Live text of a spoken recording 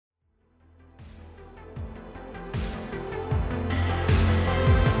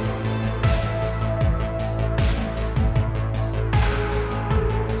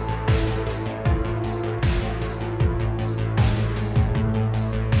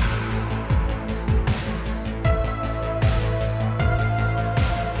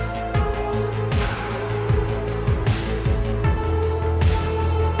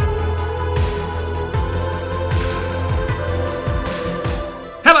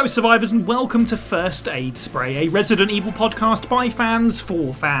Hello survivors and welcome to First Aid Spray, a Resident Evil podcast by fans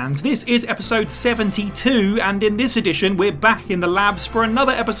for fans. This is episode 72 and in this edition we're back in the labs for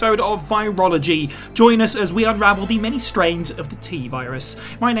another episode of Virology. Join us as we unravel the many strains of the T-virus.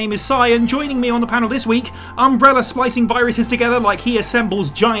 My name is Cy and joining me on the panel this week, Umbrella splicing viruses together like he assembles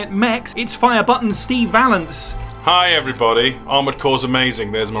giant mechs, it's Fire Button's Steve Valance. Hi everybody, Armored Core's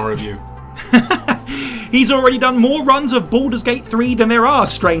amazing, there's my review. He's already done more runs of Baldur's Gate 3 than there are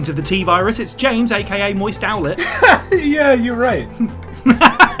strains of the T-virus. It's James, aka Moist Owlet. Yeah, you're right.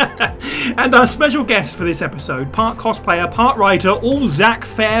 And our special guest for this episode, part cosplayer, part writer, all Zack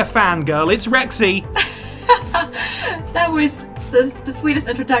Fair fangirl, it's Rexy. That was the sweetest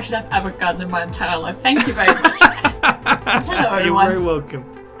introduction I've ever gotten in my entire life. Thank you very much. Hello, everyone. You're very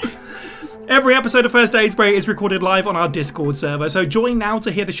welcome. Every episode of First Aid Spray is recorded live on our Discord server, so join now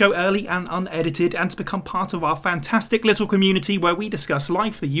to hear the show early and unedited and to become part of our fantastic little community where we discuss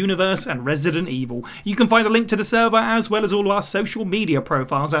life, the universe and Resident Evil. You can find a link to the server as well as all of our social media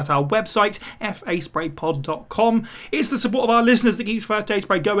profiles at our website, faspraypod.com. It's the support of our listeners that keeps First Aid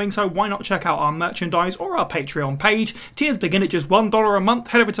Spray going, so why not check out our merchandise or our Patreon page. Tiers begin at just $1 a month.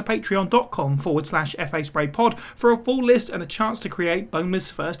 Head over to patreon.com/faspraypod for a full list and a chance to create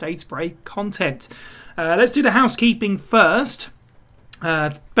bonus First Aid Spray content. Let's do the housekeeping first.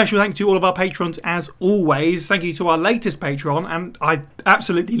 Special thank you to all of our patrons as always. Thank you to our latest patron, and I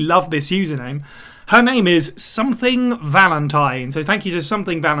absolutely love this username. Her name is Something Valentine. So thank you to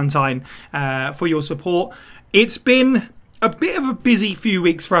Something Valentine for your support. It's been a bit of a busy few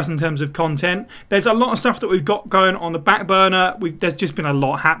weeks for us in terms of content. There's a lot of stuff that we've got going on the back burner. There's just been a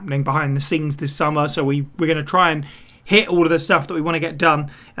lot happening behind the scenes this summer, so we're going to try and hit all of the stuff that we want to get done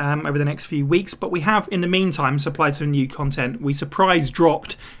over the next few weeks. But we have, in the meantime, supplied some new content. We surprise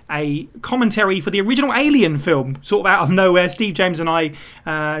dropped a commentary for the original Alien film, sort of out of nowhere. Steve, James and I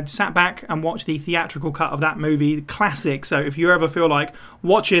sat back and watched the theatrical cut of that movie, the classic. So if you ever feel like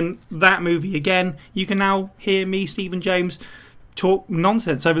watching that movie again, you can now hear me, Steve and James, talk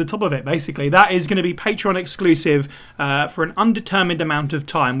nonsense over the top of it, basically. That is going to be Patreon exclusive for an undetermined amount of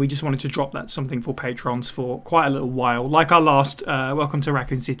time. We just wanted to drop that something for patrons for quite a little while, like our last Welcome to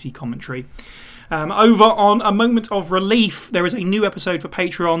Raccoon City commentary. Over on A Moment of Relief, there is a new episode for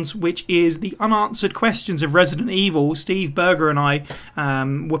Patrons, which is the unanswered questions of Resident Evil. Steve Berger and I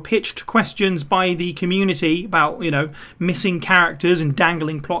were pitched questions by the community about, missing characters and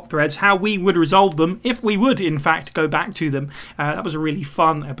dangling plot threads, how we would resolve them if we would, in fact, go back to them. That was a really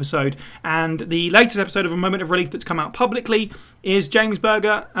fun episode. And the latest episode of A Moment of Relief that's come out publicly is James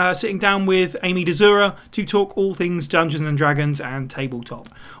Berger sitting down with Amy Dezura to talk all things Dungeons and Dragons and tabletop.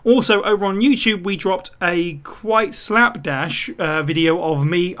 Also, over on YouTube, we dropped a quite slapdash video of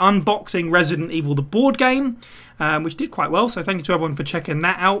me unboxing Resident Evil the board game, which did quite well, so thank you to everyone for checking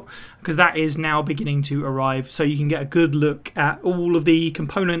that out, because that is now beginning to arrive, so you can get a good look at all of the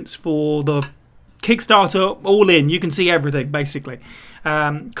components for the Kickstarter, all in. You can see everything, basically.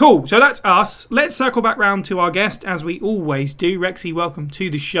 Cool, so that's us. Let's circle back round to our guest, as we always do. Rexy, welcome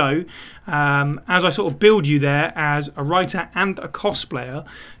to the show. As I sort of build you there as a writer and a cosplayer,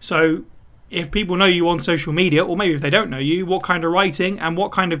 so if people know you on social media, or maybe if they don't know you, what kind of writing and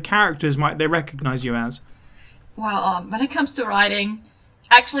what kind of characters might they recognise you as? Well, when it comes to writing,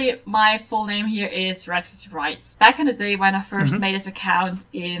 actually, my full name here is Rexy Writes. Back in the day when I first made this account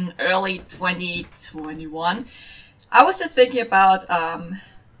in early 2021, I was just thinking about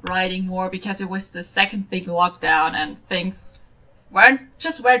writing more because it was the second big lockdown and things weren't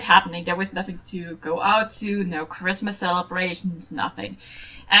happening. There was nothing to go out to, no Christmas celebrations, nothing.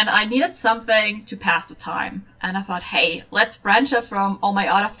 And I needed something to pass the time. And I thought, hey, let's branch out from all my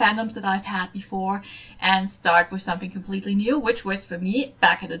other fandoms that I've had before and start with something completely new, which was, for me,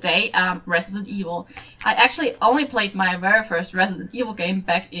 back in the day, Resident Evil. I actually only played my very first Resident Evil game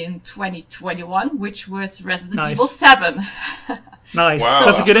back in 2021, which was Resident Evil 7. Nice. Wow,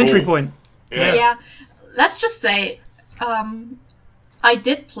 that's a good cool entry point. Yeah. Let's just say, I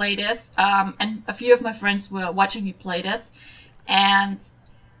did play this, and a few of my friends were watching me play this, and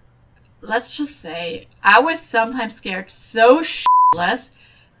let's just say, I was sometimes scared so shitless.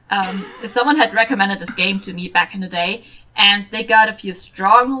 Someone had recommended this game to me back in the day, and they got a few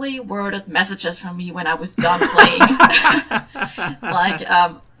strongly worded messages from me when I was done playing. Like,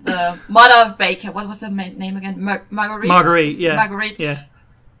 the mother of Baker, what was the name again? Marguerite? Marguerite, yeah. Marguerite. Yeah.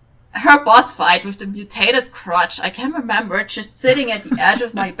 Her boss fight with the mutated crutch, I can remember just sitting at the edge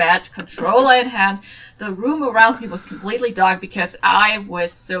of my bed, controller in hand. The room around me was completely dark because I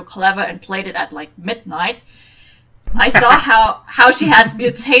was so clever and played it at like midnight. I saw how she had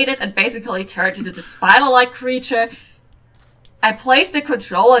mutated and basically turned into the spider-like creature. I placed the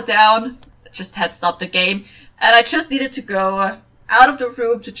controller down, just had stopped the game, and I just needed to go out of the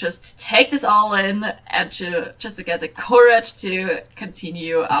room to just take this all in and to get the courage to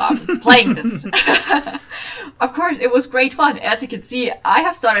continue playing this. Of course, it was great fun. As you can see, I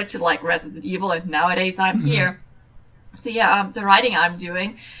have started to like Resident Evil, and nowadays I'm here. So yeah, the writing I'm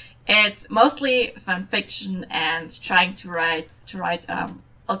doing, it's mostly fan fiction and trying to write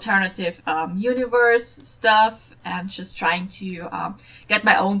alternative universe stuff, and just trying to get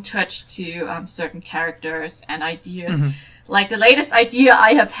my own touch to certain characters and ideas. Like the latest idea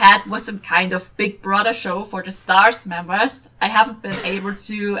I have had was some kind of Big Brother show for the Stars members. I haven't been able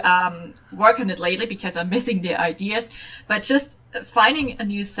to work on it lately because I'm missing the ideas, but just finding a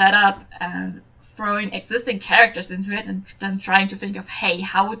new setup and throwing existing characters into it and then trying to think of, hey,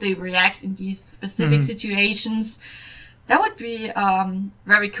 how would they react in these specific situations? That would be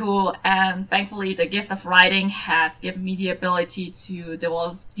very cool, and thankfully the gift of writing has given me the ability to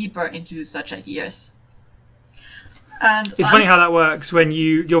delve deeper into such ideas. And it's funny how that works when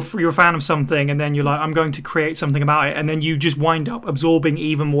you're a fan of something, and then you're like, I'm going to create something about it, and then you just wind up absorbing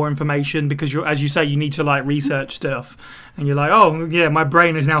even more information because you're, as you say, you need to like research stuff, and you're like, oh yeah, my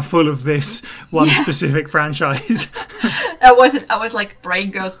brain is now full of this one specific franchise. I was like,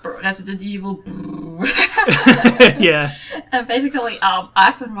 brain goes Resident Evil. Yeah. And basically,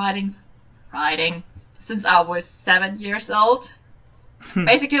 I've been writing since I was 7 years old.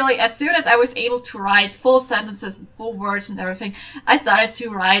 Basically, as soon as I was able to write full sentences and full words and everything, I started to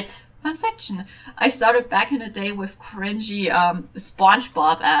write fanfiction. I started back in the day with cringy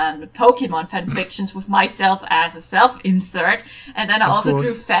SpongeBob and Pokemon fanfictions with myself as a self-insert, and then I also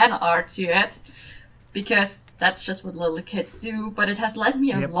drew fan art to it, because that's just what little kids do, but it has led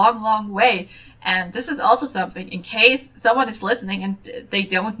me a long, long way. And this is also something, in case someone is listening and they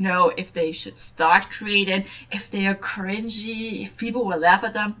don't know if they should start creating, if they are cringy, if people will laugh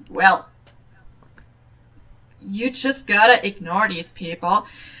at them. Well, you just gotta ignore these people,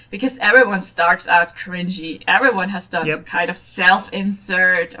 because everyone starts out cringy. Everyone has done some kind of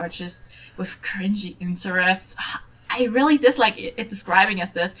self-insert or just with cringy interests. I really dislike it describing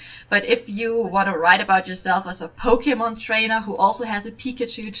as this, but if you want to write about yourself as a Pokemon trainer who also has a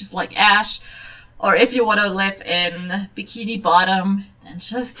Pikachu just like Ash, or if you want to live in Bikini Bottom, then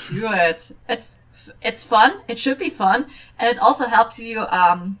just do it. It's fun. It should be fun, and it also helps you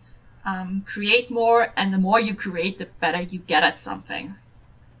create more. And the more you create, the better you get at something.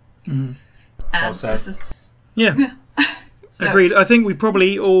 Mm-hmm. Well said. So, agreed. I think we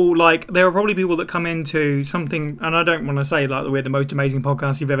probably all there are probably people that come into something, and I don't want to say like that we're the most amazing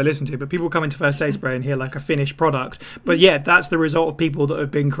podcast you've ever listened to, but people come into First Aid Spray and hear like a finished product. But yeah, that's the result of people that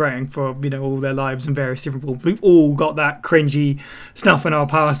have been creating for all their lives in various different forms. We've all got that cringy stuff in our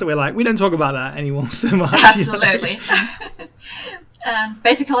past that we're like, we don't talk about that anymore so much. Absolutely.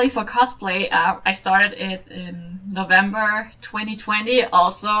 Basically for cosplay, I started it in November 2020,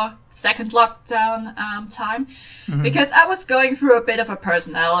 also second lockdown time, because I was going through a bit of a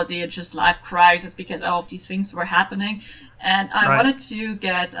personality and just life crisis because all of these things were happening, and I wanted to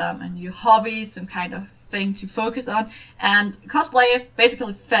get a new hobby, some kind of thing to focus on, and cosplay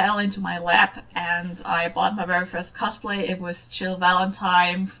basically fell into my lap, and I bought my very first cosplay. It was Jill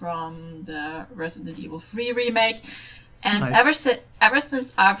Valentine from the Resident Evil 3 remake. And ever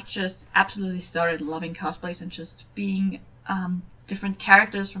since, I've just absolutely started loving cosplays and just being different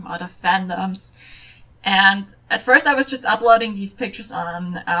characters from other fandoms. And at first, I was just uploading these pictures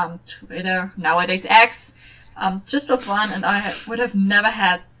on Twitter, nowadays X, just for fun. And I would have never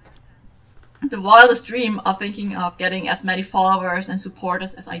had the wildest dream of thinking of getting as many followers and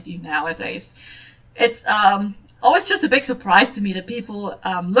supporters as I do nowadays. It's always just a big surprise to me that people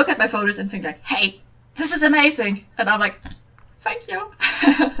look at my photos and think like, hey, this is amazing, and I'm like, thank you.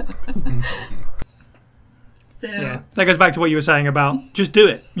 So yeah, that goes back to what you were saying about just do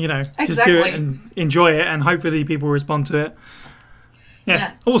it, Exactly. Just do it and enjoy it, and hopefully people respond to it.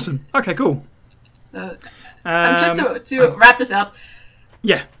 Yeah. Awesome. Okay, cool. So just to wrap this up,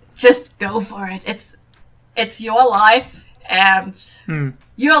 just go for it. It's your life, and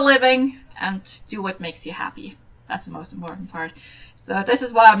you're living, and do what makes you happy. That's the most important part. So this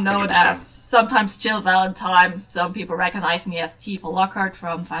is why I'm known 100%. as sometimes Jill Valentine. Some people recognize me as Tifa Lockhart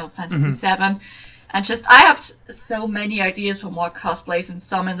from Final Fantasy VII. And just, I have so many ideas for more cosplays, and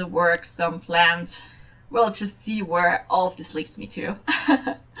some in the works, some planned. We'll just see where all of this leads me to.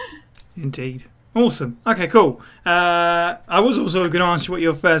 Indeed. Awesome. Okay, cool. I was also going to ask you what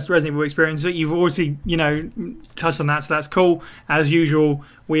your first Resident Evil experience is. You've obviously, touched on that, so that's cool. As usual,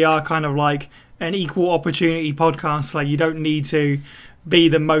 we are kind of like an equal opportunity podcast. Like, you don't need to be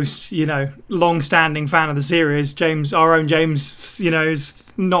the most, long-standing fan of the series. Our own James,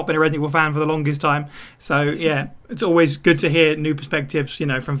 has not been a Resident Evil fan for the longest time. So, yeah, it's always good to hear new perspectives,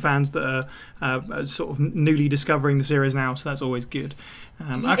 from fans that are sort of newly discovering the series now. So that's always good.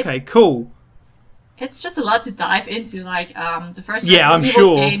 Okay, cool. It's just a lot to dive into. Like, the first I'm Resident Evil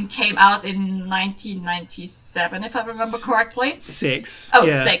sure. game came out in 1997, if I remember correctly. Six. Oh,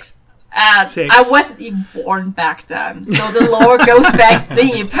 yeah. 6. And 6. I wasn't even born back then, so the lore goes back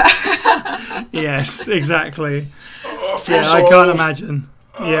deep. Yes, exactly. Oh, I Yeah, I can't imagine.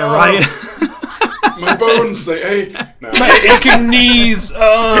 Yeah, right. My bones, they ache. No. My aching knees.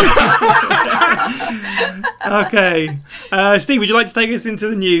 Okay. Steve, would you like to take us into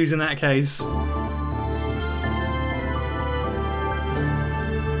the news in that case?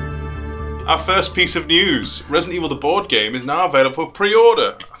 Our first piece of news: Resident Evil the board game is now available for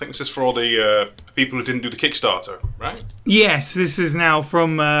pre-order. I think this is for all the people who didn't do the Kickstarter, right? Yes, this is now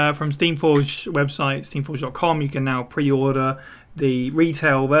from Steamforge website, steamforge.com. You can now pre-order the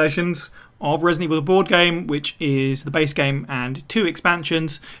retail versions of Resident Evil the board game, which is the base game and 2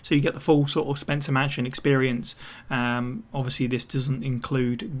 expansions, so you get the full sort of Spencer Mansion experience. Obviously, this doesn't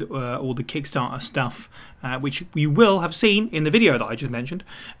include all the Kickstarter stuff, which you will have seen in the video that I just mentioned.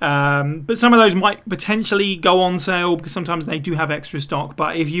 But some of those might potentially go on sale because sometimes they do have extra stock.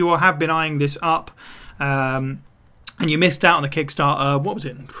 But if you have been eyeing this up, and you missed out on the Kickstarter, what was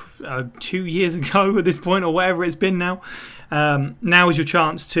it, 2 years ago at this point, or whatever it's been now. Now is your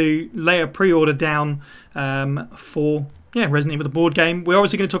chance to lay a pre-order down for Resident Evil the board game. We're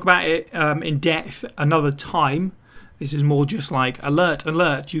obviously going to talk about it in depth another time. This is more just like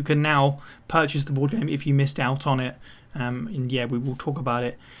alert. You can now purchase the board game if you missed out on it. And we will talk about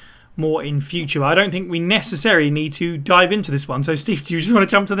it more in future. I don't think we necessarily need to dive into this one. So Steve, do you just want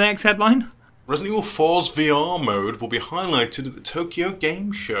to jump to the next headline? Resident Evil 4's VR mode will be highlighted at the Tokyo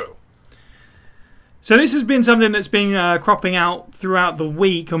Game Show. So this has been something that's been cropping out throughout the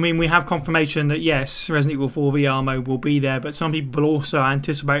week. I mean, we have confirmation that, yes, Resident Evil 4 VR mode will be there, but some people also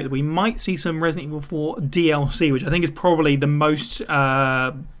anticipate that we might see some Resident Evil 4 DLC, which I think is probably the most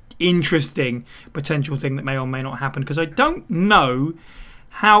interesting potential thing that may or may not happen, because I don't know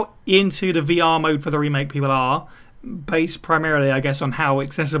how into the VR mode for the remake people are, based primarily, I guess, on how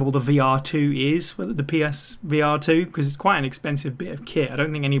accessible the VR2 is, the PS VR2, because it's quite an expensive bit of kit. I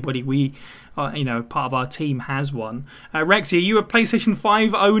don't think anybody part of our team has one. Rexy, are you a PlayStation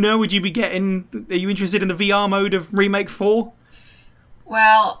 5 owner? Are you interested in the VR mode of Remake 4?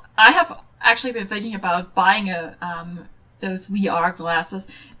 Well, I have actually been thinking about buying those VR glasses,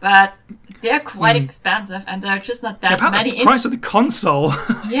 but they're quite expensive, and there are just not that many. The price of the console,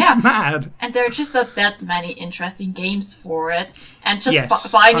 yeah, it's mad. And there are just not that many interesting games for it, and just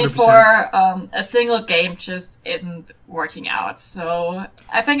Yes, buying it 100%. for a single game just isn't working out. So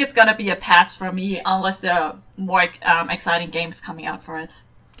I think it's gonna be a pass for me unless there are more exciting games coming out for it.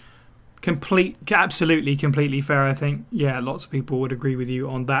 Absolutely, completely fair. I think, lots of people would agree with you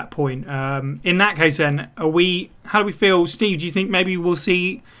on that point. In that case, then, how do we feel, Steve? Do you think maybe we'll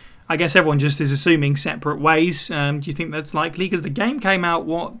see? I guess everyone just is assuming separate ways. Do you think that's likely? Because the game came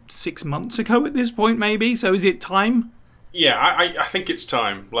out 6 months ago at this point, maybe. So is it time? Yeah, I think it's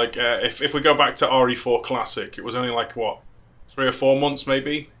time. Like, if we go back to RE4 Classic, it was only 3 or 4 months,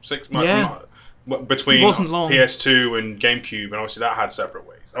 maybe 6 months. Yeah. Between It wasn't long. PS2 and GameCube, and obviously that had separate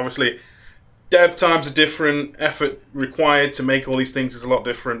ways. Obviously, dev times are different, effort required to make all these things is a lot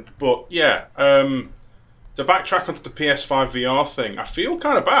different. But to backtrack onto the PS5 VR thing, I feel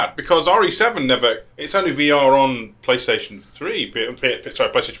kind of bad because RE7 it's only VR on PlayStation 3,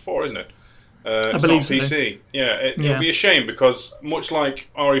 PlayStation 4, isn't it? It's believe not on PC. Yeah, it'll be a shame because much like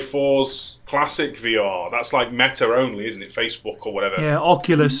RE4's classic VR, that's like Meta only, isn't it? Facebook or whatever. Yeah,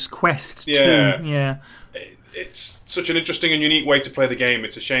 Oculus Quest 2. Yeah. It's such an interesting and unique way to play the game.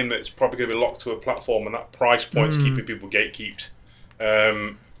 It's a shame that it's probably going to be locked to a platform and that price point's keeping people gatekeeped.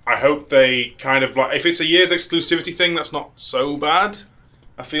 I hope they kind of if it's a year's exclusivity thing, that's not so bad.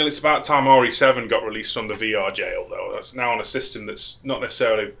 I feel it's about time RE7 got released from the VR jail, though. That's now on a system that's not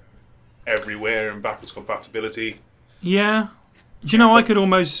necessarily everywhere and backwards compatibility. Yeah. Do you know, I could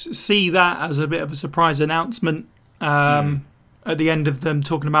almost see that as a bit of a surprise announcement at the end of them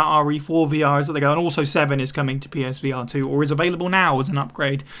talking about RE4 VR, as they go, and also 7 is coming to PSVR 2, or is available now as an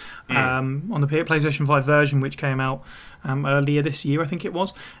upgrade on the PlayStation 5 version, which came out earlier this year, I think it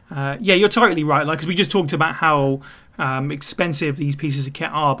was. You're totally right, because we just talked about how expensive these pieces of kit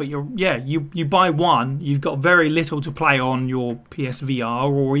are, but you buy one, you've got very little to play on your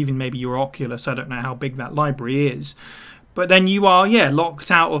PSVR or even maybe your Oculus. I don't know how big that library is, but then you are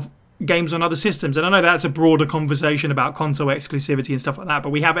locked out of games on other systems. And I know that's a broader conversation about console exclusivity and stuff like that, but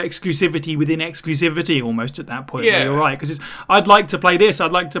we have exclusivity within exclusivity almost at that point. Yeah. You're right, because I'd like to play this.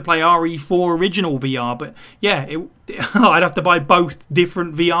 I'd like to play RE4 original VR, but yeah, I'd have to buy both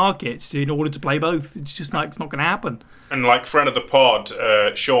different VR kits in order to play both. It's just like, it's not going to happen. And like friend of the pod,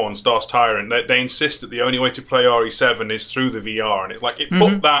 Sean, Stars Tyrant, they insist that the only way to play RE7 is through the VR. And it's like, it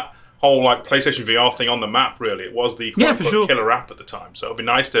put that whole like PlayStation VR thing on the map, really. It was the quote-unquote killer app at the time. So it'd be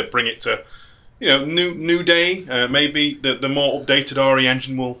nice to bring it to, new day. Maybe the more updated RE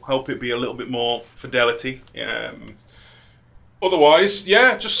engine will help it be a little bit more fidelity. Otherwise,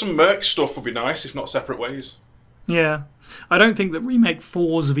 just some Merc stuff would be nice, if not separate ways. Yeah. I don't think that Remake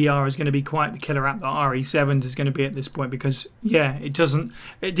 4's VR is going to be quite the killer app that RE7's is going to be at this point because, it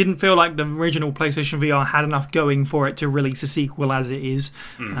didn't feel like the original PlayStation VR had enough going for it to release a sequel as it is.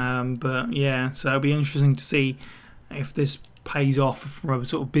 So it'll be interesting to see if this pays off from a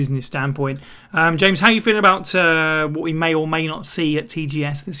sort of business standpoint. James, how are you feeling about what we may or may not see at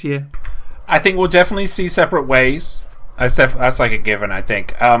TGS this year? I think we'll definitely see separate ways. That's like a given, I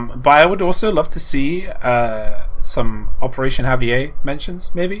think. But I would also love to see some Operation Javier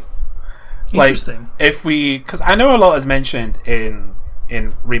mentions, maybe. Interesting. Like, because I know a lot is mentioned in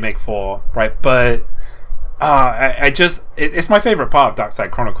Remake 4, right? But it's my favorite part of Darkside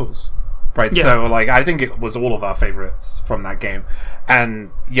Chronicles, right? Yeah. So like, I think it was all of our favorites from that game,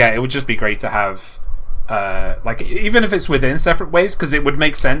 and it would just be great to have. Even if it's within separate ways, because it would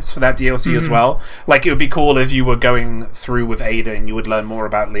make sense for that DLC as well. Like, it would be cool if you were going through with Ada and you would learn more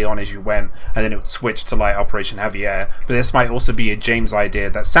about Leon as you went, and then it would switch to like Operation Javier. But this might also be a James idea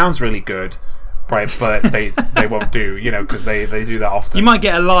that sounds really good, right? But they won't do, because they do that often. You might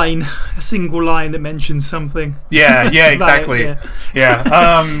get a single line that mentions something. Yeah, exactly. But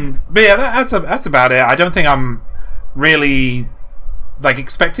that's about it. I don't think I'm really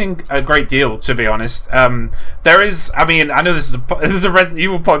expecting a great deal, to be honest. There is, I know this is a Resident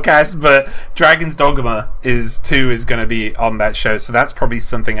Evil podcast, but Dragon's Dogma 2 is going to be on that show, so that's probably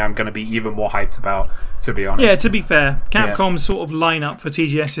something I'm going to be even more hyped about, to be honest. Yeah, to be fair, Capcom's sort of lineup for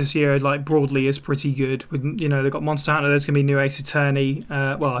TGS this year, broadly, is pretty good. They've got Monster Hunter. There's going to be new Ace Attorney.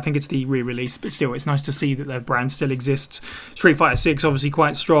 I think it's the re-release, but still, it's nice to see that their brand still exists. Street Fighter 6, obviously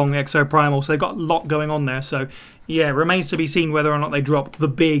quite strong. Exo Primal, so they've got a lot going on there. So yeah, remains to be seen whether or not they drop the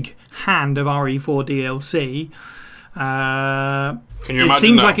big hand of RE4 DLC. Can you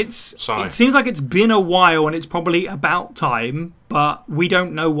imagine that? It seems like it's been a while and it's probably about time, but we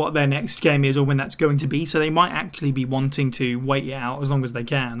don't know what their next game is or when that's going to be, so they might actually be wanting to wait it out as long as they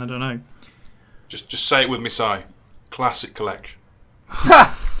can. I don't know. Just say it with me, Si. Classic collection.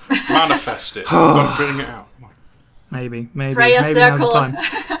 Manifest it. We've got to bring it out. Maybe Prayer now's circle. the time.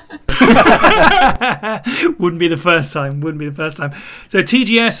 Wouldn't be the first time. So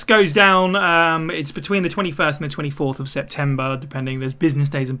TGS goes down. It's between the 21st and the 24th of September, depending. There's business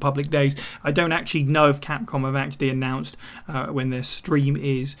days and public days. I don't actually know if Capcom have actually announced when their stream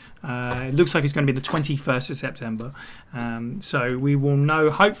is. It looks like it's going to be the 21st of September. So we will know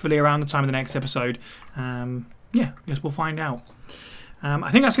hopefully around the time of the next episode. I guess we'll find out.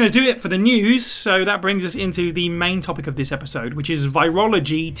 I think that's going to do it for the news, so that brings us into the main topic of this episode, which is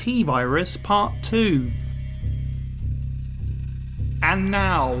Virology T-Virus Part 2. And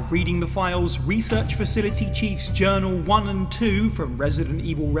now, reading the files Research Facility Chief's Journal 1 and 2 from Resident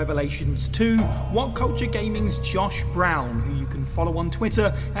Evil Revelations 2, What Culture Gaming's Josh Brown, who you can follow on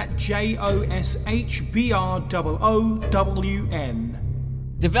Twitter at JOSHBROOWN.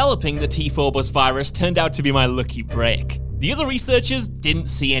 Developing the T-Phobos virus turned out to be my lucky break. The other researchers didn't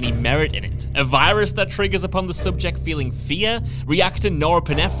see any merit in it. A virus that triggers upon the subject feeling fear, reacts to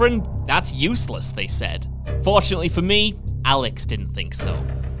norepinephrine? That's useless, they said. Fortunately for me, Alex didn't think so.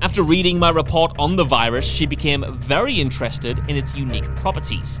 After reading my report on the virus, she became very interested in its unique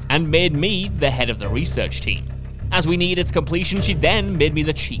properties, and made me the head of the research team. As we neared its completion, she then made me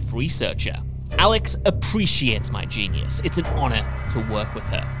the chief researcher. Alex appreciates my genius. It's an honor to work with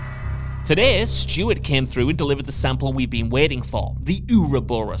her. Today, Stuart came through and delivered the sample we've been waiting for, the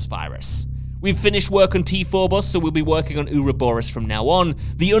Ouroboros virus. We've finished work on T-Phobos, so we'll be working on Ouroboros from now on.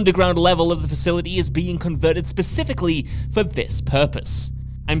 The underground level of the facility is being converted specifically for this purpose.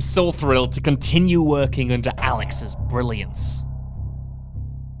 I'm so thrilled to continue working under Alex's brilliance.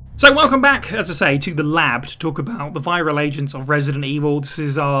 So welcome back, as I say, to the lab to talk about the viral agents of Resident Evil. This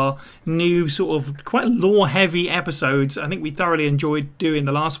is our new sort of quite lore-heavy episodes. I think we thoroughly enjoyed doing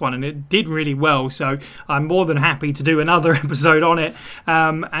the last one, and it did really well, so I'm more than happy to do another episode on it.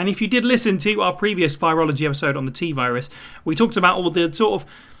 And if you did listen to our previous virology episode on the T-Virus, we talked about all the sort of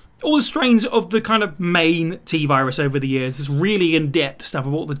all the strains of the kind of main T virus over the years. This really in-depth stuff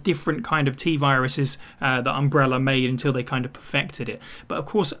of all the different kind of T viruses that Umbrella made until they kind of perfected it. But of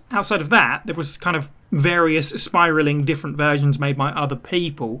course, outside of that, there was kind of various spiraling different versions made by other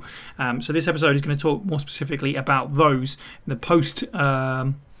people. So this episode is going to talk more specifically about those, the post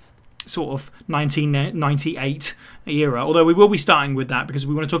sort of 1998 era. Although we will be starting with that because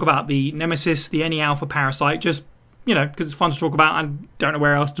we want to talk about the Nemesis, the Any Alpha Parasite, just because it's fun to talk about and don't know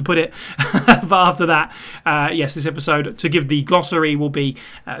where else to put it. But after that, yes, this episode, to give the glossary, will be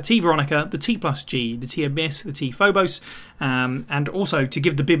T Veronica, the T plus G, the T Abyss, the T Phobos, and also to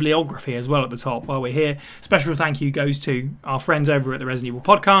give the bibliography as well at the top while we're here. Special thank you goes to our friends over at the Resident Evil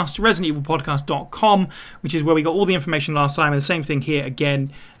Podcast, ResidentEvilPodcast.com, which is where we got all the information last time, and the same thing here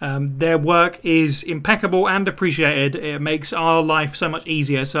again. Their work is impeccable and appreciated. It makes our life so much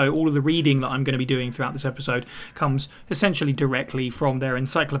easier. So all of the reading that I'm going to be doing throughout this episode comes essentially directly from their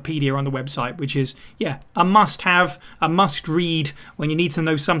encyclopedia on the website, which is, a must-have, a must-read when you need to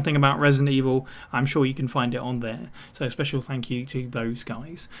know something about Resident Evil. I'm sure you can find it on there. So special thank you to those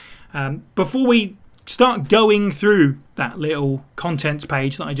guys. Before we start going through that little contents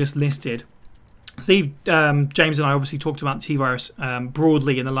page that I just listed, Steve, James and I obviously talked about T-Virus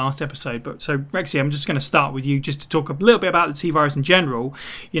broadly in the last episode, but so Rexy, I'm just going to start with you just to talk a little bit about the T-Virus in general,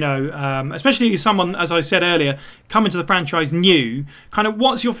 especially as someone, as I said earlier, coming to the franchise new, kind of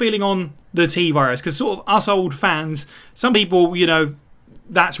what's your feeling on the T-Virus? Because sort of us old fans, some people,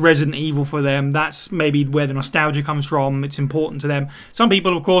 that's Resident Evil for them. That's maybe where the nostalgia comes from. It's important to them. Some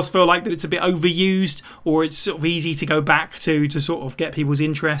people, of course, feel like that it's a bit overused or it's sort of easy to go back to sort of get people's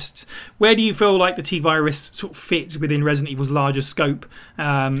interests. Where do you feel like the T-Virus sort of fits within Resident Evil's larger scope?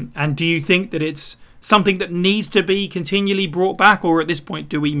 And do you think that it's something that needs to be continually brought back, or at this point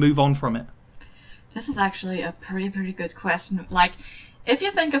do we move on from it? This is actually a pretty good question. Like, if you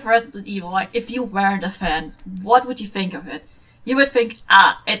think of Resident Evil, like if you weren't a fan, what would you think of it? You would think,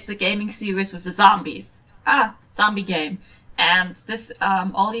 it's the gaming series with the zombies. Zombie game. And this,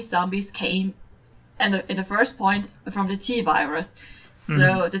 all these zombies came in the first point from the T-Virus.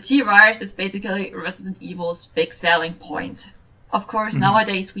 So the T-Virus is basically Resident Evil's big selling point. Of course,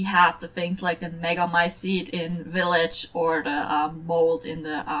 nowadays we have the things like the Megamycete in Village or the mold in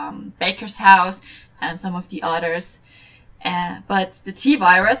the Baker's house and some of the others. But the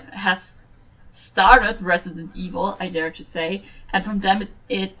T-Virus has started Resident Evil, I dare to say, and from them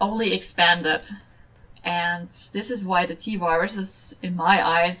it only expanded. And this is why the T-Virus is, in my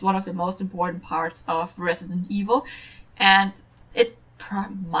eyes, one of the most important parts of Resident Evil. And it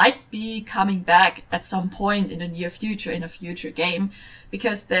might be coming back at some point in the near future, in a future game,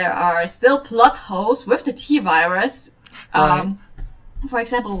 because there are still plot holes with the T-Virus. Right. For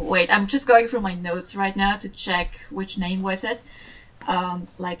example, wait, I'm just going through my notes right now to check which name was it.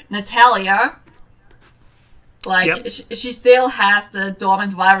 Like Natalia, she still has the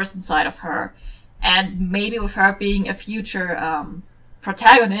dormant virus inside of her, and maybe with her being a future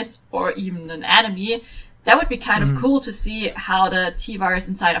protagonist or even an enemy, that would be kind of cool to see how the T-Virus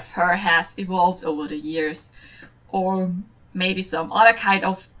inside of her has evolved over the years, or maybe some other kind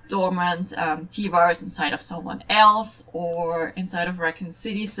of dormant T-Virus inside of someone else, or inside of Raccoon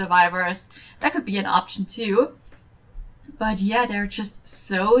City survivors. That could be an option too. But yeah, there are just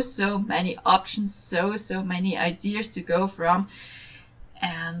so many options, so many ideas to go from.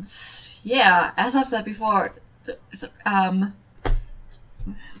 And yeah, as I've said before,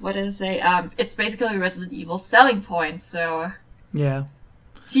 what did I say? It's basically Resident Evil's selling point. So yeah,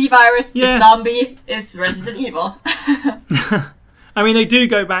 T-Virus is zombie, is Resident Evil. I mean, they do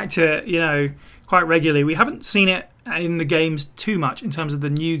go back to, quite regularly. We haven't seen it in the games too much in terms of the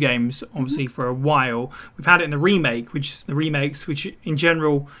new games, obviously, for a while. We've had it in the remakes, which in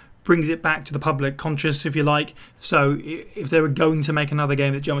general brings it back to the public conscious, if you like. So if they were going to make another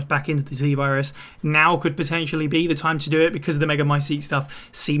game that jumps back into the T-Virus, now could potentially be the time to do it, because the Megamycete stuff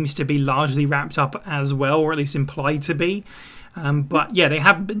seems to be largely wrapped up as well, or at least implied to be. But yeah, they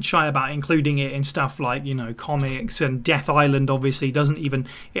haven't been shy about including it in stuff like, comics, and Death Island obviously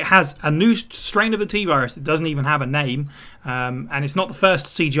it has a new strain of the T-Virus that doesn't even have a name. And it's not the first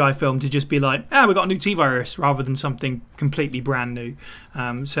CGI film to just be like, we've got a new T-Virus, rather than something completely brand new.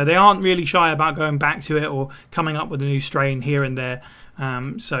 So they aren't really shy about going back to it or coming up with a new strain here and there.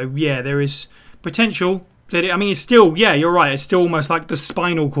 So yeah, there is potential. It's still, you're right, it's still almost like the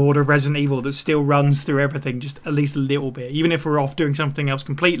spinal cord of Resident Evil that still runs through everything, just at least a little bit. Even if we're off doing something else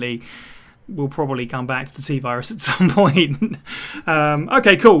completely, we'll probably come back to the T virus at some point.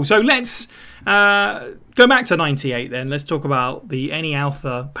 Okay, cool. So let's go back to 98 then. Let's talk about the Any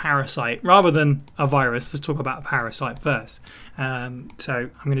Alpha parasite. Rather than a virus, let's talk about a parasite first. So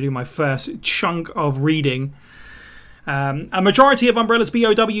I'm going to do my first chunk of reading. A majority of Umbrella's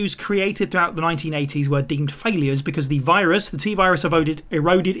BOWs created throughout the 1980s were deemed failures because the T-virus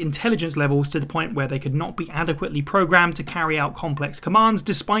eroded intelligence levels to the point where they could not be adequately programmed to carry out complex commands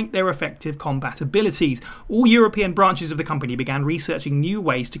despite their effective combat abilities. All European branches of the company began researching new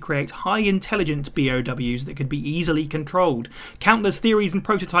ways to create high-intelligence BOWs that could be easily controlled. Countless theories and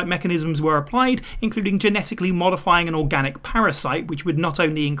prototype mechanisms were applied, including genetically modifying an organic parasite, which would not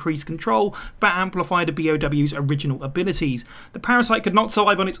only increase control, but amplify the BOW's original abilities. The parasite could not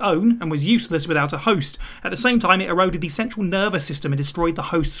survive on its own and was useless without a host. At the same time, it eroded the central nervous system and destroyed the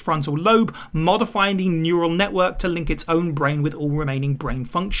host's frontal lobe, modifying the neural network to link its own brain with all remaining brain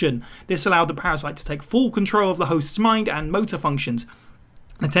function. This allowed the parasite to take full control of the host's mind and motor functions.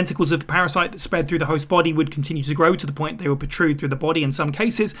 The tentacles of the parasite that spread through the host body would continue to grow to the point they would protrude through the body in some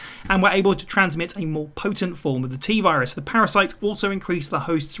cases and were able to transmit a more potent form of the T-virus. The parasite also increased the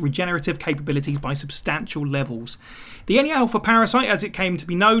host's regenerative capabilities by substantial levels. The Any Alpha parasite, as it came to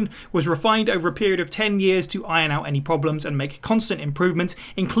be known, was refined over a period of 10 years to iron out any problems and make constant improvements,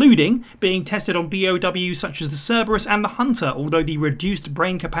 including being tested on BOWs such as the Cerberus and the Hunter, although the reduced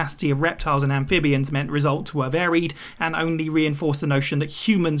brain capacity of reptiles and amphibians meant results were varied and only reinforced the notion that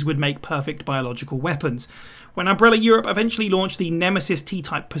humans would make perfect biological weapons. When Umbrella Europe eventually launched the Nemesis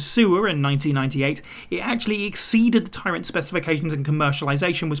T-Type Pursuer in 1998, it actually exceeded the Tyrant specifications and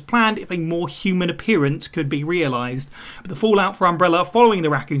commercialization was planned if a more human appearance could be realized. But the fallout for Umbrella following the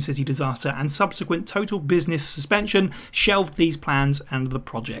Raccoon City disaster and subsequent total business suspension shelved these plans and the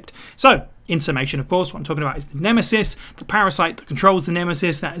project. So, in summation, of course, what I'm talking about is the Nemesis, the parasite that controls the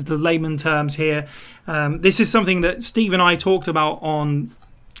Nemesis. That is the layman terms here. This is something that Steve and I talked about on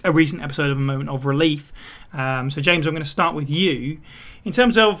a recent episode of A Moment of Relief. So, James, I'm going to start with you. In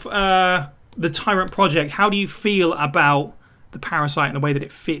terms of the Tyrant project, how do you feel about the parasite and the way that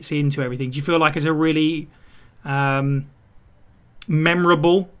it fits into everything? Do you feel like it's a really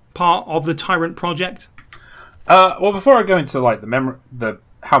memorable part of the Tyrant project? Well, before I go into like the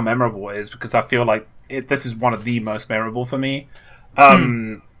how memorable it is, because I feel like this is one of the most memorable for me.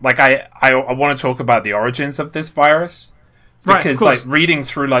 Like I want to talk about the origins of this virus. Because like reading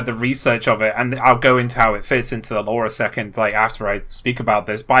through like the research of it, and I'll go into how it fits into the lore a second, like after I speak about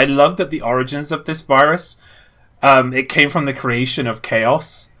this. But I love that the origins of this virus, it came from the creation of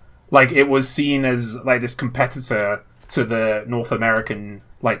Chaos. Like it was seen as like this competitor to the North American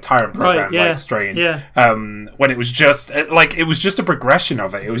like Tyrant program, like strain. Yeah. When it was just a progression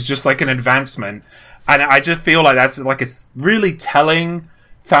of it. It was just like an advancement, and I just feel like that's like it's really telling.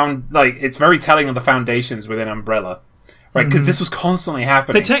 It's very telling of the foundations within Umbrella. Right, because this was constantly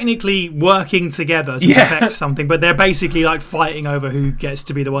happening. They're technically working together to affect something, but they're basically like fighting over who gets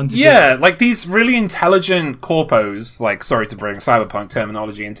to be the one to do it. Yeah, like these really intelligent corpos, like, sorry to bring cyberpunk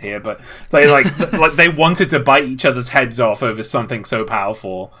terminology into here, but they like they wanted to bite each other's heads off over something so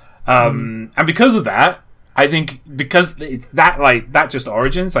powerful. And because of that, I think because it's that just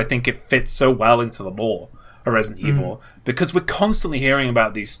origins, I think it fits so well into the lore of Resident Evil, because we're constantly hearing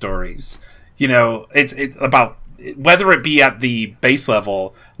about these stories. You know, it's about whether it be at the base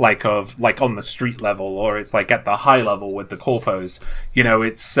level, like on the street level, or it's like at the high level with the corpos. You know,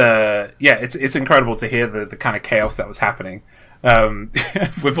 it's incredible to hear the kind of chaos that was happening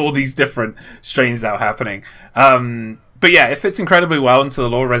with all these different strains that were happening. But yeah, it fits incredibly well into the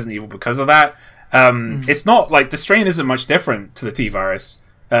lore of Resident Evil because of that. It's not like the strain isn't much different to the T-virus.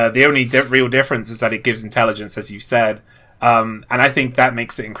 The only real difference is that it gives intelligence, as you said, and I think that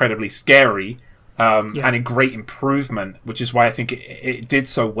makes it incredibly scary. And a great improvement, which is why I think it did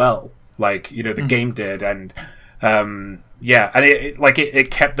so well. Like, you know, the game did, and and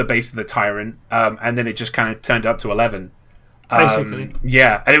it kept the base of the Tyrant, and then it just kind of turned up to 11. Basically,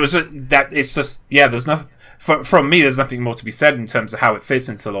 and it was it's just there's nothing from me. There's nothing more to be said in terms of how it fits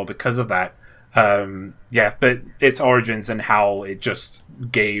into the lore because of that. But its origins and how it just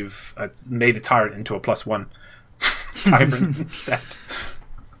made a Tyrant into a +1 Tyrant instead.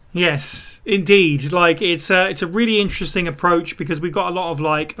 Yes, indeed. Like it's a really interesting approach because we've got a lot of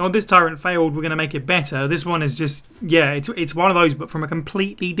like, oh, this Tyrant failed, we're going to make it better. This one is just it's one of those, but from a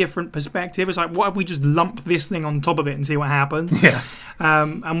completely different perspective. It's like, what if we just lump this thing on top of it and see what happens? Yeah.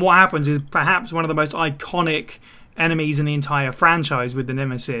 And what happens is perhaps one of the most iconic enemies in the entire franchise with the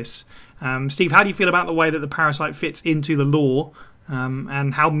Nemesis. Steve, how do you feel about the way that the parasite fits into the lore,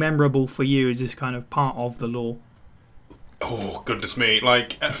 and how memorable for you is this kind of part of the lore? Oh goodness me!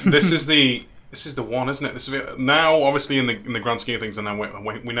 Like this is the one, isn't it? This is now obviously in the grand scheme of things, and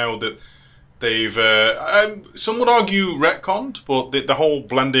we know that they've some would argue retconned, but the whole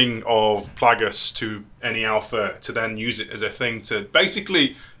blending of Plagueis to any alpha to then use it as a thing to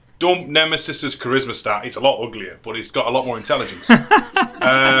basically dump Nemesis's charisma stat. He's a lot uglier, but he's got a lot more intelligence.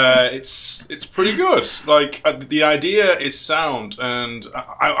 It's pretty good. Like the idea is sound, and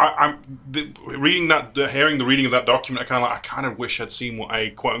I'm hearing the reading of that document. I kind of wish I'd seen what a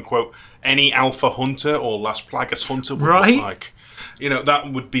quote unquote any alpha hunter or last Plagueis hunter would look like. You know,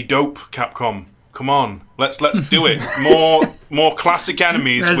 that would be dope. Capcom, come on, let's do it. More classic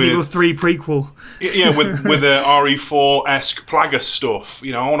enemies Resident Evil 3 prequel. Yeah, with the RE4-esque Plagueis stuff.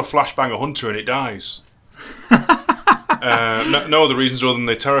 You know, I want to flashbang a hunter and it dies. No other reasons other than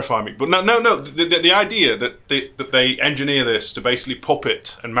they terrify me. But no. The idea that they engineer this to basically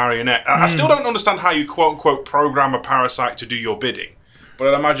puppet and marionette. I still don't understand how you quote unquote program a parasite to do your bidding.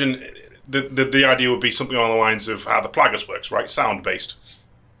 But I'd imagine the idea would be something along the lines of how the Plagueis works, right? Sound based.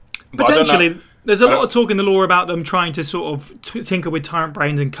 Potentially. There's a lot of talk in the lore about them trying to sort of tinker with tyrant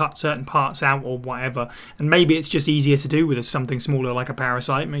brains and cut certain parts out or whatever. And maybe it's just easier to do with something smaller like a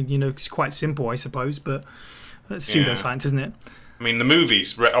parasite. I mean, you know, it's quite simple, I suppose, but that's pseudoscience, isn't it? I mean, the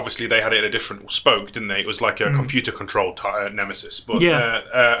movies, obviously they had it at a different spoke, didn't they? It was like a computer-controlled nemesis. But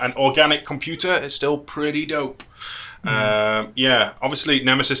an organic computer is still pretty dope. Obviously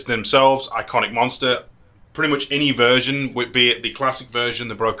Nemesis themselves, iconic monster. Pretty much any version, be it the classic version,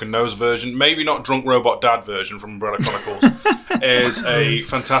 the broken nose version, maybe not Drunk Robot Dad version from Umbrella Chronicles, is a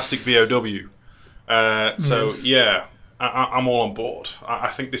fantastic VOW. I'm all on board. I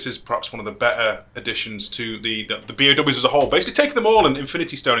think this is perhaps one of the better additions to the BOWs as a whole. Basically taking them all and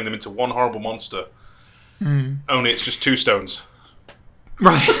Infinity Stoning them into one horrible monster. Only it's just 2 stones.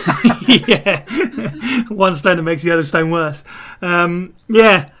 Right. Yeah. One stone that makes the other stone worse.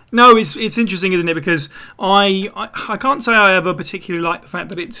 No, it's interesting, isn't it? Because I can't say I ever particularly like the fact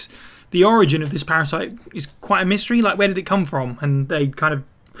that it's the origin of this parasite is quite a mystery. Like, where did it come from? And they kind of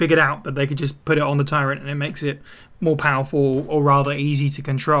figured out that they could just put it on the tyrant and it makes it more powerful or rather easy to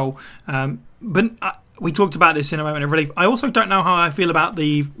control. But we talked about this in a moment of relief. I also don't know how I feel about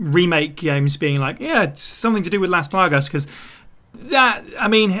the remake games being like, it's something to do with Las Plagas, because that, I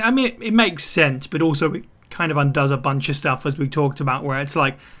mean, it makes sense, but also it kind of undoes a bunch of stuff, as we talked about, where it's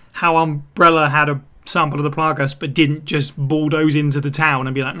like how Umbrella had a sample of the Plagas but didn't just bulldoze into the town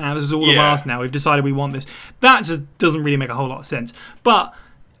and be like, this is all of ours now, we've decided we want this. That just doesn't really make a whole lot of sense. But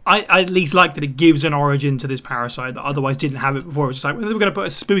I at least like that it gives an origin to this parasite that otherwise didn't have it before. It was just like, we're going to put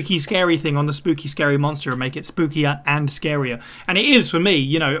a spooky, scary thing on the spooky, scary monster and make it spookier and scarier. And it is, for me,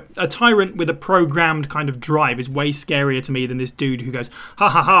 you know, a tyrant with a programmed kind of drive is way scarier to me than this dude who goes, ha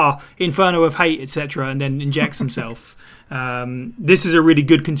ha ha, inferno of hate, etc., and then injects himself. This is a really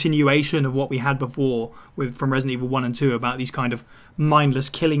good continuation of what we had before from Resident Evil 1 and 2 about these kind of mindless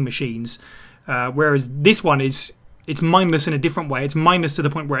killing machines. Whereas this one it's mindless in a different way. It's mindless to the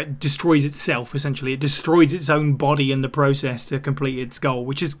point where it destroys itself, essentially. It destroys its own body in the process to complete its goal,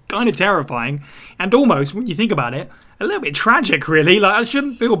 which is kind of terrifying. And almost, when you think about it, a little bit tragic, really. Like, I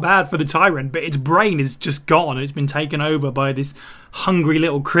shouldn't feel bad for the tyrant, but its brain is just gone. It's been taken over by this hungry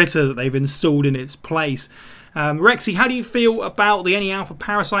little critter that they've installed in its place. Rexy, how do you feel about the Any Alpha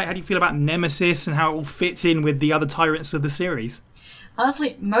Parasite? How do you feel about Nemesis and how it all fits in with the other tyrants of the series?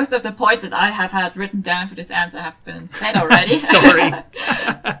 Honestly, most of the points that I have had written down for this answer have been said already. Sorry.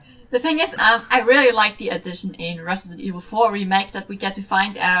 The thing is, I really like the addition in Resident Evil 4 Remake that we get to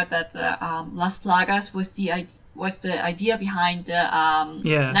find out that Las Plagas was the idea behind the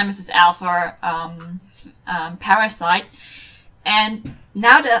Nemesis Alpha parasite. And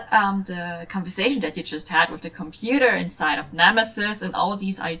now the conversation that you just had with the computer inside of Nemesis and all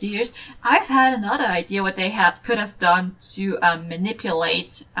these ideas, I've had another idea what they could have done to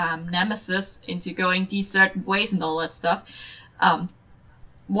manipulate Nemesis into going these certain ways and all that stuff.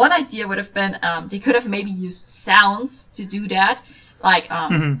 One idea would have been they could have maybe used sounds to do that, like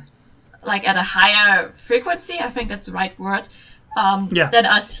at a higher frequency. I think that's the right word. Than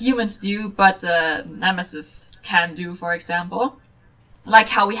us humans do, but Nemesis can do, for example. Like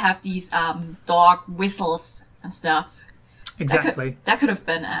how we have these dog whistles and stuff. Exactly. That could have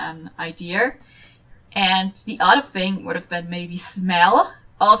been an idea. And the other thing would have been maybe smell,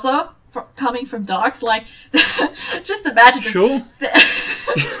 also coming from dogs. Like, just imagine this. Sure.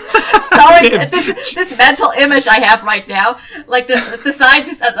 Sorry, this mental image I have right now. Like the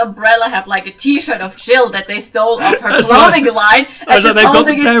scientists at Umbrella have like a T-shirt of Jill that they stole off her clothing line, and just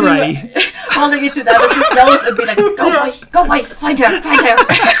holding it to Nemesis' nose and be like, "Go away, find her."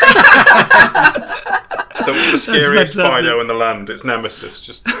 The scariest Spider in the land. It's Nemesis.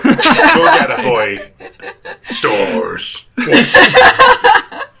 Just go get it, boy. Stores.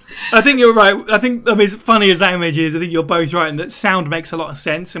 I think you're right. I mean, as funny as that image is, I think you're both right in that sound makes a lot of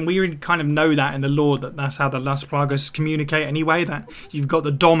sense, and we really kind of know that in the lore that's how the Las Plagas communicate anyway. That you've got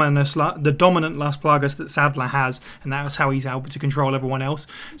the dominant Las Plagas that Sadler has, and that's how he's able to control everyone else.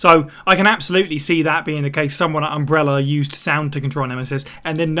 So I can absolutely see that being the case. Someone at Umbrella used sound to control Nemesis,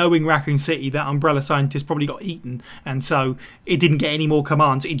 and then knowing Raccoon City, that Umbrella scientist probably got eaten, and so it didn't get any more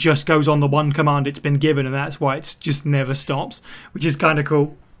commands. It just goes on the one command it's been given, and that's why it just never stops, which is kind of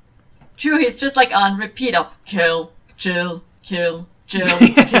cool. True, he's just like on repeat of kill, chill, kill, chill,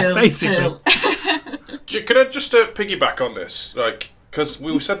 kill, chill. Can I just piggyback on this? Like, because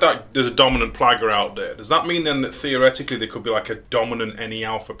we said that there's a dominant plaga out there. Does that mean then that theoretically there could be like a dominant any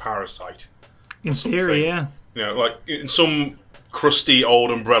alpha parasite? In theory, yeah. You know, like in some crusty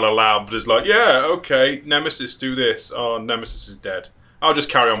old Umbrella lab, there's like, yeah, okay, Nemesis, do this. Oh, Nemesis is dead. I'll just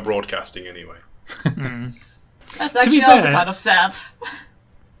carry on broadcasting anyway. That's actually also kind of sad.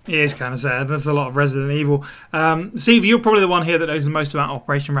 It is kind of sad. There's a lot of Resident Evil. Steve, you're probably the one here that knows the most about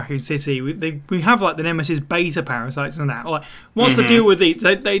Operation Raccoon City. We have like the Nemesis beta parasites and that. Like, what's the deal with these?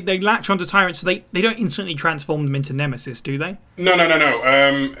 They latch onto tyrants, so they don't instantly transform them into Nemesis, do they? No.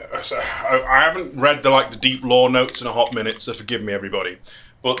 I haven't read the deep lore notes in a hot minute, so forgive me, everybody.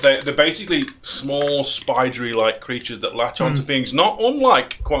 But they're basically small, spidery-like creatures that latch onto things, not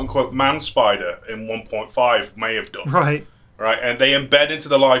unlike quote-unquote man spider in 1.5 may have done. Right. Right, and they embed into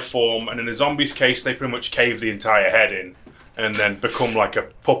the life form, and in the zombie's case, they pretty much cave the entire head in, and then become like a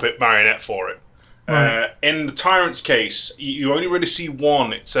puppet marionette for it. Right. In the tyrant's case, you only really see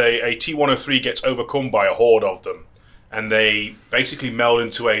one. It's a T-103 gets overcome by a horde of them, and they basically meld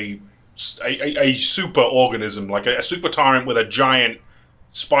into a super organism, like a super tyrant with a giant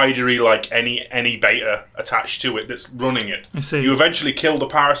spidery, like any beta attached to it that's running it. I see. You eventually kill the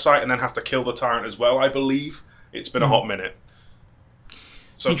parasite, and then have to kill the tyrant as well, I believe. It's been a hot minute.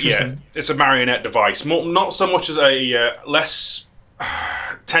 So yeah, it's a marionette device. Not so much as a less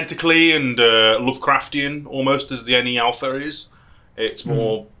tentacly and Lovecraftian almost as the NE Alpha is. It's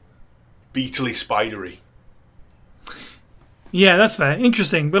more beetly, spidery. Yeah, that's fair.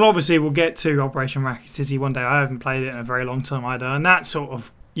 Interesting. But obviously we'll get to Operation Raccoon City one day. I haven't played it in a very long time either. And that sort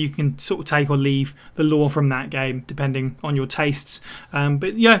of, you can sort of take or leave the lore from that game depending on your tastes.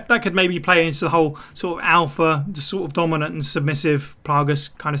 But yeah, that could maybe play into the whole sort of alpha, the sort of dominant and submissive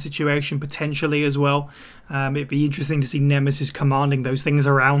Plagas kind of situation potentially as well. It'd be interesting to see Nemesis commanding those things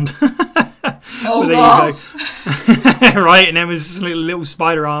around. Oh, God. Right, and Nemesis is a little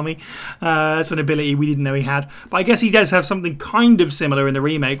spider army. That's an ability we didn't know he had. But I guess he does have something kind of similar in the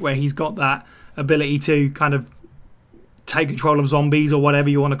remake where he's got that ability to kind of take control of zombies or whatever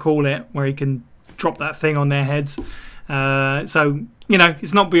you want to call it, where he can drop that thing on their heads. So, you know,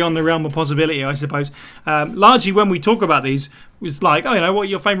 it's not beyond the realm of possibility, I suppose. Largely when we talk about these, it's like, oh, you know, what are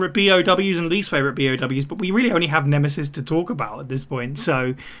your favourite BOWs and least favourite BOWs? But we really only have Nemesis to talk about at this point.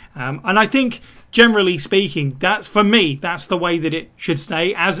 So, and I think, generally speaking, that's, for me, that's the way that it should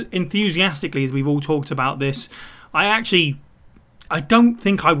stay. As enthusiastically as we've all talked about this, I don't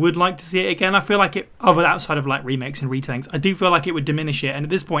think I would like to see it again. I feel like it, outside of like remakes and retellings, I do feel like it would diminish it. And at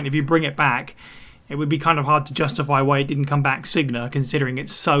this point, if you bring it back, it would be kind of hard to justify why it didn't come back sooner, considering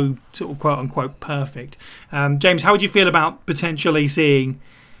it's so sort of quote unquote perfect. James, how would you feel about potentially seeing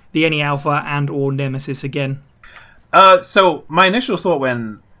the NE Alpha and or Nemesis again? So my initial thought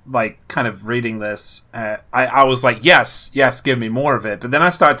when like kind of reading this, I was like, yes, give me more of it. But then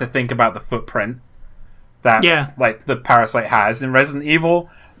I started to think about the footprint that like the parasite has in Resident Evil,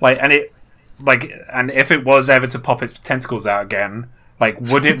 and if it was ever to pop its tentacles out again, like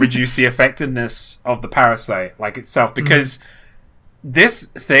would it reduce the effectiveness of the parasite like itself? Because this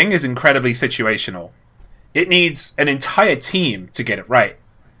thing is incredibly situational. It needs an entire team to get it right.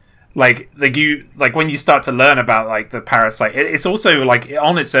 Like when you start to learn about like the parasite, it's also like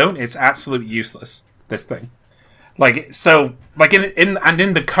on its own, it's absolutely useless. This thing. Like so, like in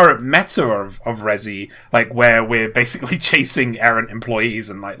the current meta of Resi, like where we're basically chasing errant employees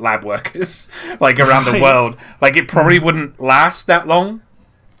and like lab workers like around the world, like it probably wouldn't last that long.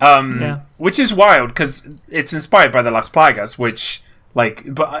 Which is wild because it's inspired by the Las Plagas, which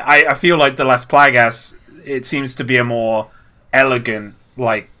but I feel like the Las Plagas, it seems to be a more elegant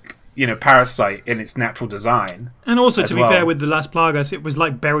parasite in its natural design. And also, to be fair, with the Las Plagas, it was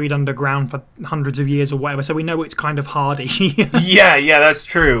like buried underground for hundreds of years or whatever, so we know it's kind of hardy. yeah, that's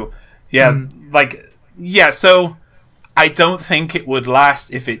true. Yeah, so I don't think it would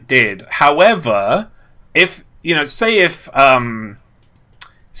last if it did. However, if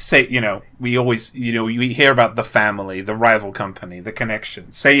say, we always, we hear about the family, the rival company, the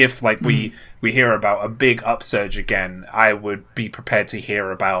connection. Say if like we hear about a big upsurge again, I would be prepared to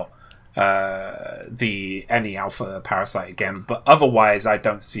hear about the any alpha parasite again. But otherwise, I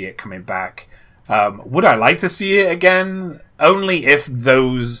don't see it coming back. Would I like to see it again? Only if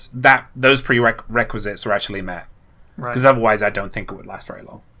those prerequisites are actually met. Right. Because otherwise, I don't think it would last very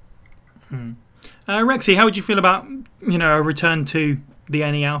long. Rexy, how would you feel about a return to the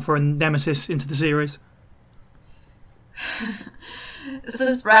NE Alpha and Nemesis into the series?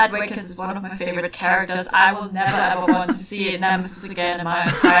 Since Brad Wickers is one of my favorite characters, I will never ever want to see Nemesis again in my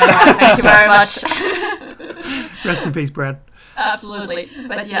entire life. Thank you very much. Rest in peace, Brad. Absolutely.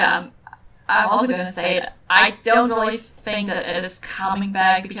 But yeah, I'm also going to say that I don't really think that it is coming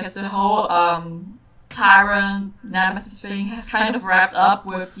back because the whole Tyrant Nemesis thing has kind of wrapped up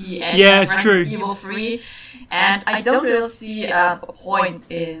with the end of Resident Evil 3. And I don't really see a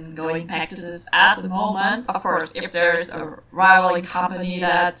point in going back to this at the moment. Of course, if there's a rivaling company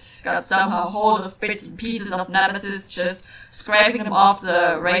that got somehow hold of bits and pieces of Nemesis, just scraping them off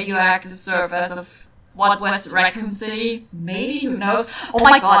the radioactive surface of what was Raccoon City, maybe, who knows? Oh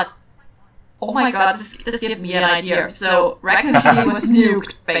my god, this gives me an idea. So, Raccoon City was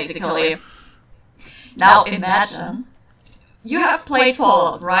nuked, basically. Now imagine, you have played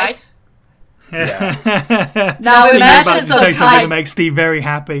Fallout, right? Yeah. Now imagine you're about to say something that makes Steve very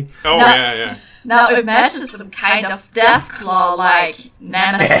happy. Oh, yeah. Now imagine some kind of Deathclaw-like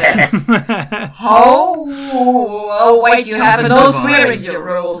Nemesis. Oh, wait, you have no swearing your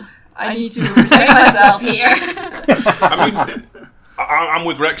rule. I need to protect myself here. I mean, I'm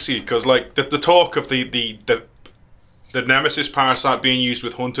with Rexy, because like the talk of the Nemesis parasite being used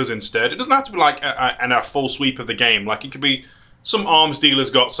with hunters instead, it doesn't have to be like a full sweep of the game. Like, it could be some arms dealer's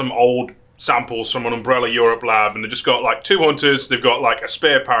got some old samples from an Umbrella Europe lab, and they've just got like 2 hunters, they've got like a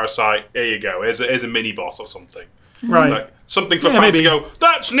spare parasite, there you go, here's a mini boss or something. Right. Like, something for fans to go,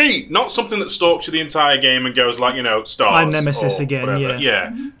 that's neat! Not something that stalks you the entire game and goes like, stars. I'm Nemesis again, whatever.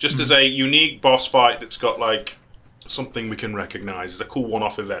 yeah. Just as a unique boss fight that's got like something we can recognise as a cool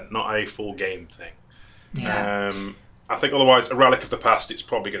one-off event, not a full game thing. Yeah. I think otherwise, a relic of the past, it's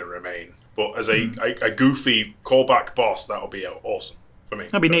probably going to remain. But as a goofy callback boss, that'll be awesome for me.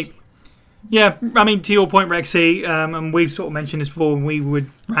 That'd be neat. Yeah, I mean, to your point, Rexy, and we've sort of mentioned this before when we were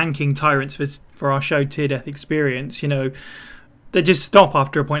ranking tyrants for our show Tier Death Experience, they just stop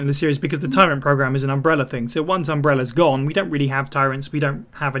after a point in the series because the tyrant program is an Umbrella thing. So once Umbrella's gone, we don't really have tyrants, we don't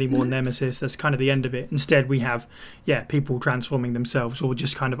have any more Nemesis, that's kind of the end of it. Instead, we have, people transforming themselves or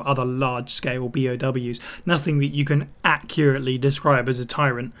just kind of other large-scale BOWs. Nothing that you can accurately describe as a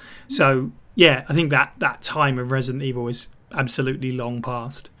tyrant. So, I think that time of Resident Evil is absolutely long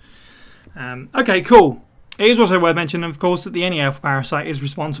past. Okay, cool. It is also worth mentioning, of course, that the NE Alpha parasite is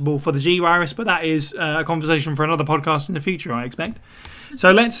responsible for the G virus, but that is a conversation for another podcast in the future, I expect.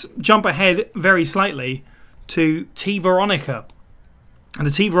 So let's jump ahead very slightly to T. Veronica. And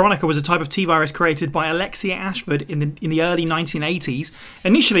the T. Veronica was a type of T virus created by Alexia Ashford in the early 1980s.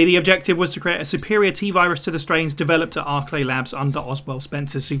 Initially, the objective was to create a superior T virus to the strains developed at Arclay Labs under Oswell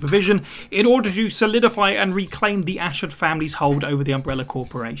Spencer's supervision in order to solidify and reclaim the Ashford family's hold over the Umbrella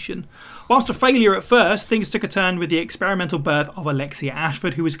Corporation. Whilst a failure at first, things took a turn with the experimental birth of Alexia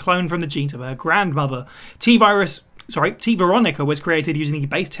Ashford, who was cloned from the genes of her grandmother. T. Veronica was created using the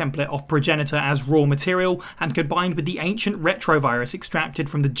base template of progenitor as raw material and combined with the ancient retrovirus extracted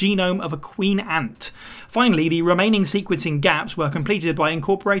from the genome of a queen ant. Finally, the remaining sequencing gaps were completed by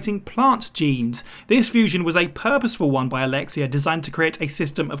incorporating plant genes. This fusion was a purposeful one by Alexia, designed to create a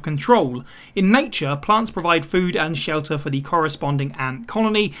system of control. In nature, plants provide food and shelter for the corresponding ant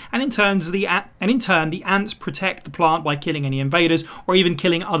colony, and in turn, the ants protect the plant by killing any invaders or even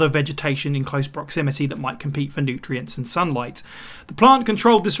killing other vegetation in close proximity that might compete for nutrients and sunlight. The plant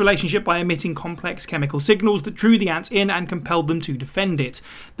controlled this relationship by emitting complex chemical signals that drew the ants in and compelled them to defend it.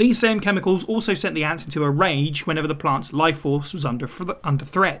 These same chemicals also sent the ants into a rage whenever the plant's life force was under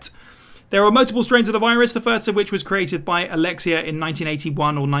threat. There are multiple strains of the virus, the first of which was created by Alexia in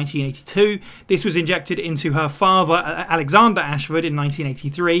 1981 or 1982. This was injected into her father, Alexander Ashford, in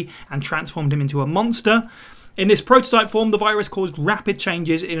 1983 and transformed him into a monster. In this prototype form, the virus caused rapid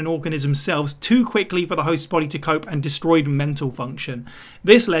changes in an organism's cells too quickly for the host body to cope and destroyed mental function.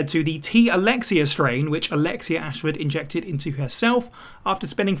 This led to the T. Alexia strain, which Alexia Ashford injected into herself. After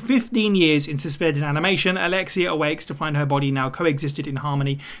spending 15 years in suspended animation, Alexia awakes to find her body now coexisted in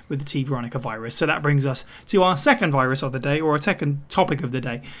harmony with the T. Veronica virus. So that brings us to our second virus of the day, or a second topic of the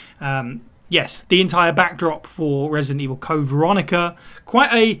day. Yes, the entire backdrop for Resident Evil Code Veronica.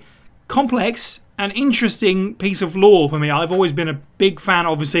 Quite a complex an interesting piece of lore for me. I've always been a big fan.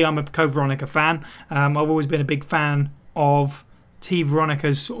 Obviously, I'm a Code Veronica fan. I've always been a big fan of T.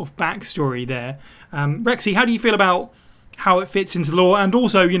 Veronica's sort of backstory there. Rexy, how do you feel about how it fits into the lore, and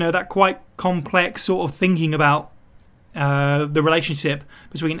also, that quite complex sort of thinking about the relationship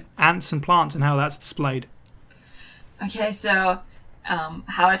between ants and plants and how that's displayed? Okay, so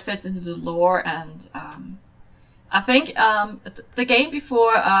how it fits into the lore, and I think the game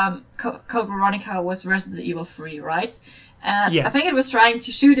before Code Veronica was Resident Evil 3, right? And I think it was trying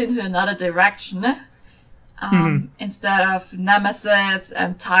to shoot into another direction. Instead of Nemesis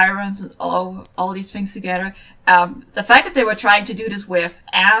and Tyrants and all these things together. The fact that they were trying to do this with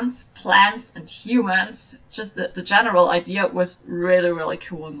ants, plants, and humans, just the general idea was really, really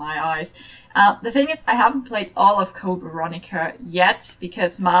cool in my eyes. The thing is, I haven't played all of Code Veronica yet,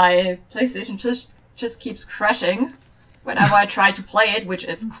 because my PlayStation just keeps crashing whenever I try to play it, which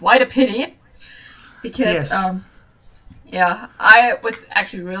is quite a pity. Because, I was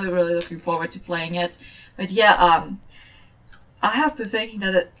actually really, really looking forward to playing it. But I have been thinking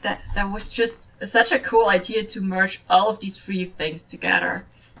that was just such a cool idea to merge all of these three things together.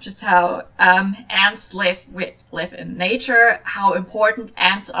 Just how ants live in nature, how important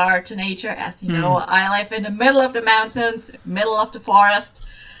ants are to nature. As you know, I live in the middle of the mountains, middle of the forest,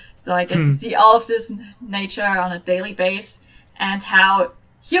 so I get to see all of this nature on a daily basis, and how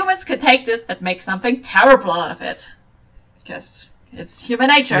humans can take this and make something terrible out of it. Because it's human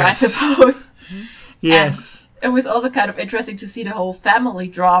nature, I suppose. Yes. And it was also kind of interesting to see the whole family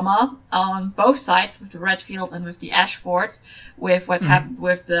drama on both sides, with the Redfields and with the Ashfords, with what happened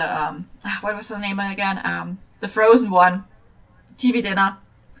with the, what was her name again? The frozen one. TV dinner.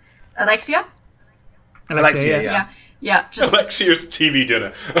 Alexia? Alexia, yeah. Alexia's TV dinner.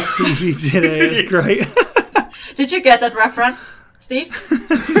 TV dinner is great. Did you get that reference, Steve?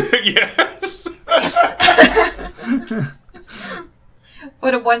 Yes. For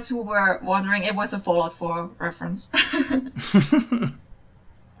the ones who were wondering, it was a Fallout 4 reference.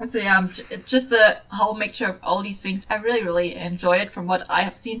 So just the whole mixture of all these things. I really, really enjoyed it from what I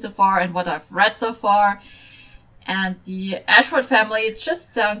have seen so far and what I've read so far. And the Ashford family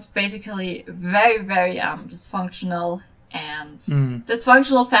just sounds basically very, very dysfunctional. And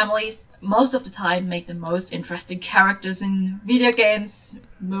dysfunctional families most of the time make the most interesting characters in video games,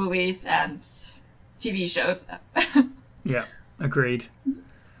 movies, and TV shows. Yeah. Agreed.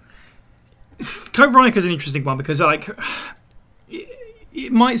 Code Veronica is an interesting one because,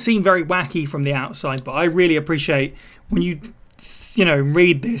 it might seem very wacky from the outside, but I really appreciate when you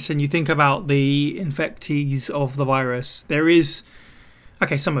read this and you think about the infectees of the virus. There is,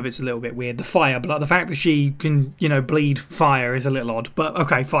 some of it's a little bit weird. The fire, but the fact that she can, bleed fire is a little odd. But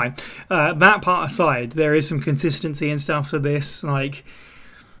okay, fine. That part aside, there is some consistency and stuff to this,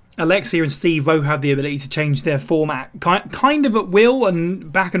 Alexia and Steve both have the ability to change their format kind of at will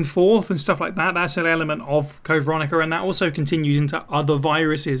and back and forth and stuff like that. That's an element of Code Veronica, and that also continues into other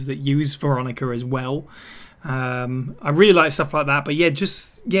viruses that use Veronica as well. I really like stuff like that. But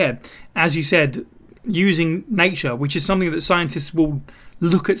as you said, using nature, which is something that scientists will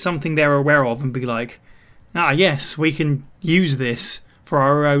look at something they're aware of and be like, yes, we can use this for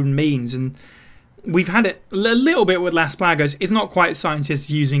our own means. And we've had it a little bit with Las Plagas. It's not quite scientists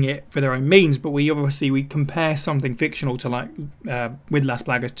using it for their own means, but we compare something fictional to with Las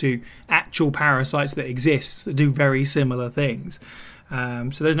Plagas to actual parasites that exist that do very similar things. So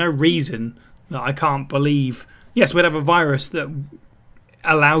there's no reason that I can't believe. Yes, we'd have a virus that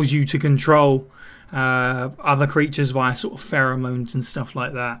allows you to control other creatures via sort of pheromones and stuff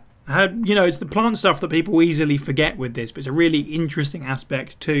like that. It's the plant stuff that people easily forget with this, but it's a really interesting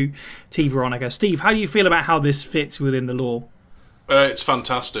aspect to T. Veronica. Steve, how do you feel about how this fits within the lore? It's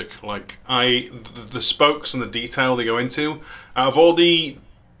fantastic. The spokes and the detail they go into, out of all the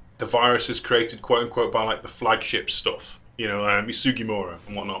viruses created, quote unquote, by the flagship stuff, Misugimura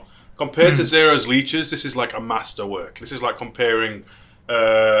and whatnot, compared to Zero's leeches, this is like a masterwork. This is like comparing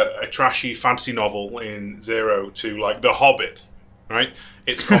a trashy fantasy novel in Zero to The Hobbit. Right?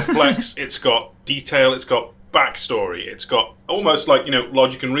 It's complex, it's got detail, it's got backstory, it's got almost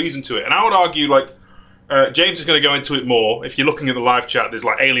logic and reason to it. And I would argue James is going to go into it more. If you're looking at the live chat, there's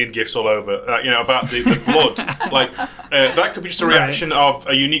alien gifs all over, about the blood. That could be just a reaction of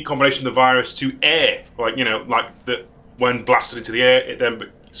a unique combination of the virus to air. That when blasted into the air, it then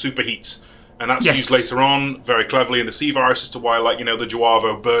superheats. And that's used later on very cleverly in the C virus as to why, the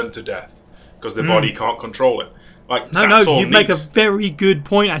Juavo burned to death because their body can't control it. Like, No, that's all you make a neat. very good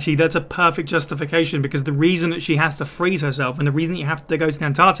point, actually. That's a perfect justification, because the reason that she has to freeze herself and the reason you have to go to the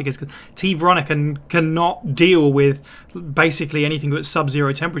Antarctic is because T. Veronica cannot deal with basically anything but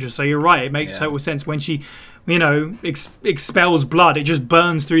sub-zero temperature. So you're right, it makes total sense. When she, expels blood, it just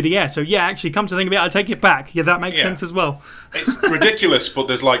burns through the air. So yeah, actually, come to think of it, I take it back. Yeah, that makes sense as well. It's ridiculous, but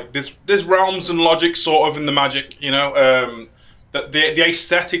there's realms and logic sort of in the magic, the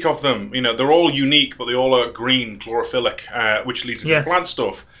aesthetic of them, they're all unique, but they all are green, chlorophyllic, which leads into the plant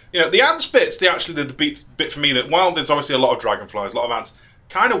stuff. The ants bits, the bit for me that, while there's obviously a lot of dragonflies, a lot of ants,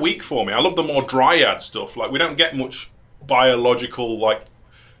 kind of weak for me. I love the more dryad stuff. Like, we don't get much biological, like,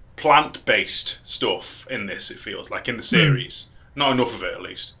 plant-based stuff in this, it feels like, in the series. Not enough of it, at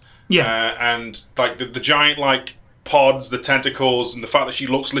least. Yeah. And, like, the giant, like, pods, the tentacles, and the fact that she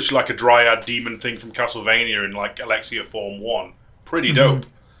looks literally like a dryad demon thing from Castlevania in, like, Alexia Form 1. Pretty dope.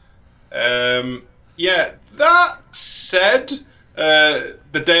 That said,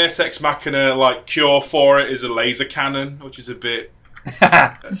 the Deus Ex Machina, like, cure for it is a laser cannon, which is a bit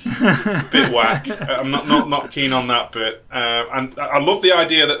whack. I'm not keen on that bit. And I love the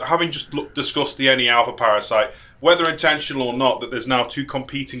idea that, having just discussed the NE Alpha Parasite, whether intentional or not, that there's now two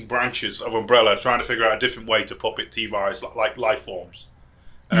competing branches of Umbrella trying to figure out a different way to puppet T-Virus like life forms.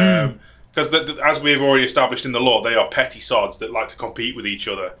 Because as we've already established in the lore, they are petty sods that like to compete with each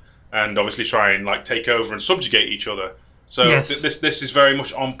other and obviously try and like take over and subjugate each other. So this is very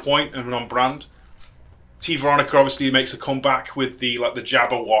much on point and on brand. T. Veronica obviously makes a comeback with the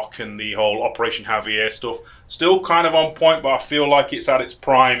Jabberwock and the whole Operation Javier stuff. Still kind of on point, but I feel like it's at its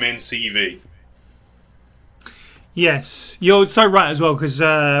prime in CV. Yes, you're so right as well, because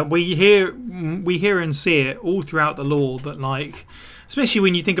we hear and see it all throughout the lore that, like, especially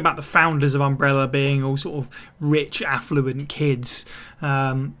when you think about the founders of Umbrella being all sort of rich, affluent kids,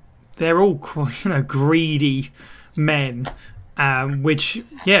 they're all greedy men, which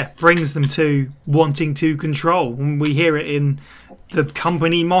brings them to wanting to control. And we hear it in the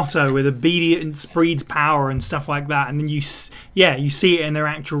company motto with obedience breeds power and stuff like that. And then you see it in their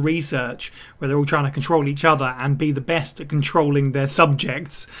actual research where they're all trying to control each other and be the best at controlling their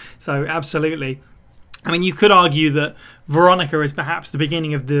subjects. So absolutely. I mean, you could argue that Veronica is perhaps the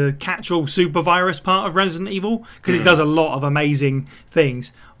beginning of the catch-all super virus part of Resident Evil, because it does a lot of amazing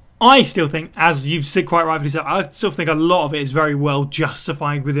things. I still think, as you've said quite rightly said, I still think a lot of it is very well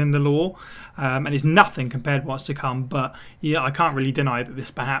justified within the lore. And it's nothing compared to what's to come, but yeah, I can't really deny that this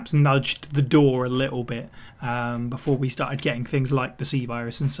perhaps nudged the door a little bit before we started getting things like the C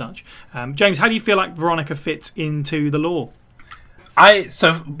virus and such. James, how do you feel like Veronica fits into the lore?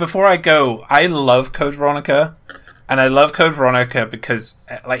 So before I go, I love Code Veronica, and I love Code Veronica because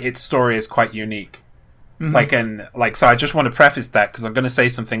like its story is quite unique. So I just want to preface that because I'm going to say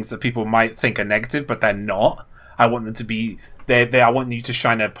some things that people might think are negative, but they're not. I want them to be I want you to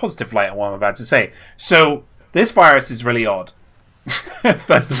shine a positive light on what I'm about to say. So this virus is really odd.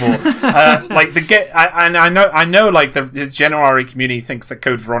 First of all, I know like the general RE community thinks that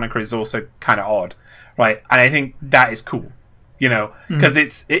Code Veronica is also kind of odd, right? And I think that is cool, because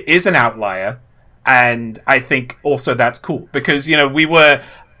it is an outlier, and I think also that's cool because I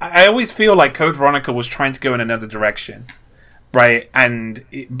always feel like Code Veronica was trying to go in another direction, right?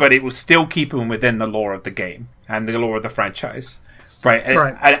 But it was still keeping within the lore of the game and the lore of the franchise, right?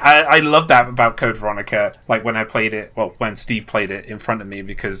 Right. I love that about Code Veronica. Like when I played it, when Steve played it in front of me,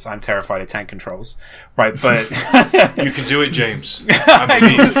 because I'm terrified of tank controls, right? But you can do it, James.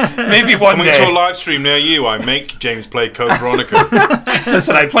 Maybe one day. Coming to a live stream near you, I make James play Code Veronica.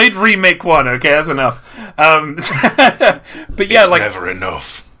 Listen, I played Remake 1. Okay, that's enough. But yeah, it's never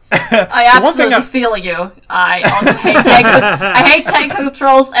enough. I absolutely feel you. I also hate tank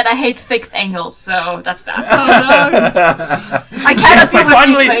controls and I hate fixed angles, so that's that. Oh, no. I cannot do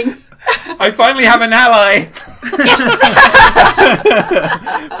with these things. I finally have an ally.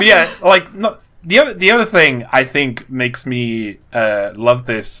 But yeah, the other thing I think makes me love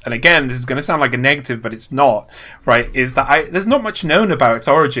this, and again, this is going to sound like a negative, but it's not, right? Is that there's not much known about its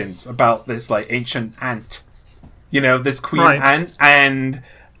origins, about this like ancient ant, this queen ant, and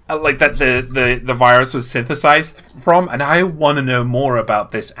like that the virus was synthesized from, and I want to know more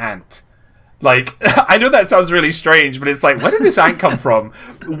about this ant. Like, I know that sounds really strange, but it's like, where did this ant come from?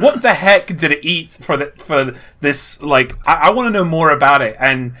 What the heck did it eat for this? Like, I want to know more about it,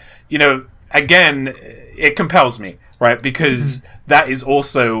 and again, it compels me, right? Because that is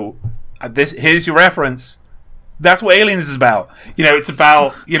also this. Here's your reference. That's what Aliens is about. It's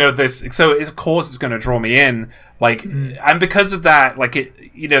about this. So of course it's going to draw me in. Like, and because of that, like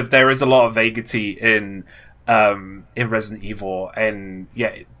there is a lot of vaguity in Resident Evil, and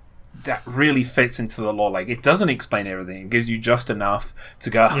that really fits into the lore. Like, it doesn't explain everything. It gives you just enough to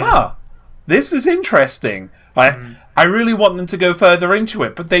go, this is interesting. I really want them to go further into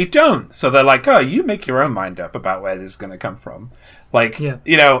it, but they don't. So they're like, oh, you make your own mind up about where this is going to come from. Like,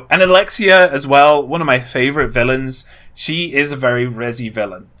 you know, and Alexia as well, one of my favorite villains. She is a very Resi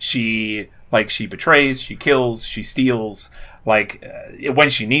villain. She betrays, she kills, she steals, when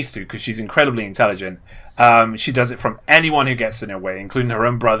she needs to, because she's incredibly intelligent. She does it from anyone who gets in her way, including her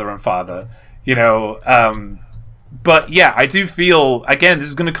own brother and father, you know. But yeah, I do feel, again, this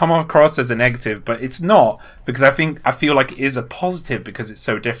is going to come across as a negative, but it's not, because I feel like it is a positive because it's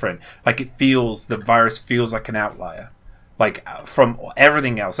so different. Like, the virus feels like an outlier, like, from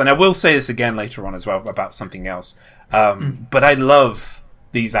everything else. And I will say this again later on as well about something else. But I love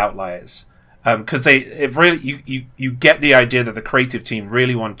these outliers. Because you get the idea that the creative team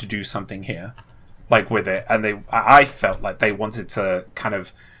really wanted to do something here, like, with it, and I felt like they wanted to kind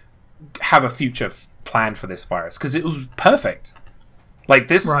of have a future plan for this virus, because it was perfect. Like,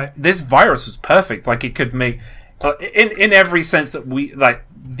 this virus was perfect. Like, it could make in every sense that we, like,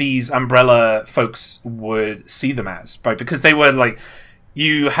 these Umbrella folks would see them as, right? Because they were like,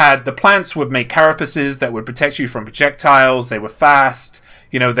 you had the plants would make carapaces that would protect you from projectiles. They were fast.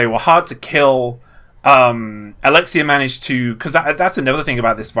 You know, they were hard to kill. Alexia managed to... Because that's another thing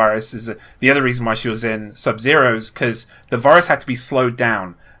about this virus, is that the other reason why she was in Sub-Zero is because the virus had to be slowed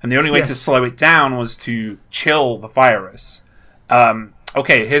down. And the only way to slow it down was to chill the virus.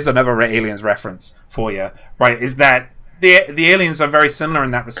 Okay, here's another Aliens reference for you. Right, is that the aliens are very similar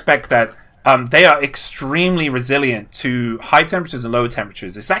in that respect, that they are extremely resilient to high temperatures and low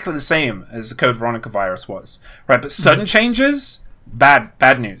temperatures. Exactly the same as the Code Veronica virus was. Right, but sudden changes...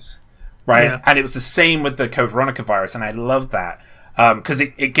 Bad news, right? Yeah. And it was the same with the Code Veronica virus, and I love that because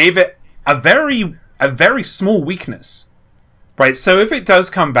it gave it a very small weakness, right? So if it does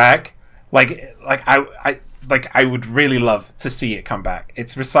come back, I would really love to see it come back.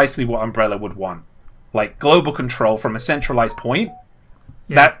 It's precisely what Umbrella would want, like global control from a centralized point.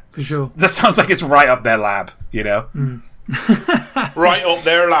 Yeah, that for sure. That sounds like it's right up their lab, you know. Right up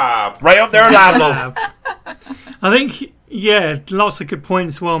their lab. Right up their lab. I think. Yeah, lots of good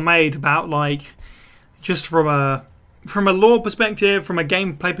points well made about, like, just from a lore perspective, from a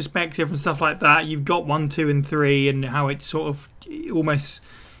gameplay perspective and stuff like that. You've got 1, 2, and 3 and how it's sort of almost,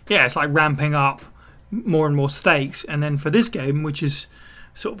 it's like ramping up more and more stakes. And then for this game, which is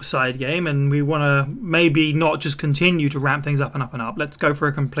sort of a side game, and we want to maybe not just continue to ramp things up and up and up. Let's go for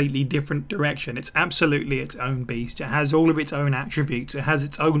a completely different direction. It's absolutely its own beast. It has all of its own attributes. It has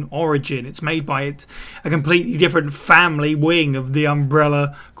its own origin. It's made by a completely different family wing of the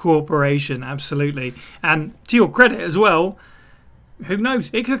Umbrella Corporation. Absolutely. And to your credit as well, who knows?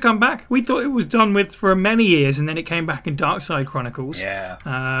 It could come back. We thought it was done with for many years, and then it came back in Darkside Chronicles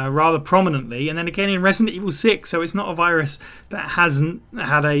rather prominently, and then again in Resident Evil 6, so it's not a virus that hasn't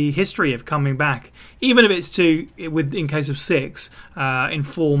had a history of coming back, even if it's in case of 6,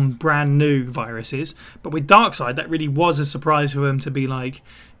 inform brand new viruses. But with Darkside, that really was a surprise for them to be like,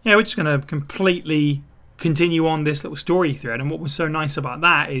 we're just going to completely continue on this little story thread. And what was so nice about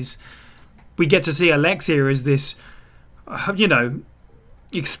that is we get to see Alexia as this,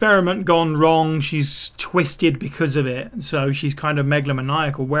 experiment gone wrong. She's twisted because of it, so she's kind of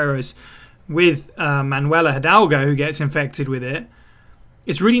megalomaniacal. Whereas with Manuela Hidalgo, who gets infected with it,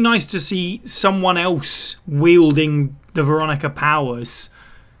 it's really nice to see someone else wielding the Veronica powers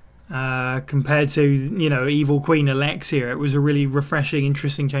compared to evil Queen Alexia. It was a really refreshing,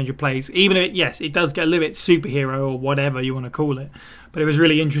 interesting change of pace. Even if it does get a little bit superhero or whatever you want to call it, but it was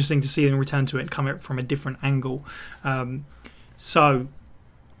really interesting to see them return to it, come at it from a different angle. So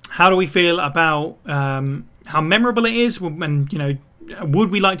how do we feel about how memorable it is? And, would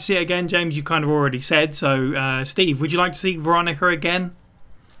we like to see it again? James, you kind of already said. So, Steve, would you like to see Veronica again?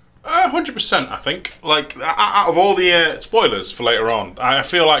 100%, I think. Like, out of all the spoilers for later on, I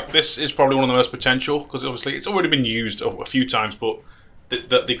feel like this is probably one of the most potential, because obviously it's already been used a few times, but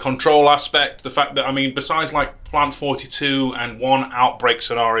the control aspect, the fact that, besides like Plant 42 and one outbreak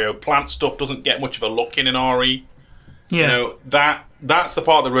scenario, plant stuff doesn't get much of a look in RE. Yeah. That's the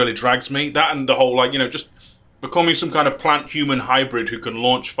part that really drags me. That and the whole, just becoming some kind of plant-human hybrid who can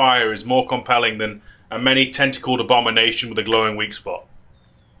launch fire is more compelling than a many-tentacled abomination with a glowing weak spot.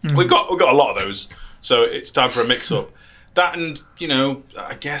 Mm-hmm. We've got a lot of those, so it's time for a mix-up. That and,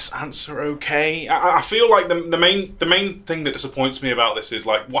 I guess answer okay. I feel like the main thing that disappoints me about this is,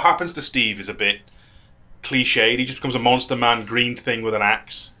 like, what happens to Steve is a bit cliched. He just becomes a monster man green thing with an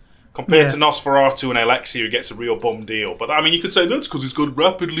axe. Compared to Nosferatu and Alexia, who gets a real bum deal. But, you could say that's because he's got a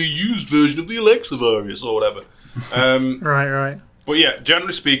rapidly used version of the Alexa virus or whatever. Right. But yeah,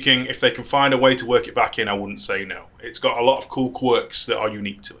 generally speaking, if they can find a way to work it back in, I wouldn't say no. It's got a lot of cool quirks that are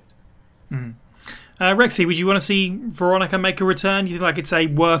unique to it. Rexy, would you want to see Veronica make a return? You think like it's a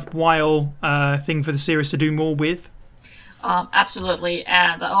worthwhile thing for the series to do more with? Absolutely,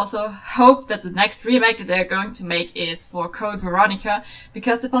 and I also hope that the next remake that they're going to make is for Code Veronica,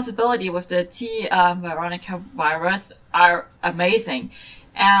 because the possibility with the T Veronica virus are amazing.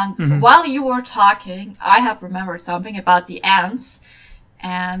 And while you were talking, I have remembered something about the ants,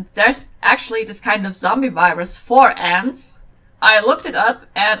 and there's actually this kind of zombie virus for ants. I looked it up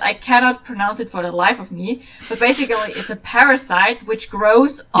and I cannot pronounce it for the life of me, but basically it's a parasite which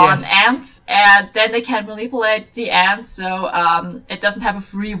grows on ants, and then they can manipulate the ants so it doesn't have a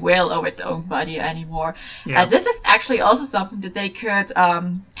free will of its own body anymore. This is actually also something that they could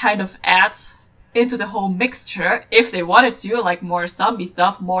kind of add into the whole mixture if they wanted to, like more zombie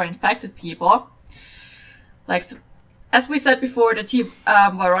stuff, more infected people. Like, as we said before, the T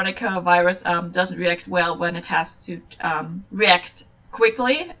Veronica virus doesn't react well when it has to react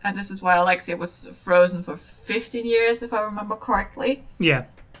quickly, and this is why Alexia was frozen for 15 years, if I remember correctly. Yeah.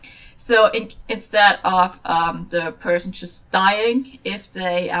 So instead of the person just dying, if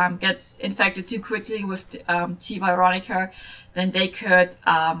they get infected too quickly with T Veronica, then they could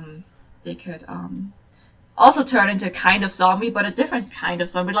also turn into a kind of zombie, but a different kind of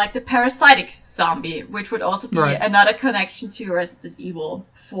zombie, like the parasitic zombie, which would also be another connection to Resident Evil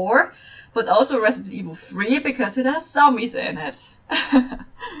 4, but also Resident Evil 3 because it has zombies in it.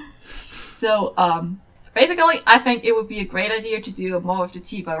 So, basically, I think it would be a great idea to do more of the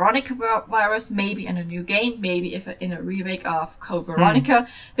T Veronica virus, maybe in a new game, maybe if in a remake of Code Veronica,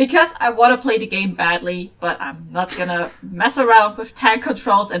 because I want to play the game badly, but I'm not gonna mess around with tank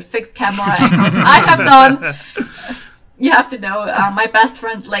controls and fixed camera angles. I have done. You have to know, my best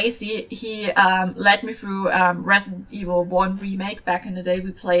friend Lacey, he led me through Resident Evil 1 remake. Back in the day,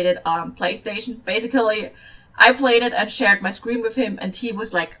 we played it on PlayStation. Basically, I played it and shared my screen with him, and he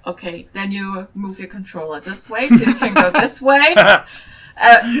was like, okay, then you move your controller this way, so you can go this way.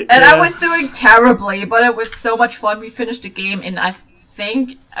 I was doing terribly, but it was so much fun. We finished the game in, I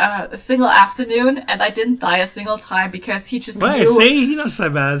think, a single afternoon, and I didn't die a single time because he just knew... See? Not so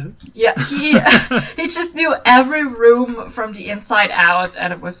bad. Yeah, he just knew every room from the inside out,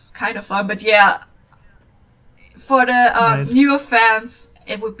 and it was kind of fun. But yeah, for the newer fans,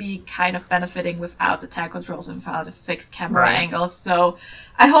 it would be kind of benefiting without the tank controls and without the fixed camera angles. So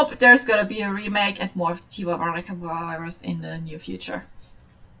I hope there's going to be a remake and more of T Veronica virus in the near future.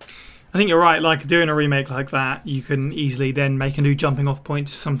 I think you're right. Like, doing a remake like that, you can easily then make a new jumping off point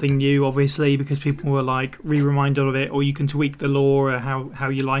to something new, obviously, because people were like re-reminded of it, or you can tweak the lore or how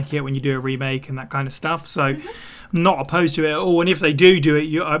you like it when you do a remake and that kind of stuff. So I'm not opposed to it at all. And if they do it,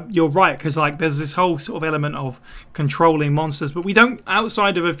 you're right, because like there's this whole sort of element of controlling monsters, but we don't,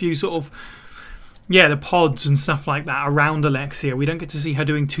 outside of a few sort of the pods and stuff like that around Alexia, we don't get to see her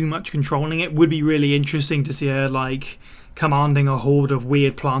doing too much controlling. It would be really interesting to see her like commanding a horde of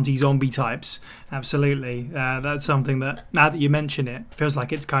weird planty zombie types. Absolutely. That's something that, now that you mention it, feels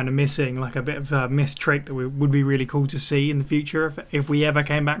like it's kind of missing, like a bit of a missed trick that would be really cool to see in the future if we ever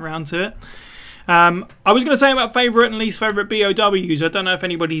came back around to it. I was going to say about favourite and least favourite BOWs. I don't know if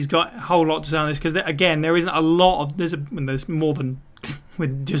anybody's got a whole lot to say on this, because again, there isn't a lot of... There's more than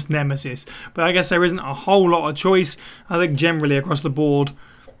with just Nemesis, but I guess there isn't a whole lot of choice. I think generally across the board,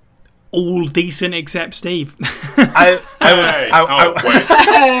 all decent except Steve. I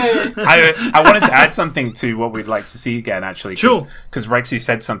wanted to add something to what we'd like to see again, actually. Sure. Because Rexy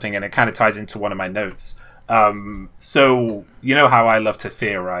said something and it kind of ties into one of my notes. So, you know how I love to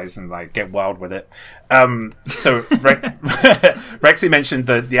theorize and like get wild with it. So Rexy mentioned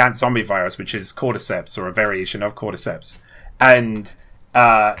the ant zombie virus, which is cordyceps, or a variation of cordyceps. And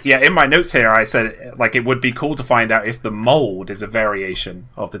in my notes here, I said like it would be cool to find out if the mold is a variation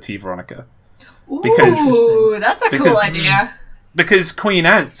of the T Veronica. Ooh, that's a cool idea. Because Queen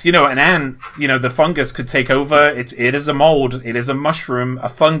Ant, an ant, the fungus could take over. It is a mold. It is a mushroom, a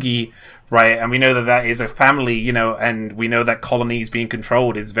fungi, right? And we know that is a family, and we know that colonies being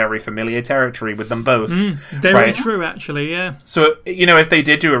controlled is very familiar territory with them both. Very true, actually, yeah. So, if they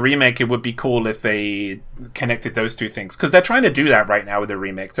did do a remake, it would be cool if they connected those two things. Because they're trying to do that right now with the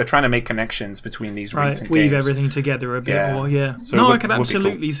remakes. They're trying to make connections between these recent weave games. Everything together a bit more, yeah. So I can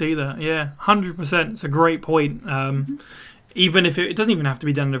absolutely see that, yeah. 100%. It's a great point. Even if it doesn't even have to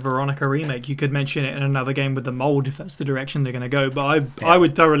be done in a Veronica remake, you could mention it in another game with the mold if that's the direction they're going to go. But I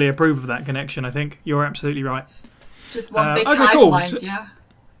would thoroughly approve of that connection. I think you're absolutely right. Just one big hive mind, yeah.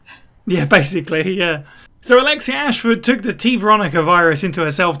 Yeah, basically, yeah. So Alexia Ashford took the T. Veronica virus into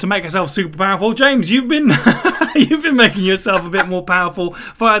herself to make herself super powerful. James, you've been you've been making yourself a bit more powerful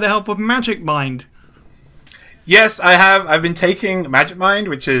via the help of Magic Mind. Yes, I have. I've been taking Magic Mind,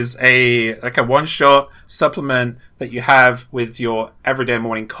 which is a one-shot supplement that you have with your everyday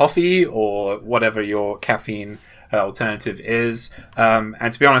morning coffee or whatever your caffeine alternative is.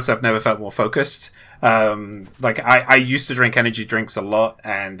 And to be honest, I've never felt more focused. I used to drink energy drinks a lot,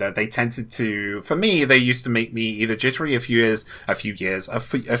 and they tended to, for me, they used to make me either jittery a few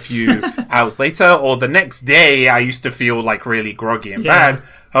hours later, or the next day I used to feel like really groggy and bad.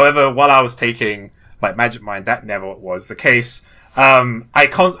 However, while I was taking like Magic Mind, that never was the case.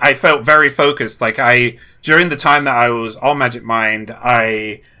 I felt very focused. During the time that I was on Magic Mind,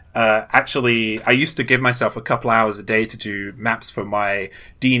 I used to give myself a couple hours a day to do maps for my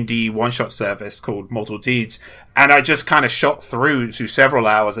D&D one-shot service called Mortal Deeds. And I just kind of shot through to several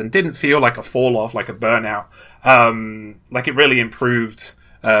hours and didn't feel like a fall-off, like a burnout. It really improved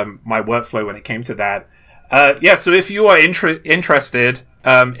my workflow when it came to that. So if you are interested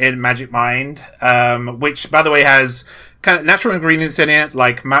in Magic Mind, which, by the way, has kind of natural ingredients in it,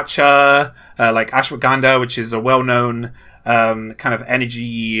 like matcha, like ashwagandha, which is a well-known kind of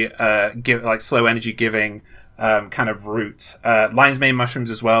energy, slow energy giving kind of root. Lion's mane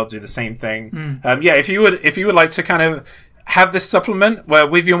mushrooms as well do the same thing. If you would like to kind of have this supplement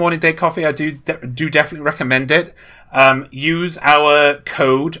with your morning day coffee, I do definitely recommend it. Use our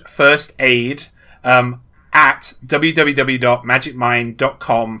code FIRSTAID at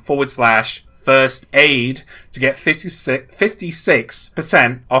www.magicmind.com/first-aid to get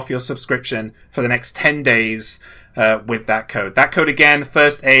 56% off your subscription for the next 10 days with that code. That code again,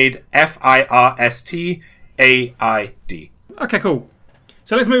 FIRSTAID, FIRSTAID. Okay, cool.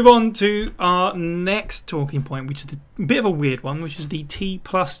 So let's move on to our next talking point, which is a bit of a weird one, which is the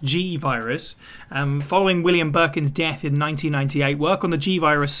T+G virus. Following William Birkin's death in 1998, work on the G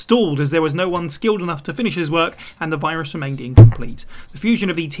virus stalled as there was no one skilled enough to finish his work and the virus remained incomplete. The fusion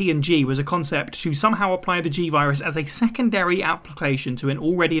of the T and G was a concept to somehow apply the G virus as a secondary application to an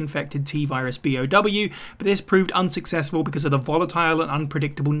already infected T virus BOW, but this proved unsuccessful because of the volatile and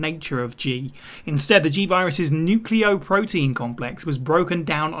unpredictable nature of G. Instead, the G virus's nucleoprotein complex was broken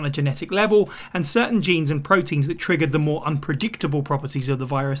down on a genetic level, and certain genes and proteins that triggered the more unpredictable properties of the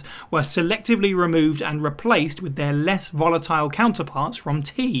virus were selectively removed and replaced with their less volatile counterparts from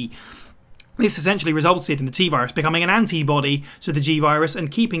T. This essentially resulted in the T virus becoming an antibody to the G virus and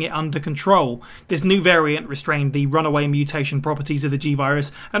keeping it under control. This new variant restrained the runaway mutation properties of the G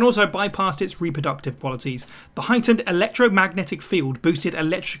virus and also bypassed its reproductive qualities. The heightened electromagnetic field boosted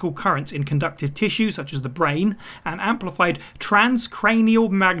electrical currents in conductive tissue such as the brain and amplified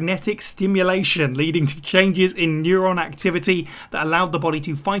transcranial magnetic stimulation, leading to changes in neuron activity that allowed the body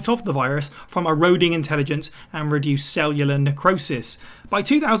to fight off the virus from eroding intelligence and reduce cellular necrosis. By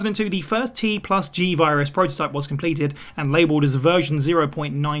 2002, the first T+G virus prototype was completed and labelled as version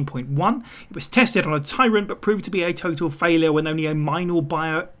 0.9.1. It was tested on a tyrant but proved to be a total failure when only a minor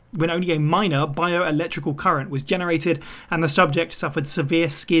bioelectrical current was generated and the subject suffered severe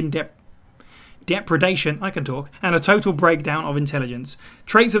skin depredation, and a total breakdown of intelligence.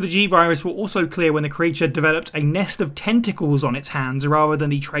 Traits of the G virus were also clear when the creature developed a nest of tentacles on its hands rather than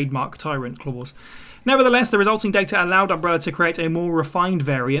the trademark tyrant claws. Nevertheless, the resulting data allowed Umbrella to create a more refined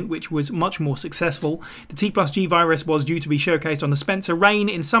variant, which was much more successful. The T+G virus was due to be showcased on the Spencer Reign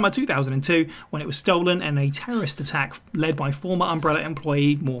in summer 2002 when it was stolen in a terrorist attack led by former Umbrella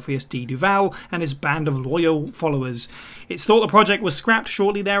employee Morpheus D. Duval and his band of loyal followers. It's thought the project was scrapped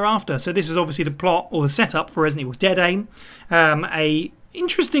shortly thereafter, so this is obviously the plot or the setup for Resident Evil Dead Aim. A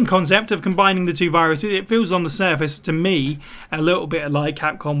interesting concept of combining the two viruses. It feels on the surface to me a little bit like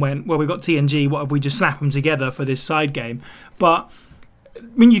Capcom went, well, we've got T and G, what if we just slap them together for this side game? But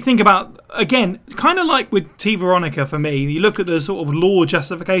when you think about, again, kind of like with T Veronica for me, you look at the sort of lore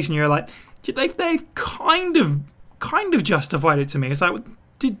justification, you're like, they've kind of justified it to me. It's like,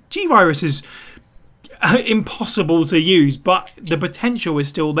 the G virus is impossible to use, but the potential is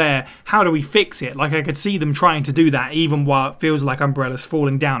still there. How do we fix it? Like, I could see them trying to do that even while it feels like Umbrella's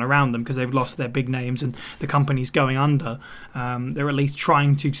falling down around them because they've lost their big names and the company's going under. They're at least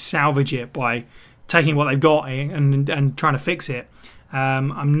trying to salvage it by taking what they've got and trying to fix it.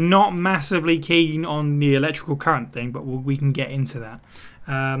 I'm not massively keen on the electrical current thing, but we can get into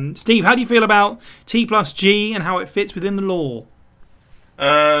that. Steve, how do you feel about T+G and how it fits within the lore?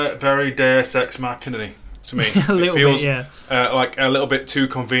 Very Deus Ex Machina to me. It feels like a little bit too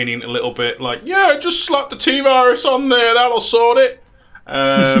convenient, a little bit like, yeah, just slap the T-virus on there, that'll sort it.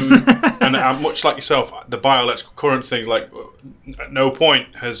 And much like yourself, the bioelectrical current thing, like, at no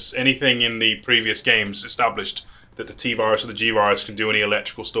point has anything in the previous games established that the T virus or the G virus can do any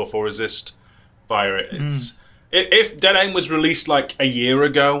electrical stuff or resist via it. If Dead Aim was released like a year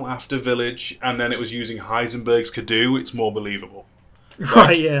ago after Village, and then it was using Heisenberg's Cadoo, it's more believable.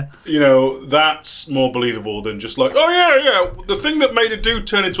 Right, yeah. That's more believable than just like, oh yeah, the thing that made a dude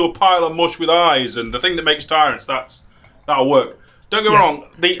turn into a pile of mush with eyes, and the thing that makes tyrants, that'll work. Don't get me wrong,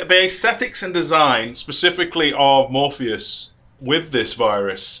 the aesthetics and design, specifically of Morpheus with this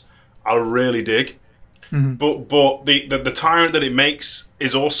virus, I really dig. But the tyrant that it makes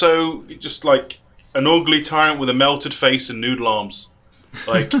is also just like an ugly tyrant with a melted face and noodle arms.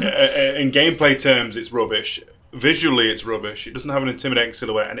 Like, in gameplay terms, it's rubbish. Visually, it's rubbish. It doesn't have an intimidating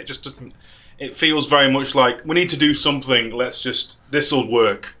silhouette, and it just doesn't. It feels very much like we need to do something. This'll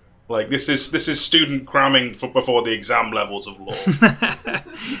work. Like this is student cramming before the exam levels of law.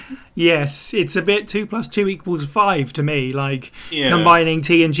 Yes, it's a bit 2 + 2 = 5 to me. Like combining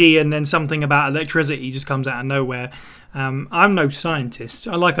T and G, and then something about electricity just comes out of nowhere. I'm no scientist.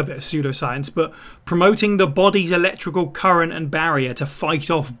 I like a bit of pseudoscience, but promoting the body's electrical current and barrier to fight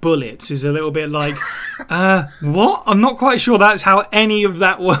off bullets is a little bit like, what? I'm not quite sure that's how any of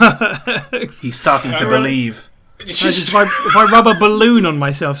that works. He's starting to believe. If I rub a balloon on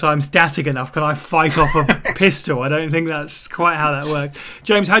myself so I'm static enough, can I fight off a pistol? I don't think that's quite how that works.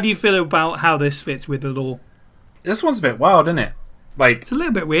 James, how do you feel about how this fits with the lore? This one's a bit wild, isn't it? Like, it's a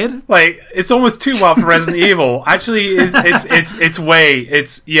little bit weird. Like, it's almost too wild for Resident Evil. Actually, like,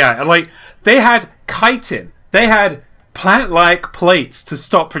 they had chitin. They had plant-like plates to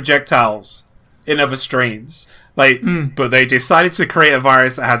stop projectiles in other strains. Like, but they decided to create a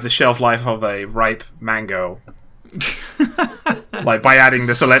virus that has the shelf life of a ripe mango. Like, by adding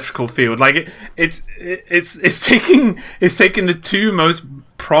this electrical field. Like, it's taking the two most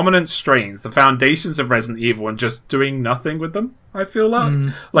prominent strains, the foundations of Resident Evil, and just doing nothing with them. I feel like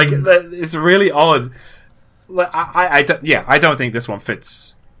it's really odd. Like, I don't think this one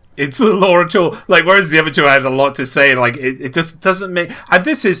fits into the lore at all. Like, whereas the other two had a lot to say, like, it just doesn't make. And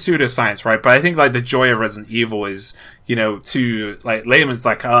this is pseudoscience, right? But I think, like, the joy of Resident Evil is, to like layman's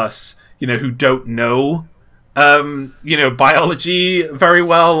like us, who don't know biology very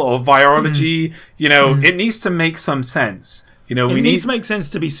well, or virology, it needs to make some sense. It needs to make sense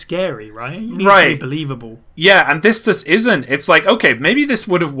to be scary, right? It needs to be believable. Yeah, and this just isn't. It's like, okay, maybe this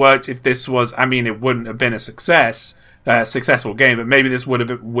would have worked if this was, it wouldn't have been a successful game, but maybe this would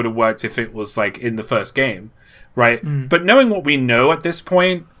have worked if it was like in the first game, right? But knowing what we know at this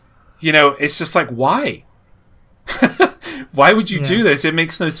point, it's just like, why? Why would you do this? It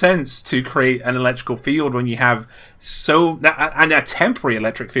makes no sense to create an electrical field when you have and a temporary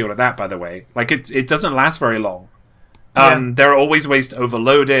electric field at that, by the way. Like, it doesn't last very long. There are always ways to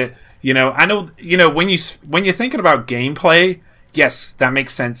overload it. I know, when you're thinking about gameplay, yes, that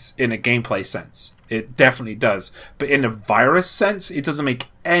makes sense in a gameplay sense. It definitely does. But in a virus sense, it doesn't make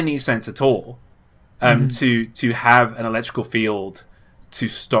any sense at all. To have an electrical field to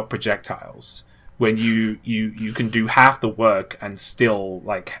stop projectiles when you can do half the work and still,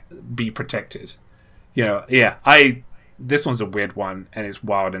 like, be protected. This one's a weird one, and it's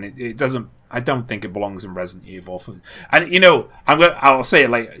wild, and it doesn't. I don't think it belongs in Resident Evil. And I'll say it,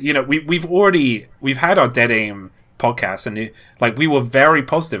 like, we've had our Dead Aim podcast, and we were very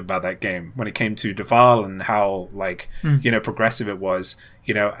positive about that game when it came to Duval and how, like, progressive it was,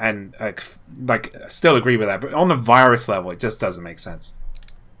 and still agree with that. But on the virus level, it just doesn't make sense.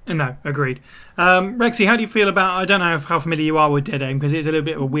 No, agreed. Rexy, how do you feel about, I don't know how familiar you are with Dead Aim, because it's a little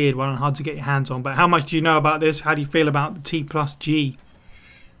bit of a weird one and hard to get your hands on, but how much do you know about this? How do you feel about the T + G?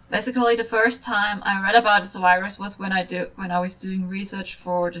 Basically, the first time I read about this virus was when I was doing research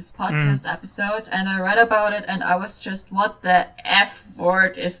for this podcast episode, and I read about it, and I was just, what the F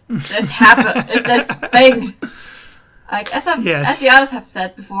word is this is this thing? Like, as the others have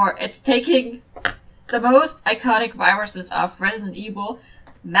said before, it's taking the most iconic viruses of Resident Evil,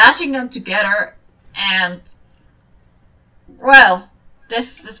 mashing them together, and, well,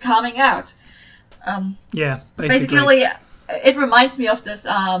 this is coming out. Basically, it reminds me of this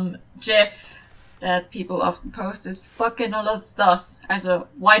GIF that people often post, this fucking alles das. Also,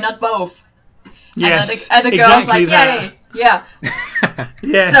 why not both? Yes, and the girl's like, yay, yeah.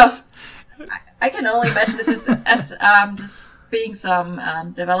 Yes. So, I can only imagine this as this being some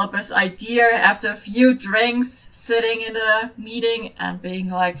developer's idea after a few drinks, sitting in a meeting and being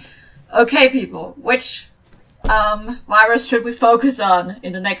like, okay, people, which virus should we focus on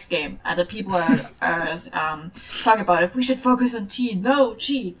in the next game? And the people are talking about it. We should focus on T. No,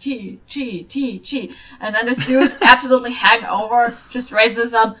 G, T, G, T, G. And then this dude, absolutely hangover, just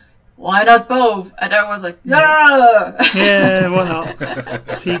raises up. Why not both? And everyone's like, yeah! Yeah, why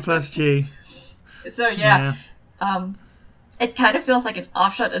not? T plus G. So, yeah. It kind of feels like an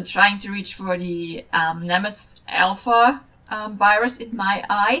offshot and trying to reach for the Nemesis Alpha virus in my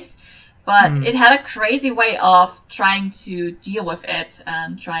eyes. But it had a crazy way of trying to deal with it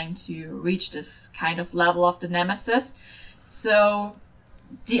and trying to reach this kind of level of the Nemesis. So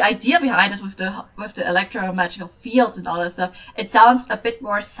the idea behind it with the electromagical fields and all that stuff, it sounds a bit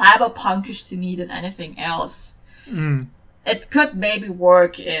more cyberpunkish to me than anything else. It could maybe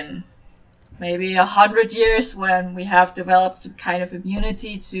work in maybe 100 years when we have developed some kind of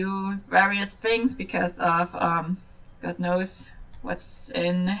immunity to various things because of God knows what's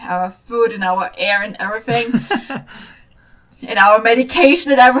in our food and our air and everything, in our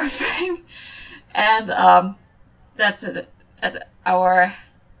medication and everything, and that's it. Our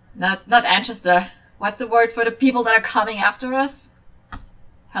not ancestor. What's the word for the people that are coming after us?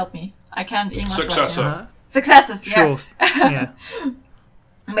 Help me. I can't English. Successor. Right now. Successors. Yeah. Sure. Yeah.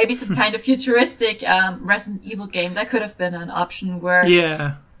 Maybe some kind of futuristic Resident Evil game. That could have been an option where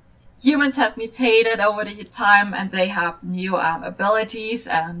humans have mutated over the time and they have new abilities,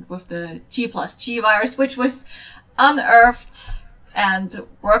 and with the T plus G virus, which was unearthed and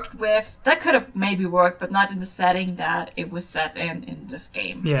worked with, that could have maybe worked, but not in the setting that it was set in this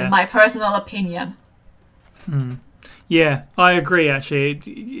game, in my personal opinion. Yeah, I agree, actually.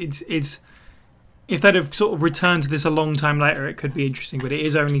 It's if they'd have sort of returned to this a long time later, it could be interesting, but it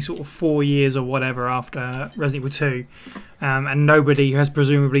is only sort of 4 years or whatever after Resident Evil 2, and nobody has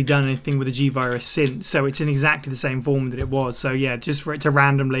presumably done anything with the G virus since, so it's in exactly the same form that it was. So yeah, just for it to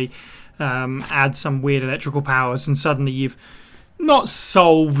randomly add some weird electrical powers, and suddenly you've not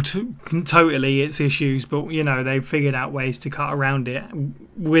solved totally its issues, but you know, they've figured out ways to cut around it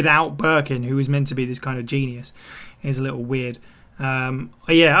without Birkin, who is meant to be this kind of genius. Is a little weird.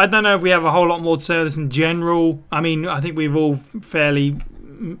 Yeah, I don't know if we have a whole lot more to say on this in general. I mean, I think we've all fairly,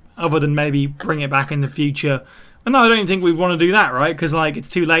 other than maybe bring it back in the future. No, I don't even think we want to do that, right? Because like it's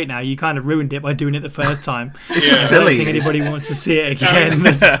too late now. You kind of ruined it by doing it the first time. It's just silly. I don't think anybody wants to see it again.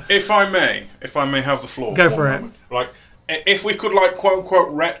 If I may have the floor. Go for it. Like, if we could, like, quote unquote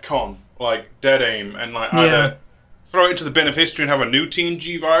retcon, like Dead Aim, and like either throw it into the bin of history and have a new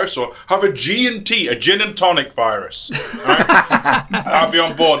TNG virus, or have a G&T, a gin and tonic virus. Right? I'd be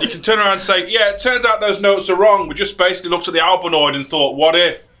on board. You can turn around and say, yeah, it turns out those notes are wrong. We just basically looked at the albinoid and thought, what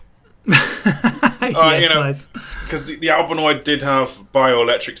if? Yes, you know, nice. Because the albinoid did have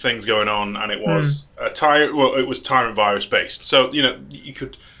bioelectric things going on, and it was it was tyrant virus based. So you know, you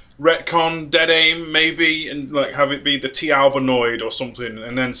could retcon Dead Aim maybe, and like have it be the T albinoid or something,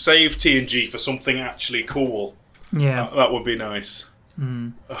 and then save TNG for something actually cool. Yeah, that would be nice.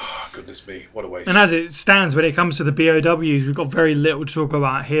 Oh, goodness me, what a waste. And as it stands, when it comes to the BOWs, we've got very little to talk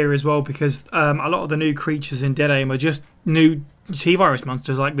about here as well, because a lot of the new creatures in Dead Aim are just new T-virus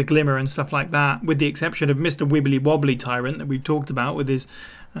monsters like the Glimmer and stuff like that, with the exception of Mr. Wibbly Wobbly Tyrant that we've talked about with his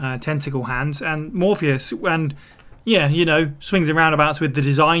tentacle hands, and Morpheus, and yeah, you know, swings and roundabouts with the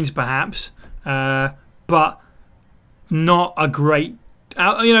designs perhaps, but not a great,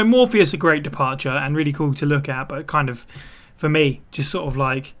 you know, Morpheus a great departure and really cool to look at, but kind of, for me, just sort of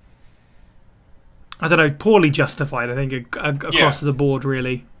like, I don't know, poorly justified, I think, across the board,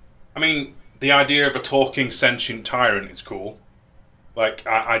 really. I mean, the idea of a talking sentient tyrant is cool. Like,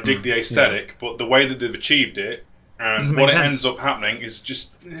 I dig the aesthetic, but the way that they've achieved it and what it ends up happening is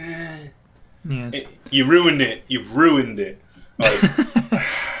just... Yes. You ruined it. You've ruined it. Like,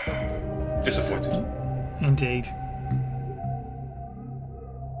 disappointed. Indeed.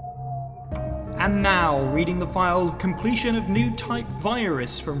 And now, reading the file, completion of new type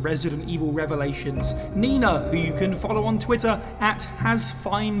virus from Resident Evil Revelations. Nina, who you can follow on Twitter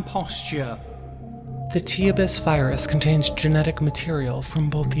 @HasFinePosture. The T-Abyss virus contains genetic material from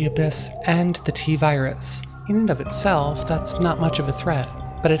both the Abyss and the T-virus. In and of itself, that's not much of a threat,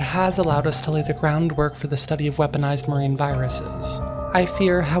 but it has allowed us to lay the groundwork for the study of weaponized marine viruses. I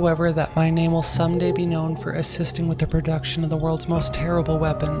fear, however, that my name will someday be known for assisting with the production of the world's most terrible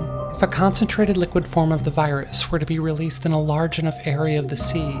weapon. If a concentrated liquid form of the virus were to be released in a large enough area of the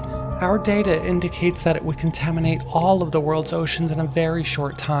sea, our data indicates that it would contaminate all of the world's oceans in a very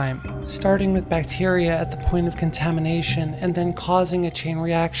short time, starting with bacteria at the point of contamination and then causing a chain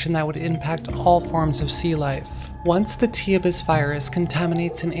reaction that would impact all forms of sea life. Once the T-Abyss virus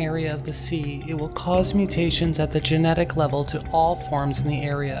contaminates an area of the sea, it will cause mutations at the genetic level to all forms in the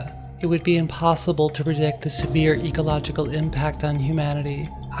area. it would be impossible to predict the severe ecological impact on humanity.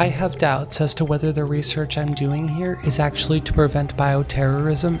 I have doubts as to whether the research I'm doing here is actually to prevent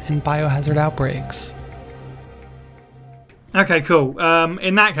bioterrorism and biohazard outbreaks. Okay, cool.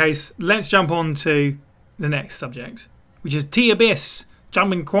 In that case, let's jump on to the next subject, which is T-Abyss.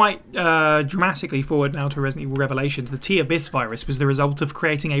 Jumping quite dramatically forward now to Resident Evil Revelations, the T-Abyss virus was the result of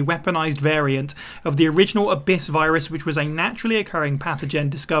creating a weaponized variant of the original Abyss virus, which was a naturally occurring pathogen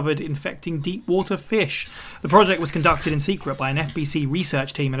discovered infecting deep water fish. The project was conducted in secret by an FBC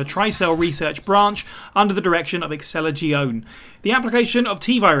research team and a Tricell research branch under the direction of Excella Gione. The application of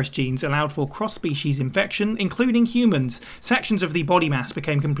T-virus genes allowed for cross-species infection, including humans. Sections of the body mass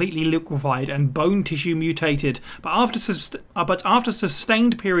became completely liquefied and bone tissue mutated, but after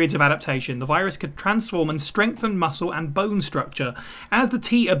sustained periods of adaptation, the virus could transform and strengthen muscle and bone structure. As the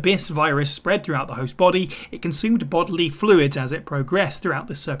T-Abyss virus spread throughout the host body, it consumed bodily fluids as it progressed throughout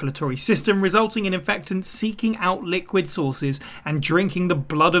the circulatory system, resulting in infectants seeking out liquid sources and drinking the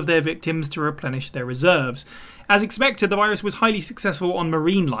blood of their victims to replenish their reserves. As expected, the virus was highly successful on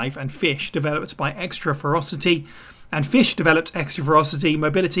marine life, and fish developed extra ferocity,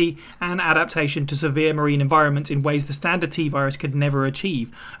 mobility, and adaptation to severe marine environments in ways the standard T-virus could never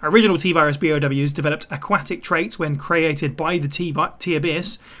achieve. Original T-virus BOWs developed aquatic traits when created by the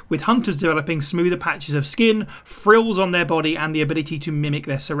T-Abyss, with hunters developing smoother patches of skin, frills on their body, and the ability to mimic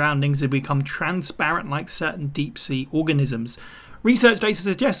their surroundings and become transparent like certain deep-sea organisms. Research data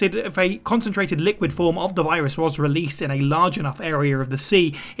suggested if a concentrated liquid form of the virus was released in a large enough area of the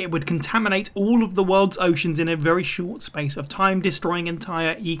sea, it would contaminate all of the world's oceans in a very short space of time, destroying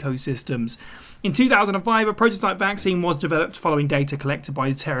entire ecosystems. In 2005, a prototype vaccine was developed following data collected by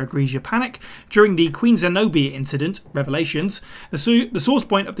the Terra Grigia Panic during the Queen Zenobia incident, Revelations. The source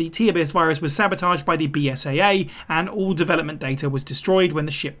point of the T-Abyss virus was sabotaged by the BSAA, and all development data was destroyed when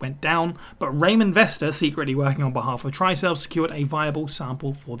the ship went down, but Raymond Vesta, secretly working on behalf of Tricell, secured a viable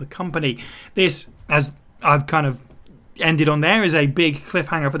sample for the company. This, as I've kind of ended on there, is a big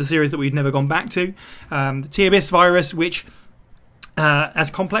cliffhanger for the series that we've never gone back to. The T-Abyss virus, which as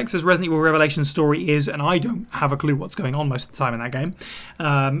complex as Resident Evil Revelations story is, and I don't have a clue what's going on most of the time in that game,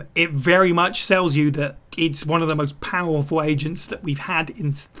 it very much sells you that it's one of the most powerful agents that we've had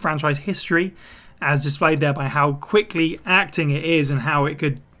in franchise history, as displayed there by how quickly acting it is and how it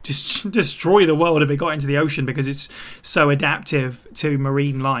could destroy the world if it got into the ocean because it's so adaptive to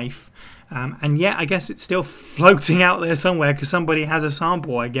marine life. And yet, I guess it's still floating out there somewhere because somebody has a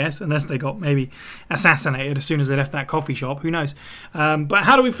sample, I guess, unless they got maybe assassinated as soon as they left that coffee shop. Who knows? But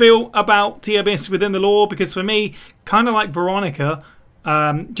how do we feel about T-Abyss within the lore? Because for me, kind of like Veronica,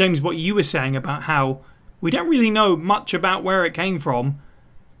 James, what you were saying about how we don't really know much about where it came from,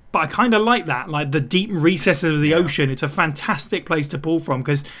 but I kind of like that, like the deep recesses of the ocean. It's a fantastic place to pull from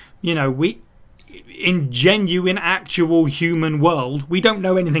because, you know, in genuine, actual human world, we don't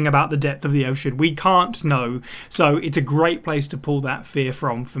know anything about the depth of the ocean. We can't know. So it's a great place to pull that fear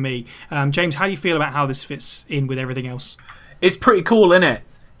from for me. James, how do you feel about how this fits in with everything else? It's pretty cool, isn't it?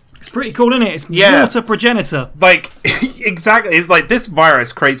 It's pretty cool, isn't it? It's water progenitor. Like, exactly. It's like this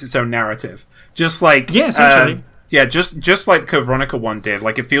virus creates its own narrative. Just like... Yeah, essentially. Just like the Code Veronica one did.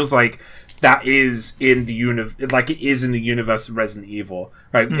 Like, it feels like that is in the universe of Resident Evil,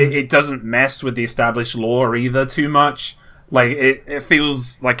 right? It doesn't mess with the established lore either too much. Like it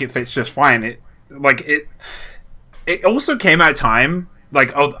feels like it fits just fine. It also came out of time.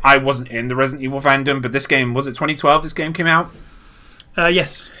 Like, I wasn't in the Resident Evil fandom, but this game, was it 2012? This game came out.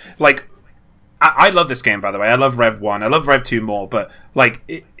 Yes. Like, I love this game, by the way. I love Rev 1. I love Rev 2 more, but like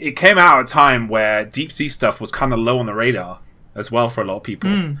it came out at a time where deep sea stuff was kind of low on the radar as well for a lot of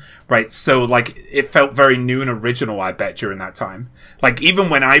people, right? So like it felt very new and original, I bet, during that time. Like even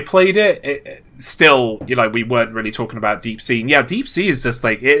when I played it still, you know, we weren't really talking about deep sea. And yeah, deep sea is just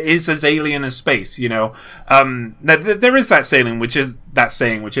like, it is as alien as space, you know. There is that saying which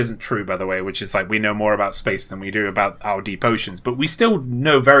isn't true, by the way, which is like we know more about space than we do about our deep oceans, but we still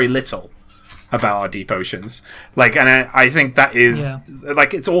know very little about our deep oceans. Like, and I think that is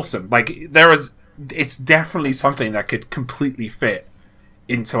like, it's awesome. Like it's definitely something that could completely fit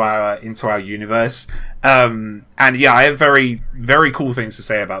into our universe. And yeah, I have very, very cool things to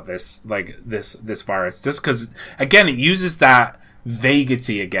say about this, like this virus, just because again, it uses that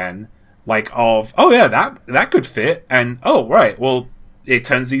vaguity again, like of, oh yeah, that could fit. And oh, right. Well, it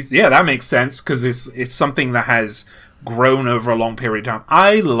turns that makes sense because it's something that has grown over a long period of time.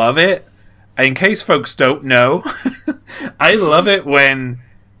 I love it. In case folks don't know, I love it when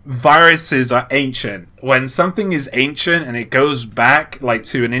viruses are ancient. When something is ancient and it goes back like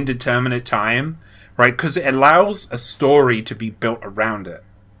to an indeterminate time, right? Because it allows a story to be built around it,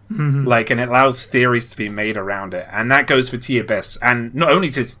 Like, and it allows theories to be made around it. And that goes for T-Abyss. And not only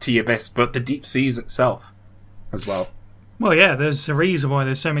to T-Abyss, but the deep seas itself as well. Well, yeah, there's a reason why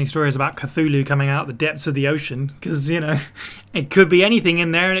there's so many stories about Cthulhu coming out of the depths of the ocean, because, it could be anything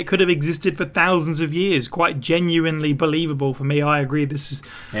in there and it could have existed for thousands of years. Quite genuinely believable for me. I agree, this is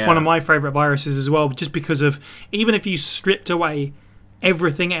one of my favourite viruses as well, just because of, even if you stripped away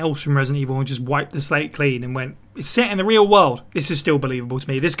everything else from Resident Evil and just wiped the slate clean and went, it's set in the real world, this is still believable to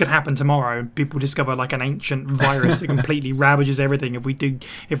me. This could happen tomorrow and people discover like an ancient virus that completely ravages everything if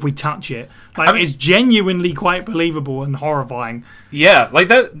we touch it. It's genuinely quite believable and horrifying. Yeah, like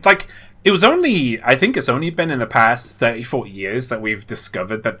that, like it was only, I think it's only been in the past 30, 40 years that we've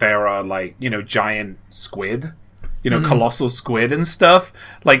discovered that there are like, giant squid, colossal squid and stuff.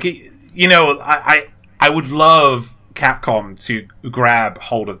 Like, I would love Capcom to grab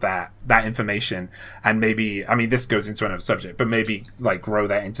hold of that information and maybe, I mean, this goes into another subject, but maybe like grow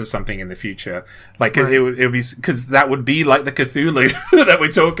that into something in the future. Like it would be, because that would be like the Cthulhu that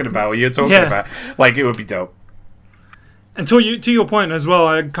we're talking about, or you're talking about. Like, it would be dope. And to your point as well,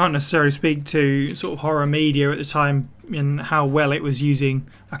 I can't necessarily speak to sort of horror media at the time and how well it was using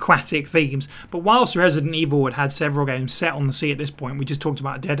aquatic themes. But whilst Resident Evil had several games set on the sea at this point, we just talked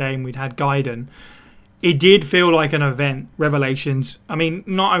about Dead Aim, we'd had Gaiden. It did feel like an event, Revelations. I mean,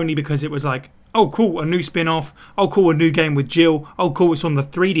 not only because it was like, oh, cool, a new spin-off. Oh, cool, a new game with Jill. Oh, cool, it's on the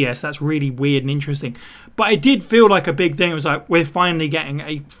 3DS. That's really weird and interesting. But it did feel like a big thing. It was like, we're finally getting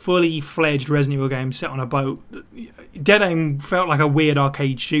a fully fledged Resident Evil game set on a boat. Dead Aim felt like a weird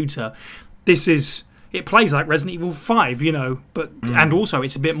arcade shooter. It plays like Resident Evil 5, but and also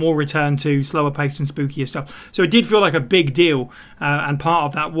it's a bit more return to slower pace and spookier stuff. So it did feel like a big deal, and part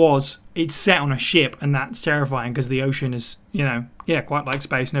of that was it's set on a ship, and that's terrifying because the ocean is, quite like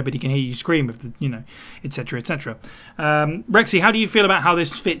space. Nobody can hear you scream, etc., etc. Rexy, how do you feel about how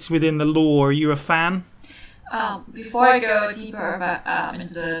this fits within the lore? Are you a fan? Before I go deeper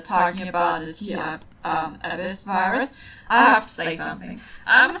into talking about the T-Abyss virus, I have to say something.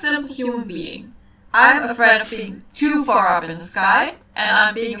 I'm a simple human being. I'm afraid of being too far up in the sky, and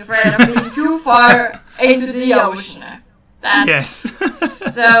I'm being afraid of being too far into the ocean. Yes.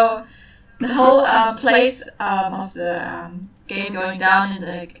 So the whole place of the game going down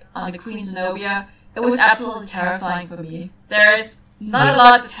on the Queen Zenobia, it was absolutely terrifying for me. There is not a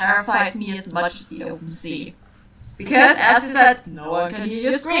lot that terrifies me as much as the open sea. Because, as you said, no one can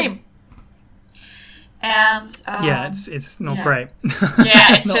hear you scream. And it's not great.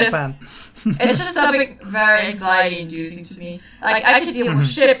 Yeah, it's not just a fan. It's just something very anxiety-inducing to me. Like, I could deal with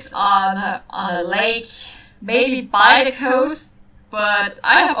ships on a lake, maybe by the coast, but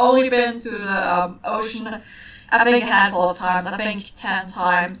I have only been to the ocean, I think, a handful of times. I think 10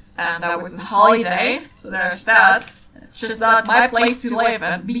 times, and I was on holiday, so there's that. It's just not my place to live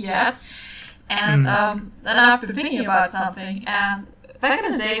and be at. And then I've been thinking about something, and back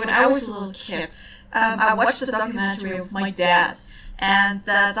in the day when I was a little kid, I watched a documentary of my dad. And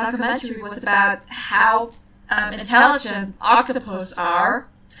the documentary was about how intelligent octopus are,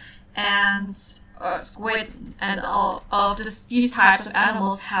 and squid, and all of these types of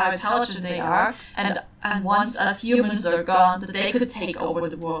animals, how intelligent they are. And once us humans are gone, that they could take over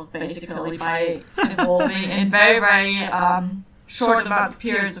the world, basically, by evolving in very, very short amount of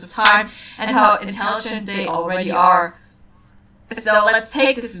periods of time, and how intelligent they already are. So let's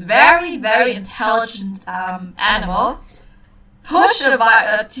take this very, very intelligent animal, push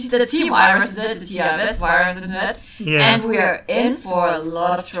the T virus into it, the T-Abyss virus into it, and we are in for a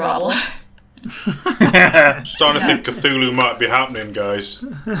lot of trouble. Starting to think Cthulhu might be happening, guys.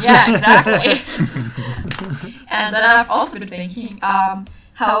 Yeah, exactly. And then I've also been thinking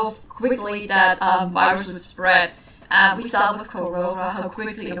how quickly that virus would spread. We saw with Corona how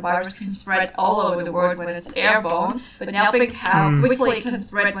quickly a virus can spread all over the world when it's airborne, but now think how quickly it can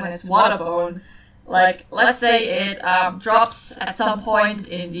spread when it's waterborne. Like, let's say it drops at some point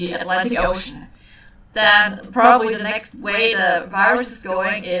in the Atlantic Ocean. Then probably the next way the virus is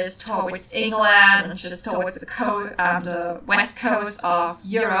going is towards England and just towards the west coast of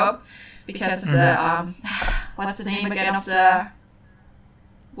Europe, because of the, what's the name again of the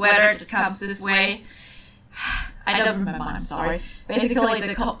weather that comes this way? I don't remember, I'm sorry.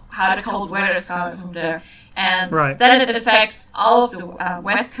 Basically, how the cold weather is coming from there. And then it affects all of the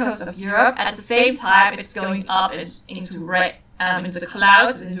west coast of Europe. At the same time, it's going up into the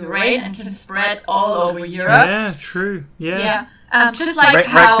clouds, into rain, and can spread all over Europe. Yeah, true. Yeah. Just like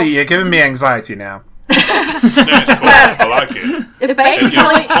how... Rexy, you're giving me anxiety now. It's cool. I like it. It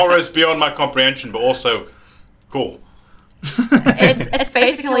basically... Horror's beyond my comprehension, but also cool. It's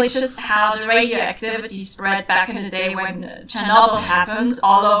basically just how the radioactivity spread back in the day when Chernobyl happened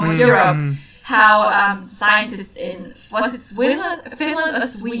all over Europe. How scientists in, was it Finland or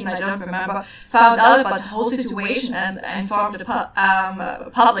Sweden, I don't remember, found out about the whole situation and informed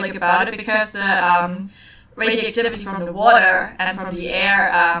the public about it, because the radioactivity from the water and from the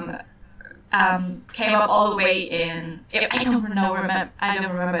air came up all the way in, I don't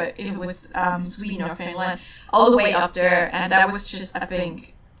remember if it was Sweden or Finland, all the way up there, and that was just, I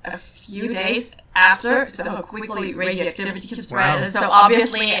think, a few days after, so how quickly radioactivity can spread. Wow. And so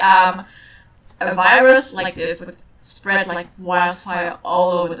obviously a virus like this would spread like wildfire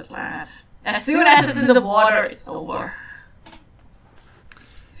all over the planet. As soon as it's in the water, it's over.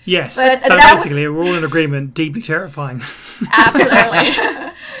 Yes. But so that basically, we're all in agreement. Deeply terrifying. Absolutely.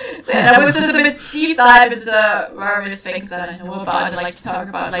 So that was just a bit deep dive into the various things that I know about and like to talk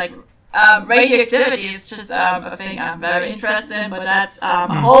about. Like radioactivity is just a thing I'm very interested in, but that's a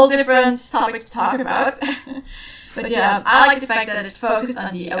whole different topic to talk about. But yeah, I like the fact that it focuses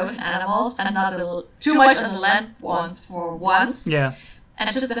on the ocean animals and not too much on the land ones for once. Yeah. And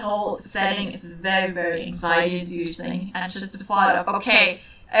just the whole setting is very, very anxiety-inducing. And just the thought of, okay,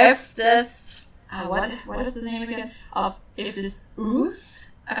 if this, what is the name again? If this ooze,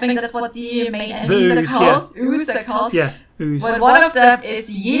 I think that's what the main enemies are called. Yeah. Ooze are called. Yeah, ooze. When one of them is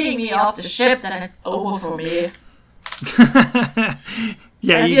yeeting me off the ship, then it's over for me.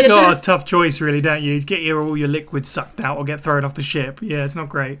 Yeah, you've got a tough choice, really, don't you? Get all your liquids sucked out or get thrown off the ship. Yeah, it's not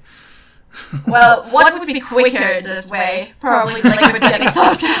great. Well, what would be quicker this way? Probably the liquid getting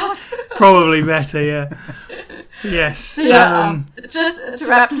sucked out. Probably better, yeah. Yes. So yeah, just to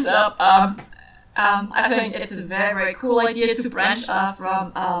wrap this up, I think it's a very, very cool idea to branch off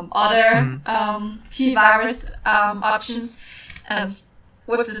from other T-virus options.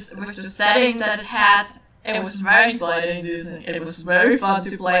 With the setting that it had, it was very exciting, it was very fun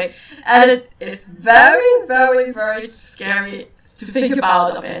to play, and it is very, very, very scary to think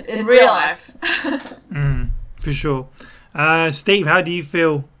about it in real life. For sure. Steve, how do you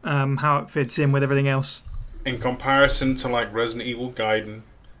feel how it fits in with everything else? In comparison to like Resident Evil Gaiden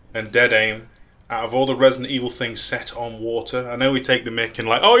and Dead Aim, out of all the Resident Evil things set on water, I know we take the mick and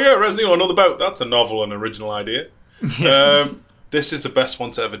like, oh yeah, Resident Evil, another boat, that's a novel and original idea. Yeah. This is the best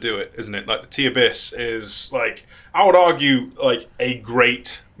one to ever do it, isn't it? Like the T-Abyss is like, I would argue, like a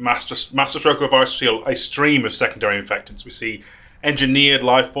great masterstroke of virus. We see a stream of secondary infectants. We see engineered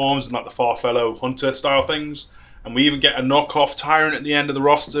life forms and like the Farfellow Hunter style things, and we even get a knockoff Tyrant at the end of the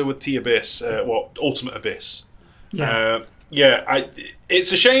roster with T-Abyss, Ultimate Abyss. Yeah.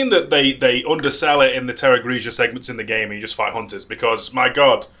 It's a shame that they undersell it in the Terra Grigia segments in the game and you just fight hunters, because my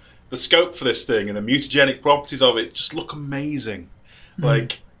god, the scope for this thing and the mutagenic properties of it just look amazing.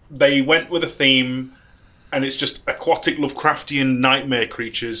 Like, they went with a theme, and it's just aquatic Lovecraftian nightmare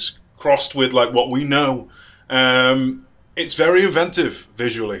creatures crossed with, like, what we know. It's very inventive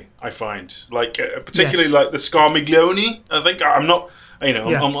visually, I find. Like, particularly, like, the Scarmiglione, I think. I'm not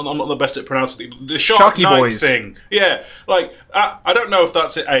the best at pronouncing it. The Shark Sharky Knight Boys thing. Yeah, like, I don't know if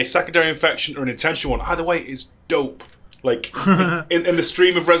that's a secondary infection or an intentional one. Either way, it's dope. Like, in the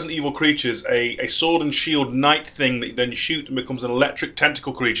stream of Resident Evil creatures, a sword and shield knight thing that you then shoot and becomes an electric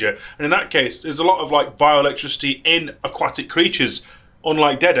tentacle creature. And in that case, there's a lot of, like, bioelectricity in aquatic creatures.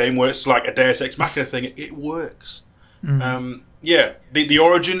 Unlike Dead Aim, where it's like a Deus Ex Machina thing, it works. The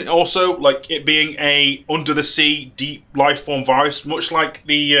origin also, like it being a under-the-sea, deep life-form virus, much like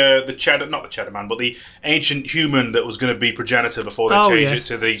the Cheddar, not the Cheddar Man, but the ancient human that was going to be progenitor before they changed it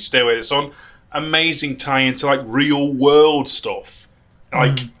to the Stairway to the Sun. Amazing tie into like real world stuff.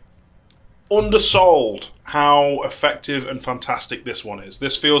 Like undersold how effective and fantastic this one is.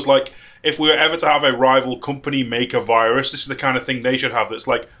 This feels like if we were ever to have a rival company make a virus, this is the kind of thing they should have that's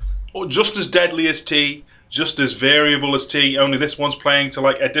like just as deadly as T, just as variable as T, only this one's playing to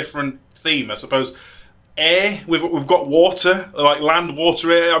like a different theme, I suppose. Air, we've got water, like land,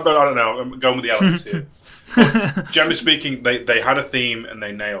 water, air. I don't know, I'm going with the elements here. But generally speaking, they had a theme and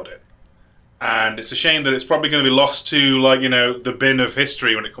they nailed it. And it's a shame that it's probably going to be lost to, like, you know, the bin of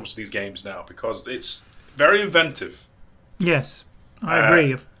history when it comes to these games now, because it's very inventive. Yes, I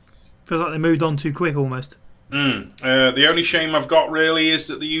agree. It feels like they moved on too quick almost. The only shame I've got really is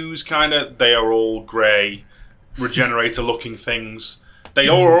that the U's they are all grey, regenerator-looking things. They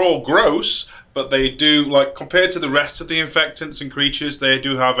are all gross, but they do, like, compared to the rest of the infectants and creatures, they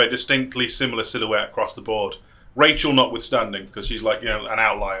do have a distinctly similar silhouette across the board. Rachel notwithstanding, because she's, like, you know, an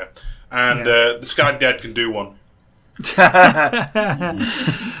outlier. And the Sky Dead can do one.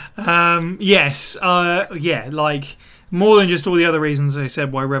 Yes. Like, more than just all the other reasons I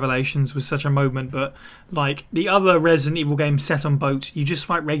said why Revelations was such a moment, but like the other Resident Evil games set on boats, you just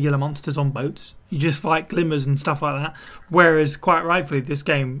fight regular monsters on boats. You just fight glimmers and stuff like that. Whereas, quite rightfully, this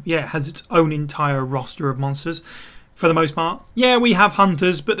game, has its own entire roster of monsters. For the most part. Yeah, we have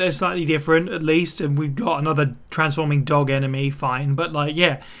hunters, but they're slightly different, at least. And we've got another transforming dog enemy, fine. But,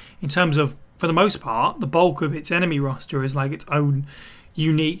 in terms of, for the most part, the bulk of its enemy roster is, its own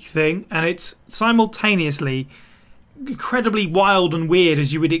unique thing. And it's simultaneously incredibly wild and weird,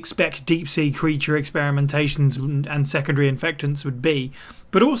 as you would expect deep-sea creature experimentations and secondary infectants would be.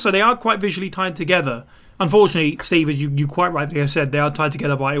 But also, they are quite visually tied together. Unfortunately, Steve, as you quite rightly have said, they are tied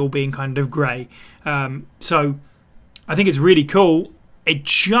together by all being kind of grey. So I think it's really cool.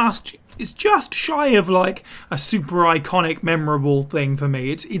 It's just shy of a super iconic, memorable thing for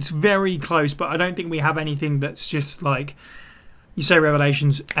me. It's very close, but I don't think we have anything that's just you say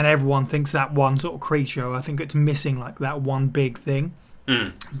Revelations and everyone thinks that one sort of creature. I think it's missing that one big thing.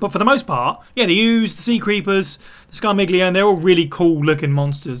 But for the most part, the Ooze, the Sea Creepers, the Scarmiglione, they're all really cool looking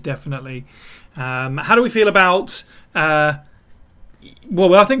monsters, definitely. How do we feel about...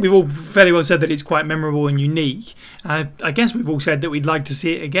 Well, I think we've all fairly well said that it's quite memorable and unique. I guess we've all said that we'd like to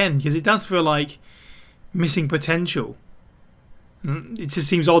see it again, because it does feel like missing potential. It just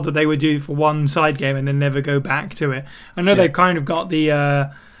seems odd that they would do for one side game and then never go back to it. I know they've kind of got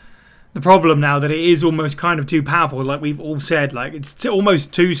the problem now that it is almost kind of too powerful, like we've all said. It's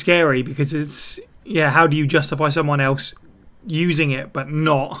almost too scary, because it's... how do you justify someone else using it but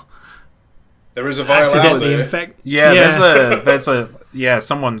not... There is a vial out there. There's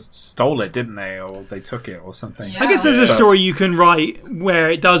someone stole it, didn't they? Or they took it or something. I guess there's a story you can write where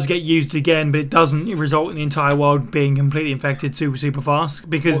it does get used again, but it doesn't result in the entire world being completely infected super fast,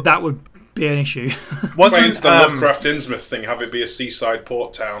 because that would be an issue. Wasn't the Lovecraft Innsmouth thing, have it be a seaside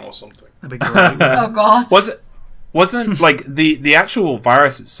port town or something? That'd be great. Oh, God. Wasn't the actual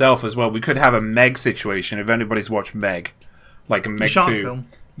virus itself as well? We could have a Meg situation if anybody's watched Meg. Like a Meg 2. Film.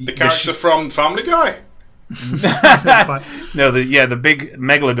 The character from Family Guy? No, the big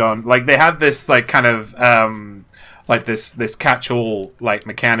megalodon. They have this kind of this catch-all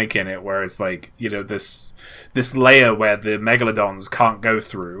mechanic in it, where it's this layer where the megalodons can't go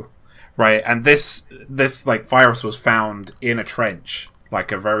through, right? And this virus was found in a trench,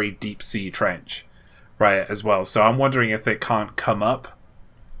 a very deep sea trench, right, as well. So I'm wondering if it can't come up,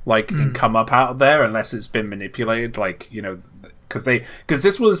 and come up out of there unless it's been manipulated, because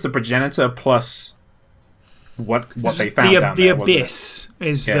this was the progenitor plus what they found down there. The abyss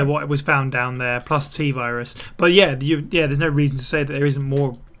is what was found down there, plus T virus. But there's no reason to say that there isn't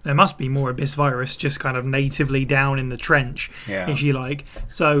more. There must be more abyss virus just kind of natively down in the trench, if you like.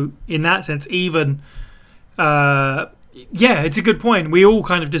 So in that sense, even it's a good point. We all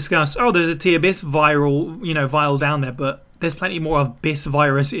kind of discussed, there's a T abyss vial down there, but there's plenty more abyss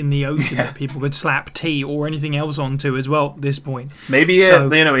virus in the ocean that people could slap T or anything else onto as well at this point. Maybe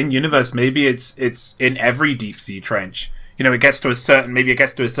in universe, maybe it's in every deep sea trench. It gets to a certain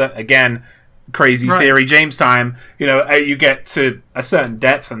again, crazy theory, James time. You get to a certain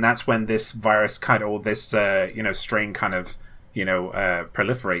depth, and that's when this virus kind of, or this strain kind of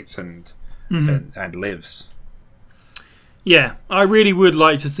proliferates and lives. Yeah, I really would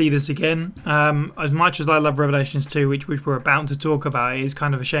like to see this again. As much as I love Revelations 2, which we're about to talk about, it is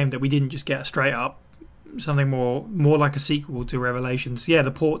kind of a shame that we didn't just get a straight up something more like a sequel to Revelations. Yeah,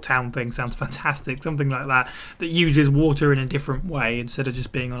 the port town thing sounds fantastic. Something like that uses water in a different way instead of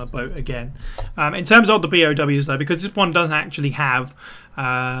just being on a boat again. In terms of the BOWs, though, because this one doesn't actually have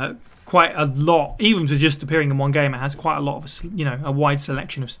quite a lot, even to just appearing in one game, it has quite a lot of, a wide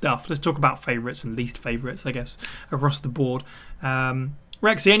selection of stuff. Let's talk about favourites and least favourites, I guess, across the board.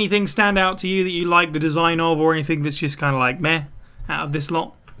 Rexy, anything stand out to you that you like the design of, or anything that's just kind of meh out of this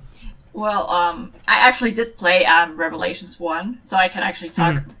lot? Well, I actually did play Revelations 1, so I can actually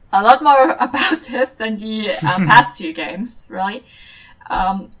talk a lot more about this than the past two games, really.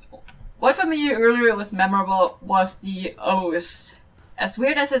 What for me really was memorable was the O's. As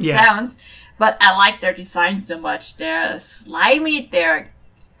weird as it sounds, but I like their design so much. They're slimy, they're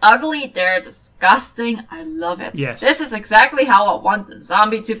ugly, they're disgusting. I love it. Yes. This is exactly how I want the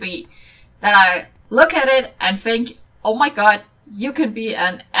zombie to be. That I look at it and think, oh my god, you can be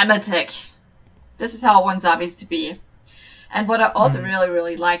an emetic. This is how I want zombies to be. And what I also really,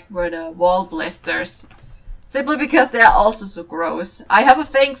 really liked were the wall blisters. Simply because they're also so gross. I have a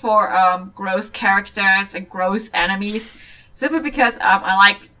thing for gross characters and gross enemies. Simply because I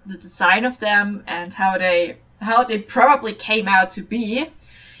like the design of them and how they probably came out to be.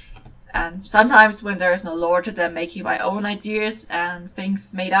 And sometimes when there is no lore to them, making my own ideas and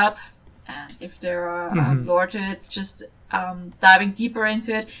things made up. and if there are lore to it, just diving deeper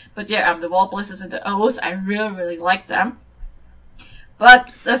into it. But yeah, the wall blisters and the O's, I really, really like them.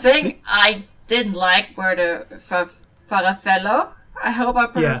 But the thing I didn't like were the Farafello. I hope I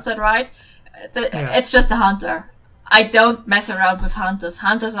pronounced that right. It's just a hunter. I don't mess around with hunters.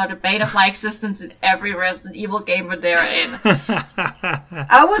 Hunters are the bane of my existence in every Resident Evil game where they're in.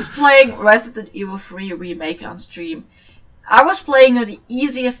 I was playing Resident Evil 3 Remake on stream. I was playing on the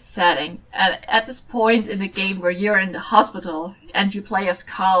easiest setting, and at this point in the game where you're in the hospital and you play as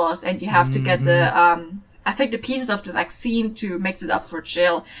Carlos and you have to get the, I think the pieces of the vaccine to mix it up for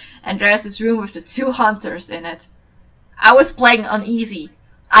Jill, and there's this room with the 2 hunters in it. I was playing on easy.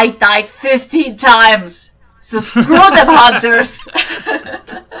 I died 15 times! So screw them, hunters!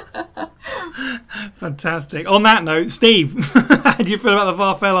 Fantastic. On that note, Steve, how do you feel about the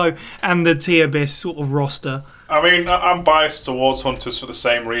Farfellow and the T-Abyss sort of roster? I mean, I'm biased towards hunters for the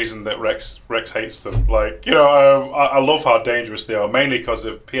same reason that Rex hates them. Like, you know, I love how dangerous they are, mainly because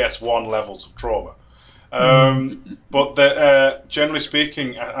of PS1 levels of trauma. But generally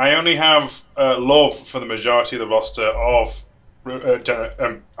speaking, I only have love for the majority of the roster of I'm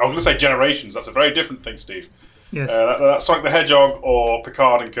going to say Generations. That's a very different thing, Steve. Yes. That's Sonic the Hedgehog or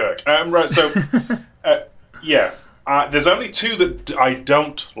Picard and Kirk. Right. So, there's only 2 that I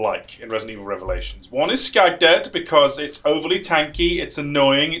don't like in Resident Evil Revelations. One is Skagdead because it's overly tanky, it's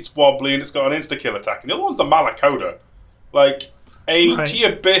annoying, it's wobbly, and it's got an insta-kill attack. And the other one's the Malacoda. Like, a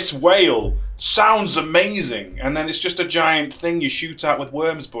T-Abyss whale sounds amazing, and then it's just a giant thing you shoot at with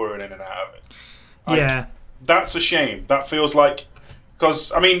worms boring in and out of it. Like, that's a shame. That feels like...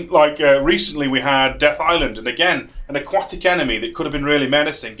 Because, I mean, like, recently we had Death Island, and again, an aquatic enemy that could have been really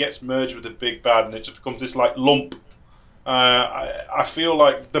menacing gets merged with the big bad, and it just becomes this, like, lump. I feel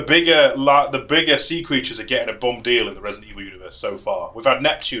like the bigger sea creatures are getting a bum deal in the Resident Evil universe so far. We've had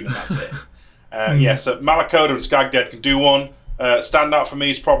Neptune, and that's it. So Malacoda and Skagdead can do one. Stand out for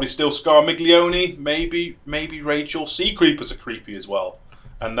me is probably still Scar Miglione, maybe Rachel. Sea Creepers are creepy as well.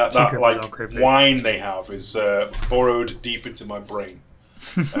 And that like wine they have is burrowed deep into my brain.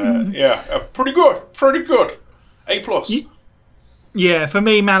 Pretty good. A+. Yeah, for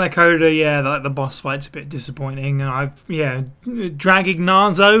me, Malacoda, like the boss fight's a bit disappointing. And Drag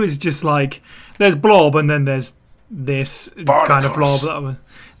Ignazo is just like there's Blob and then there's this kind of Blob.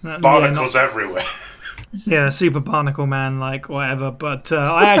 Barnacles everywhere. Yeah, Super Barnacle Man, like whatever. But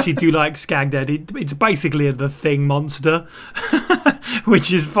I actually do like Skagdead. It's basically the Thing monster,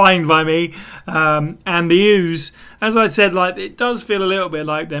 which is fine by me. And the Ooze, as I said, like it does feel a little bit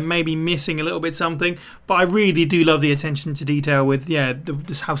like they're maybe missing a little bit something. But I really do love the attention to detail with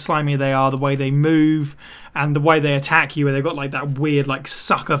just how slimy they are, the way they move, and the way they attack you. Where they've got like that weird like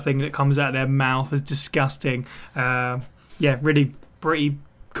sucker thing that comes out of their mouth. It's disgusting. Really pretty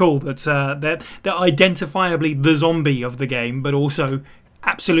cool that they're identifiably the zombie of the game, but also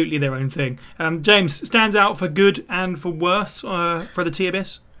absolutely their own thing. James, stands out for good and for worse for the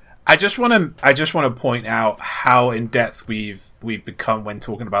T-Abyss? I just want to point out how in depth we've become when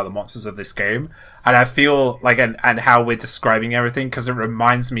talking about the monsters of this game, and I feel like and how we're describing everything because it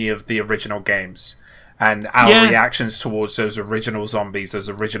reminds me of the original games. And our reactions towards those original zombies, those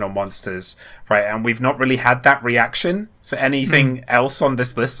original monsters, right? And we've not really had that reaction for anything else on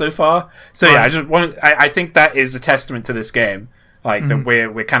this list so far. So I think that is a testament to this game, like that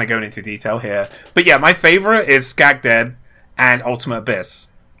we're kind of going into detail here. But yeah, my favorite is Skagdead and Ultimate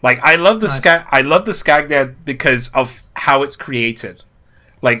Abyss. Like I love the Skagdead because of how it's created.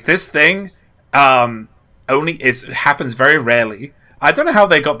 Like this thing, happens very rarely. I don't know how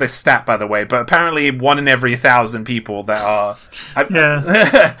they got this stat, by the way, but apparently 1 in every 1,000 people that are...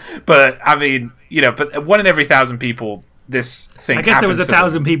 but, I mean, but 1 in every 1,000 people, this thing happens. I guess there was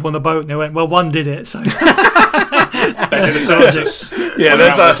 1,000 people on the boat, and they went, well, 1 did it, so... They did a census. Yeah,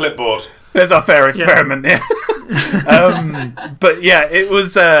 there's our clipboard. There's our fair experiment, but yeah,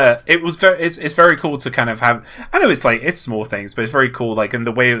 it's very cool to kind of have. I know it's small things, but it's very cool. Like in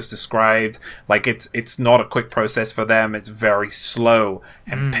the way it was described, like it's not a quick process for them. It's very slow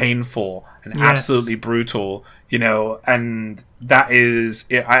and painful and absolutely brutal. And that is.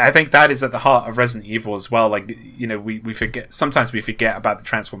 I think that is at the heart of Resident Evil as well. Like we forget sometimes we forget about the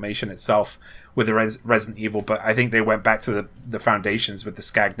transformation itself with the Resident Evil, but I think they went back to the foundations with the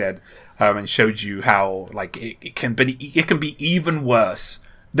Skagdead and showed you how like it can be even worse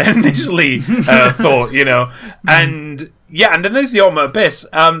than initially thought, and then there's the Ultimate Abyss.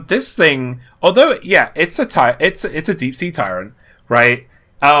 This thing, although it's a deep sea tyrant, right?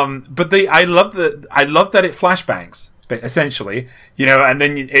 But I love that it flashbangs but essentially, and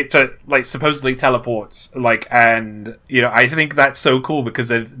then it like supposedly teleports, like, and I think that's so cool because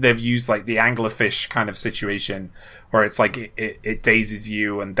they've used like the anglerfish kind of situation where it's like it dazes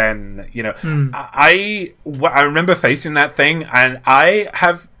you, and then I remember facing that thing, and I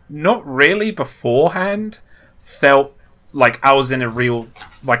have not really beforehand felt like I was in real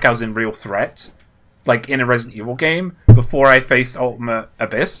threat, like in a Resident Evil game before I faced Ultimate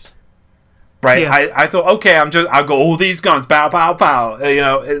Abyss. Right, yeah. I thought, okay, I've got all these guns, pow, pow, pow,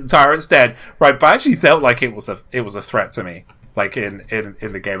 tyrant's dead. Right, but I actually felt like it was a threat to me, like in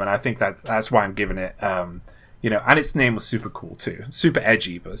the game, and I think that's why I'm giving it, and its name was super cool too, super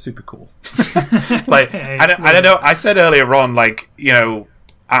edgy, but super cool. Like, I don't know. I said earlier on, like,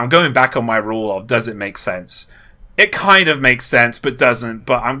 I'm going back on my rule of does it make sense? It kind of makes sense, but doesn't.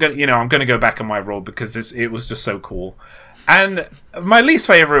 But I'm gonna go back on my rule because it was just so cool. And my least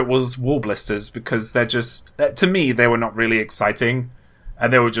favorite was Wall Blisters because they're just, to me, they were not really exciting,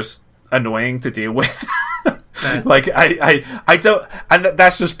 and they were just annoying to deal with. Like I don't, and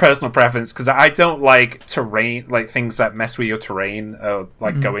that's just personal preference because I don't like terrain, like things that mess with your terrain,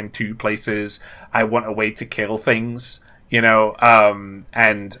 like going to places. I want a way to kill things, and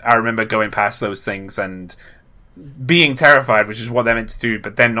I remember going past those things and being terrified, which is what they're meant to do,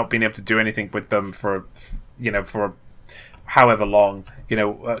 but then not being able to do anything with them for however long,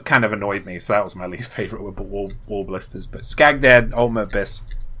 kind of annoyed me. So that was my least favorite with Wall Blisters. But Skag Dead, Ultimate Abyss,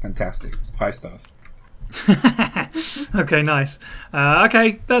 fantastic. 5 stars. Okay, nice.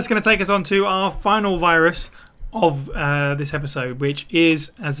 Okay, that's going to take us on to our final virus of this episode, which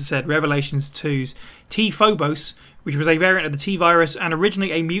is, as I said, Revelations 2's T. Phobos, which was a variant of the T virus and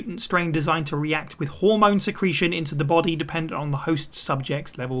originally a mutant strain designed to react with hormone secretion into the body dependent on the host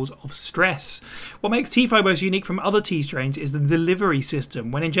subject's levels of stress. What makes T phobos unique from other T strains is the delivery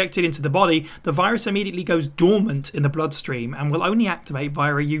system. When injected into the body, the virus immediately goes dormant in the bloodstream and will only activate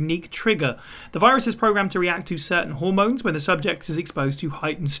via a unique trigger. The virus is programmed to react to certain hormones when the subject is exposed to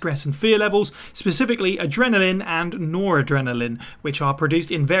heightened stress and fear levels, specifically adrenaline and noradrenaline, which are produced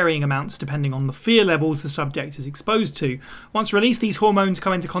in varying amounts depending on the fear levels the subject is exposed to. Once released, these hormones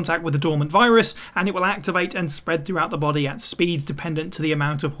come into contact with the dormant virus and it will activate and spread throughout the body at speeds dependent to the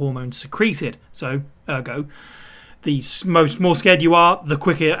amount of hormones secreted. So, ergo, the more scared you are, the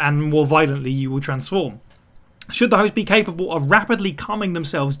quicker and more violently you will transform. Should the host be capable of rapidly calming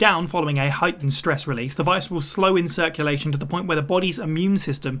themselves down following a heightened stress release, the virus will slow in circulation to the point where the body's immune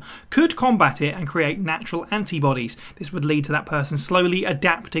system could combat it and create natural antibodies. This would lead to that person slowly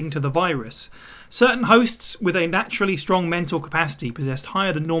adapting to the virus. Certain hosts with a naturally strong mental capacity possessed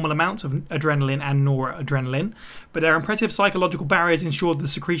higher than normal amounts of adrenaline and noradrenaline, but their impressive psychological barriers ensured the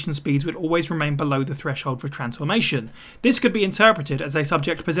secretion speeds would always remain below the threshold for transformation. This could be interpreted as a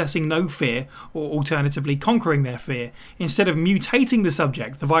subject possessing no fear, or alternatively conquering their fear. Instead of mutating the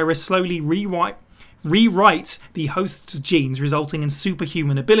subject, the virus slowly rewrites the host's genes, resulting in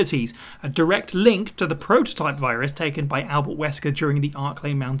superhuman abilities, a direct link to the prototype virus taken by Albert Wesker during the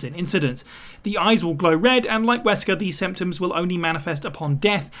Arklay Mountain incident. The eyes will glow red, and like Wesker, these symptoms will only manifest upon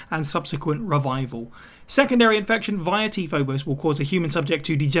death and subsequent revival. Secondary infection via T. Phobos will cause a human subject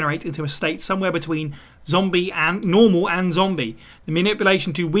to degenerate into a state somewhere between zombie and normal and zombie. The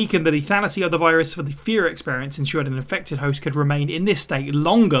manipulation to weaken the lethality of the virus for the fear experience ensured an infected host could remain in this state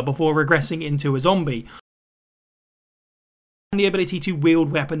longer before regressing into a zombie. The ability to wield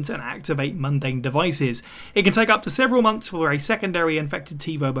weapons and activate mundane devices. It can take up to several months for a secondary infected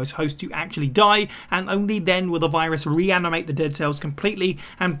T. Phobos host to actually die, and only then will the virus reanimate the dead cells completely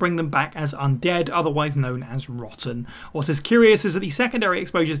and bring them back as undead, otherwise known as rotten. What is curious is that the secondary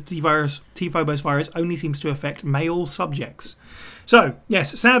exposure to T. Phobos virus only seems to affect male subjects. So,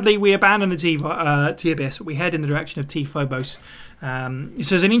 yes, sadly we abandon the T Abyss, we head in the direction of T. Phobos.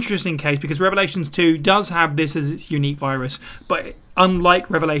 This is an interesting case because Revelations 2 does have this as its unique virus, but unlike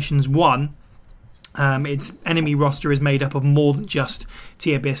Revelations 1, its enemy roster is made up of more than just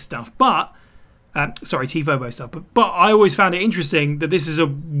T Abyss stuff. T Phobos stuff. But I always found it interesting that this is a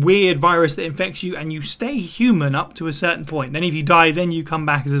weird virus that infects you and you stay human up to a certain point. Then if you die, then you come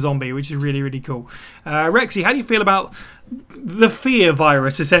back as a zombie, which is really, really cool. Rexy, how do you feel about the fear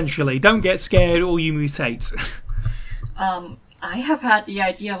virus, essentially? Don't get scared or you mutate. I have had the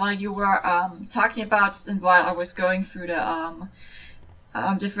idea while you were talking about this and while I was going through the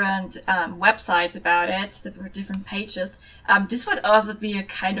different websites about it, the different pages. This would also be a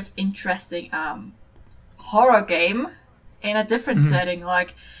kind of interesting horror game in a different setting.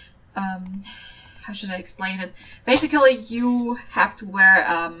 Like, how should I explain it? Basically, you have to wear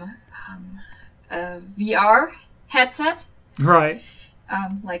a VR headset. Right.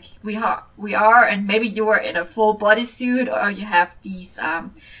 like we are, and maybe you are in a full bodysuit, or you have these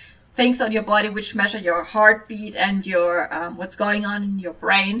things on your body which measure your heartbeat and your what's going on in your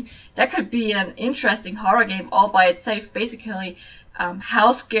brain. That could be an interesting horror game all by itself. Basically,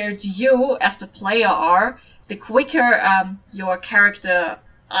 how scared you as the player are, the quicker your character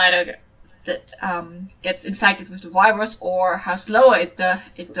either gets infected with the virus, or how slow it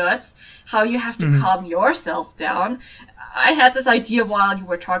does, how you have to calm yourself down. I had this idea while you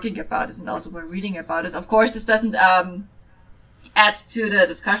were talking about this and also when reading about this. Of course, this doesn't add to the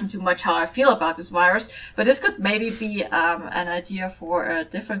discussion too much how I feel about this virus, but this could maybe be an idea for a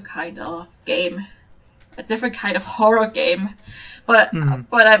different kind of game, a different kind of horror game. But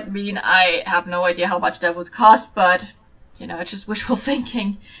I mean, I have no idea how much that would cost, but you know, it's just wishful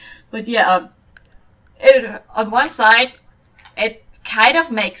thinking. But yeah, on one side, it kind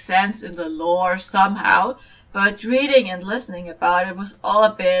of makes sense in the lore somehow, but reading and listening about it was all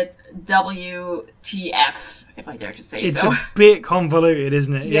a bit WTF, if I dare to say it's so. It's a bit convoluted,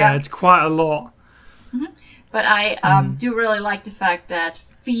 isn't it? Yeah, it's quite a lot. But I do really like the fact that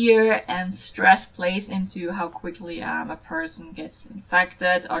fear and stress plays into how quickly a person gets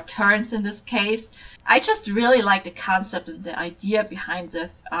infected, or turns in this case. I just really like the concept and the idea behind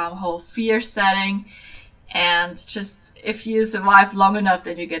this whole fear setting. And just, if you survive long enough,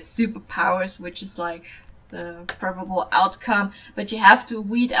 then you get superpowers, which is like the probable outcome. But you have to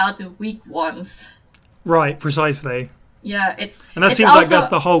weed out the weak ones. Right, precisely. Yeah, and that seems also, like that's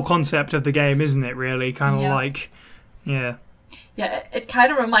the whole concept of the game, isn't it? Really, kind of like, yeah. Yeah, it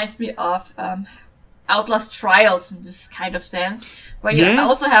kind of reminds me of Outlast Trials in this kind of sense, where you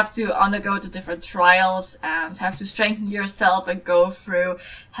also have to undergo the different trials and have to strengthen yourself and go through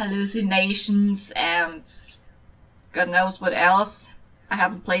hallucinations and God knows what else. I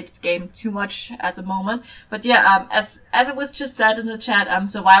haven't played the game too much at the moment, but yeah, as it was just said in the chat,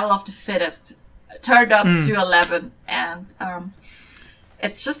 survival of the fittest turned up to 11, and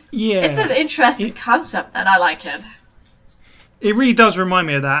it's just it's an interesting concept, and I like it. It really does remind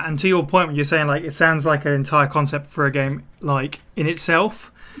me of that, and to your point when you're saying like it sounds like an entire concept for a game like in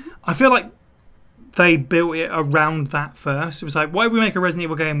itself, I feel like they built it around that first. It was like, why would we make a Resident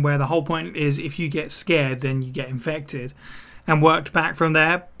Evil game where the whole point is if you get scared then you get infected, and worked back from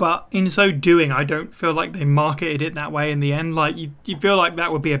there. But in so doing, I don't feel like they marketed it that way in the end. Like you feel like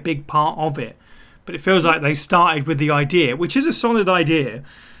that would be a big part of it, but it feels like they started with the idea, which is a solid idea,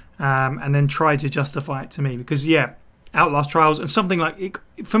 and then tried to justify it to me. Because Outlast Trials and something like it,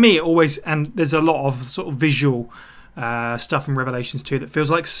 for me, it always, and there's a lot of sort of visual stuff from Revelations 2 that feels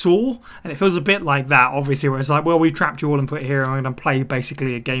like Saw, and it feels a bit like that, obviously, where it's like, well, we've trapped you all and put it here, and I'm going to play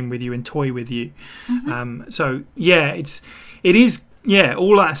basically a game with you and toy with you. So it is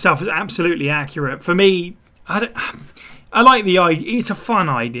all that stuff is absolutely accurate. For me, I like the idea. It's a fun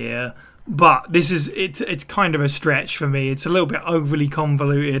idea, but it's kind of a stretch for me. It's a little bit overly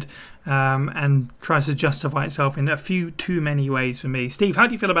convoluted, and tries to justify itself in a few too many ways for me. Steve, how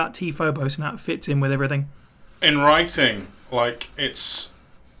do you feel about T-Phobos and how it fits in with everything? In writing, like, it's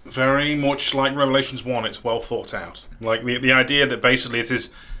very much like Revelations 1. It's well thought out. Like the idea that basically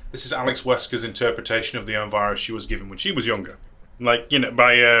this is Alex Wesker's interpretation of the own virus she was given when she was younger, like, you know,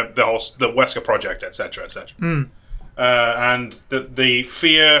 by the Wesker Project, etc., etc. And the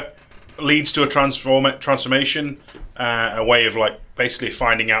fear leads to a transformation, a way of like basically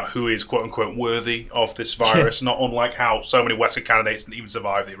finding out who is quote unquote worthy of this virus. Not unlike how so many Wesker candidates didn't even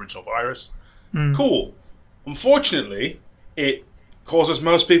survive the original virus. Cool. Unfortunately, it causes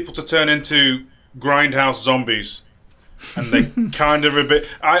most people to turn into grindhouse zombies, and they kind of a bit.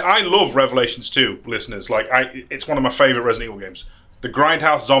 I love Revelations 2, listeners. Like, it's one of my favorite Resident Evil games. The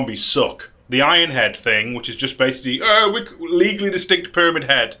grindhouse zombies suck. The Iron Head thing, which is just basically legally distinct pyramid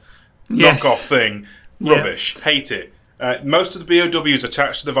head knockoff thing, rubbish. Hate it. Most of the BOWs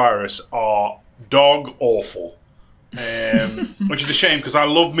attached to the virus are dog awful, which is a shame because I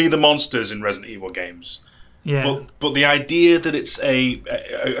love me the monsters in Resident Evil games. Yeah. But the idea that it's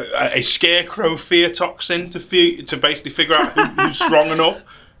a scarecrow fear toxin to basically figure out who's strong enough,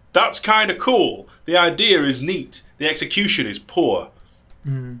 that's kind of cool. The idea is neat. The execution is poor.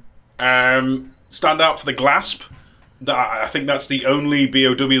 Stand out for the Glasp. I think that's the only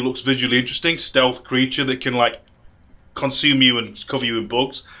BOW that looks visually interesting. Stealth creature that can like consume you and cover you in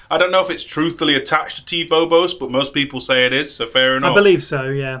bugs. I don't know if it's truthfully attached to T-Phobos, but most people say it is, so fair enough. I believe so,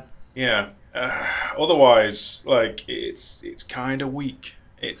 yeah. Yeah. Otherwise, like, it's kind of weak.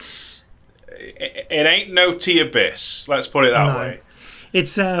 It ain't no T-Abyss, let's put it that way.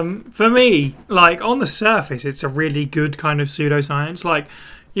 It's, for me, like, on the surface, it's a really good kind of pseudoscience. Like,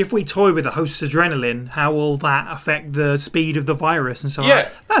 if we toy with the host's adrenaline, how will that affect the speed of the virus and so on? Yeah.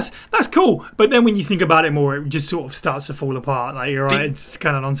 That's cool. But then when you think about it more, it just sort of starts to fall apart. Like, you're right, it's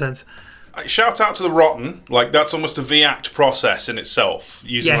kind of nonsense. Shout out to the Rotten. Like, that's almost a V-Act process in itself,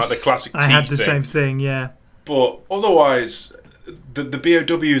 using like the classic I had the thing. same thing, yeah. But otherwise, the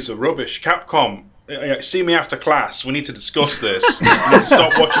BOWs are rubbish. Capcom, see me after class. We need to discuss this. We need to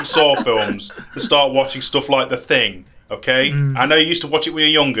stop watching Saw films and start watching stuff like The Thing. Okay? I know you used to watch it when you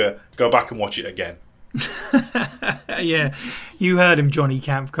were younger. Go back and watch it again. Yeah, you heard him, Johnny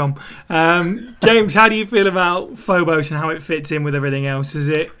Capcom. James, how do you feel about Phobos and how it fits in with everything else? Is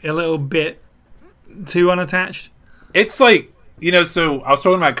it a little bit too unattached? It's like, so I was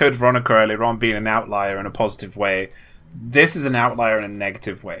talking about Code Veronica earlier on being an outlier in a positive way. This is an outlier in a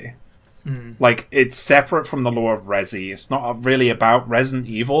negative way. Like, it's separate from the lore of Resi. It's not really about Resident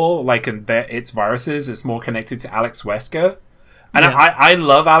Evil, like, and its viruses. It's more connected to Alex Wesker. And I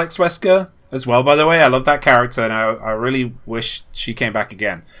love Alex Wesker as well, by the way. I love that character, and I really wish she came back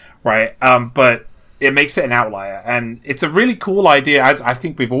again. Right? But it makes it an outlier. And it's a really cool idea. I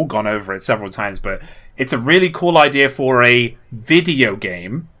think we've all gone over it several times, but it's a really cool idea for a video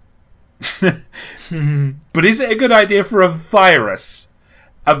game. But is it a good idea for a virus?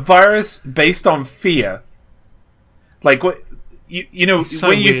 A virus based on fear. Like, what It's so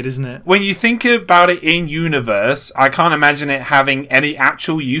weird, isn't it? When you think about it in universe, I can't imagine it having any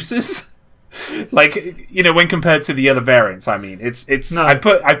actual uses. Like, when compared to the other variants, I mean, it's. No. I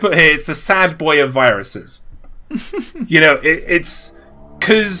put here, it's the sad boy of viruses. It's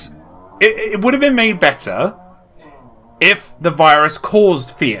because it would have been made better if the virus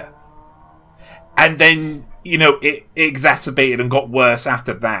caused fear, and then it exacerbated and got worse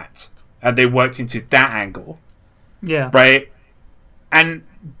after that, and they worked into that angle. Yeah. Right.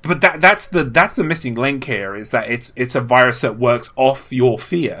 But that's the missing link here, is that it's a virus that works off your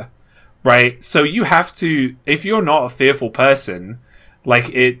fear, right? So you have to, if you're not a fearful person, like,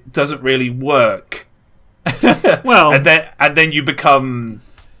 it doesn't really work. Well, and then you become,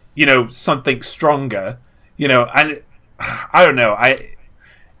 something stronger, and I don't know.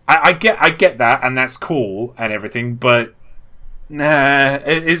 I get that, and that's cool and everything, but nah,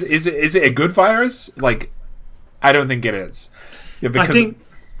 is it a good virus? Like, I don't think it is. Yeah, because I think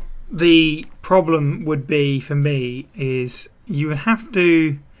the problem would be, for me, is you would have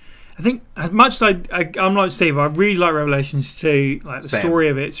to. I think, as much as I'm like Steve, I really like Revelations 2. Like, the story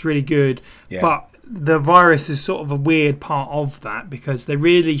of it's really good, but the virus is sort of a weird part of that, because they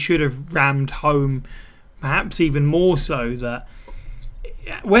really should have rammed home, perhaps even more so, that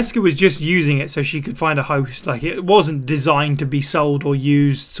Wesker was just using it so she could find a host. Like, it wasn't designed to be sold or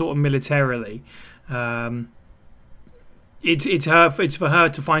used sort of militarily. It's for her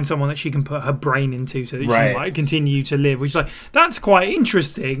to find someone that she can put her brain into, so that she might continue to live. Which, like, that's quite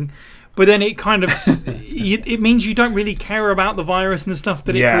interesting. But then it kind of it means you don't really care about the virus and the stuff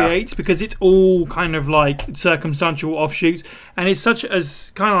that it creates, because it's all kind of like circumstantial offshoots, and it's such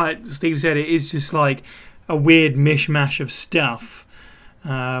as kind of like Steve said, it is just like a weird mishmash of stuff.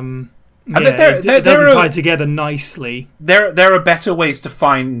 It doesn't tie together nicely. There are better ways to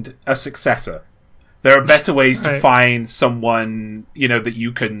find a successor. There are better ways to find someone, that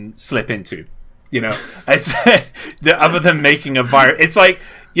you can slip into. It's other than making a virus. It's like,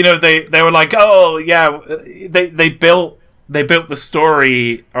 they were like, oh yeah, they built the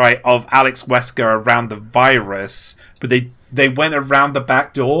story, right, of Alex Wesker around the virus, but they went around the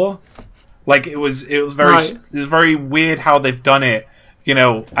back door. Like, it was very weird how they've done it.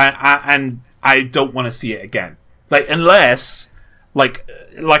 And I don't want to see it again. Like, unless, like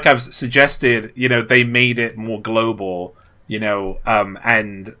I've suggested, they made it more global,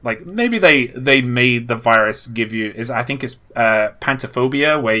 and like maybe they made the virus give you I think it's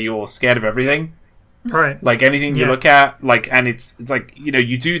pantophobia, where you're scared of everything. Right. Like, anything you look at, like, and it's like,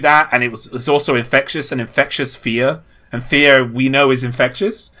 you do that, and it's also infectious, and infectious fear, and fear we know is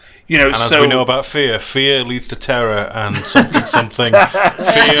infectious. And as we know about fear leads to terror and something.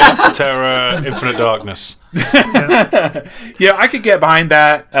 Fear, terror, infinite darkness. I could get behind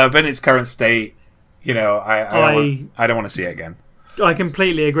that, but in its current state, I don't want to see it again. I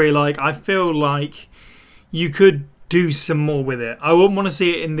completely agree. Like, I feel like you could do some more with it. I wouldn't want to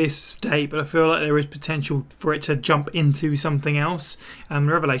see it in this state, but I feel like there is potential for it to jump into something else.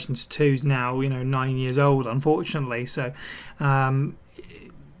 Revelations 2 is now, 9 years old, unfortunately. So,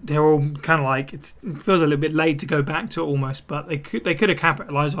 they're all kind of like, it feels a little bit late to go back to it almost, but they could have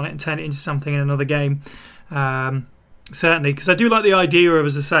capitalised on it and turned it into something in another game. Certainly, because I do like the idea of,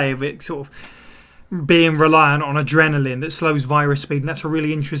 as I say, of it sort of being reliant on adrenaline that slows virus speed, and that's a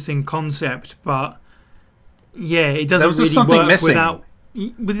really interesting concept. But yeah, it doesn't really work without.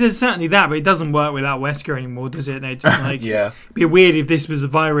 But there's certainly that, but it doesn't work without Wesker anymore, does it? It's like Yeah. it'd be weird if this was a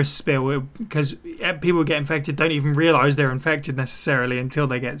virus spill, because people who get infected don't even realise they're infected necessarily until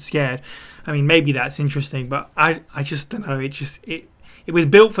they get scared. I mean, maybe that's interesting, but I just don't know. It was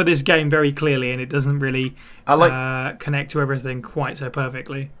built for this game very clearly, and it doesn't really connect to everything quite so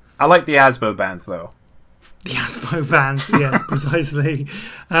perfectly. I like the Asbo bands, though. The Asbo bands, yes, precisely.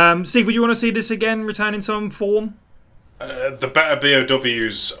 Steve, would you want to see this again return in some form? The better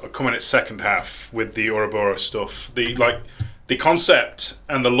BOWs are coming at second half with the Ouroboros stuff. The concept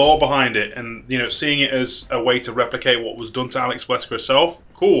and the lore behind it, and seeing it as a way to replicate what was done to Alex Wesker herself,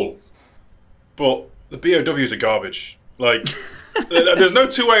 cool. But the BOWs are garbage. Like, there's no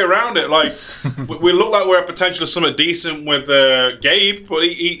two way around it. Like, we look like we're a potential of something decent with Gabe, but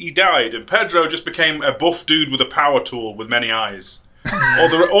he died, and Pedro just became a buff dude with a power tool with many eyes.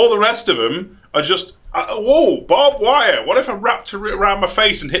 all the rest of them are just whoa, barbed wire. What if I wrapped it around my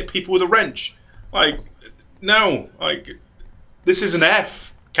face and hit people with a wrench? Like, no, like this is an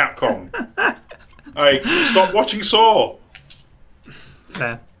F, Capcom. Like, stop watching Saw.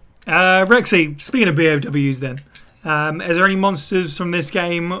 Fair. Rexy, speaking of BOWs then, is there any monsters from this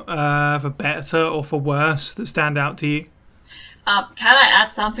game for better or for worse that stand out to you? Can I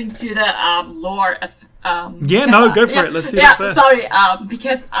add something to the lore? Go for it. Let's do that first. Sorry,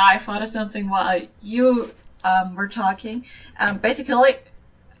 because I thought of something while you were talking. Basically,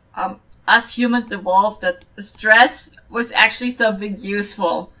 us humans evolved that stress was actually something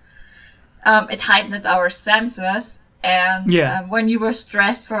useful. It heightened our senses. And when you were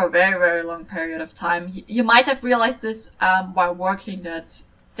stressed for a very, very long period of time, you might have realized this while working, that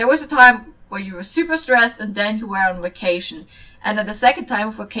there was a time where you were super stressed and then you were on vacation. And at the second time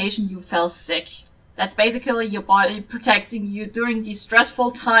of vacation, you fell sick. That's basically your body protecting you during these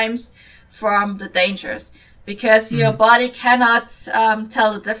stressful times from the dangers. Because your body cannot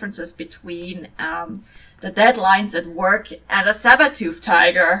tell the differences between the deadlines at work and a saber-tooth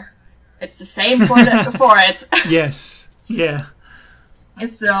tiger. It's the same for it. Yes. Yeah.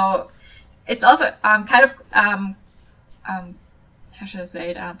 So it's also kind of how should I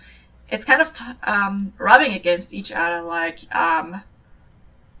say it? It's kind of rubbing against each other. Like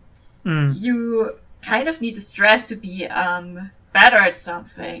you kind of need the stress to be better at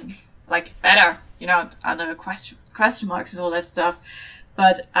something, like better, under question marks and all that stuff,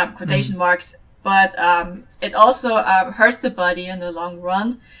 but quotation marks. But it also hurts the body in the long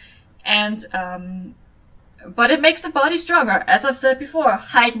run. And, but it makes the body stronger. As I've said before,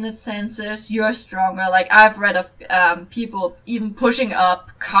 heighten its senses, you're stronger. Like, I've read of, people even pushing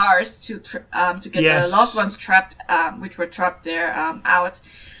up cars to get their loved ones trapped, which were trapped there, out.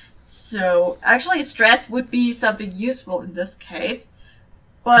 So, actually, stress would be something useful in this case.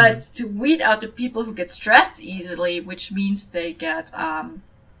 But to weed out the people who get stressed easily, which means they get,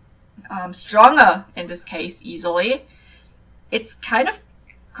 stronger, in this case, easily, it's kind of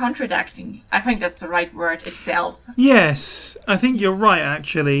contradicting. I think that's the right word itself. Yes, I think you're right,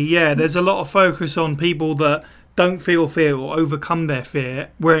 actually. Yeah, there's a lot of focus on people that don't feel fear or overcome their fear,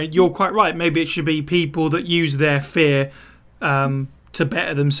 where you're quite right. Maybe it should be people that use their fear to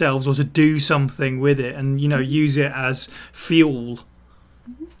better themselves or to do something with it and, use it as fuel.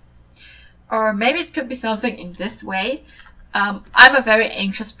 Or maybe it could be something in this way. I'm a very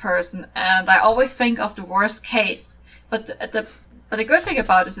anxious person and I always think of the worst case. But the good thing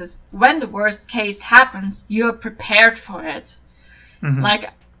about this is when the worst case happens, you're prepared for it.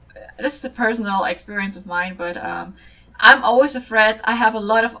 Like, this is a personal experience of mine, but I'm always afraid. I have a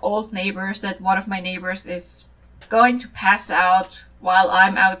lot of old neighbors that one of my neighbors is going to pass out while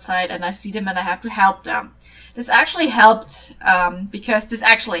I'm outside and I see them and I have to help them. This actually helped because this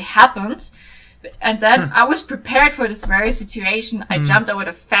actually happened. And then I was prepared for this very situation. I jumped over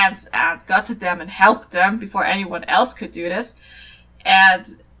the fence and got to them and helped them before anyone else could do this.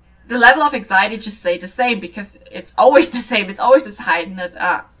 And the level of anxiety just stayed the same because it's always the same. It's always this heightened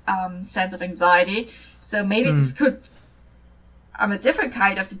sense of anxiety. So maybe this could, a different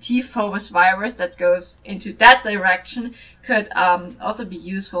kind of the T-phobos virus that goes into that direction could also be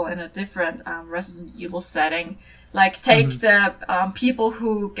useful in a different Resident Evil setting. Like, take the people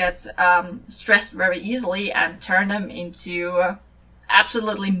who get stressed very easily and turn them into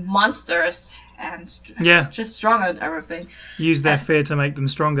absolutely monsters and just stronger and everything. Use their fear to make them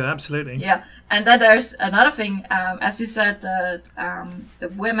stronger, absolutely. Yeah, and then there's another thing. As you said, the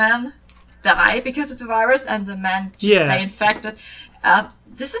women die because of the virus and the men just stay infected.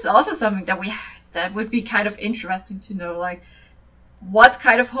 This is also something that would be kind of interesting to know, like, what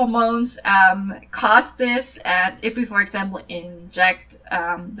kind of hormones cause this, and if we, for example, inject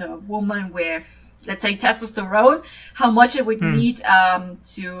the woman with let's say testosterone, how much it would need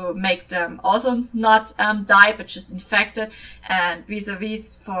to make them also not die, but just infected, and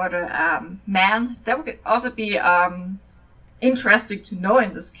vis-a-vis for the man. That would also be interesting to know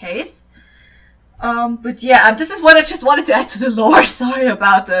in this case. But yeah, this is what I just wanted to add to the lore. Sorry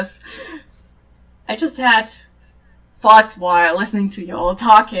about this. I just had thoughts while listening to you all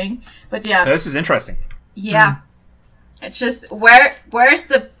talking. But yeah. This is interesting. Yeah. It's just, where's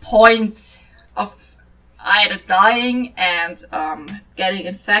the point of either dying and getting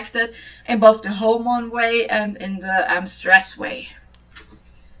infected in both the hormone way and in the stress way?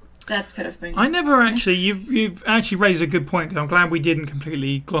 That could have been. I never actually. You've actually raised a good point. 'Cause I'm glad we didn't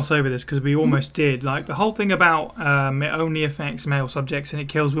completely gloss over this because we almost did. Like the whole thing about it only affects male subjects and it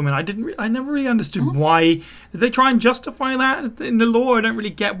kills women. I never really understood why. Did they try and justify that in the law? I don't really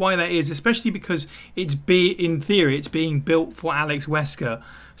get why that is, especially because in theory it's being built for Alex Wesker.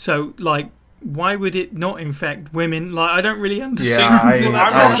 So like, why would it not infect women? Like, I don't really understand. I'm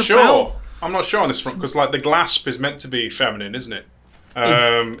not sure. I'm not sure on this front because like the Glasp is meant to be feminine, isn't it?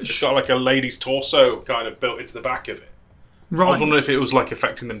 It's got like a lady's torso kind of built into the back of it. Right. I was wondering if it was like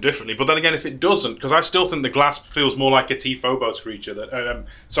affecting them differently, but then again, if it doesn't, because I still think the Glasp feels more like a T Phobos creature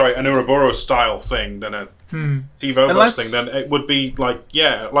an Ouroboros style thing than a T Phobos thing. Then it would be like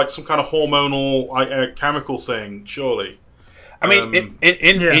like some kind of hormonal chemical thing, surely. I mean,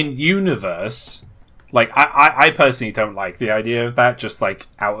 in universe, like I personally don't like the idea of that. Just like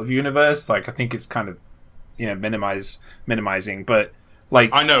out of universe, like I think it's kind of minimizing, but.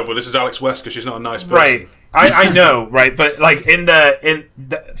 Like, I know, but this is Alex Wesker. She's not a nice person. Right. I know, right? But like in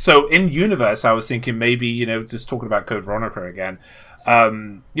universe, I was thinking maybe just talking about Code Veronica again.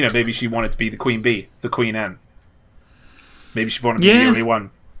 Maybe she wanted to be the Queen Bee, the Queen Anne. Maybe she wanted to be the only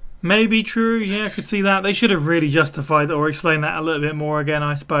one. Maybe true. Yeah, I could see that. They should have really justified or explained that a little bit more again,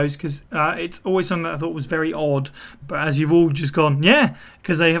 I suppose, because it's always something that I thought was very odd. But as you've all just gone,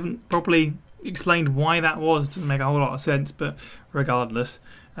 because they haven't properly explained why that was. Doesn't make a whole lot of sense, but regardless.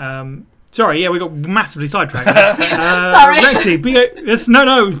 Sorry, we got massively sidetracked. Sorry. Lexi,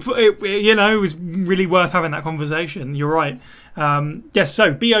 it was really worth having that conversation. You're right. Yes,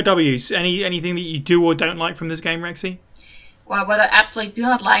 so BOWs. Anything that you do or don't like from this game, Rexy? Well, what I absolutely do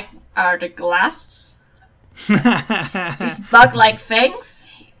not like are the Glasps. These bug-like things.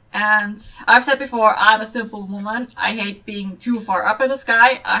 And I've said before, I'm a simple woman. I hate being too far up in the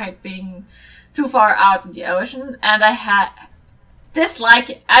sky. I hate being too far out in the ocean. And I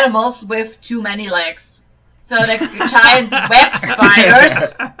dislike animals with too many legs. So the giant web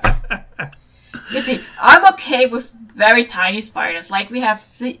spiders. You see, I'm okay with very tiny spiders. Like we have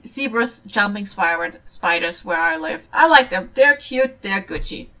zebras jumping spiders where I live. I like them. They're cute. They're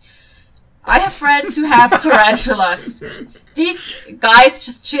Gucci. I have friends who have tarantulas. These guys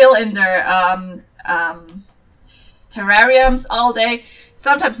just chill in their terrariums all day,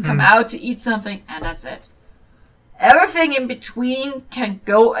 sometimes come out to eat something, and that's it. Everything in between can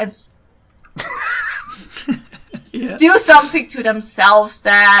go and do something to themselves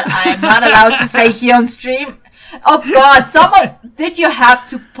that I am not allowed to say here on stream. Oh god, did you have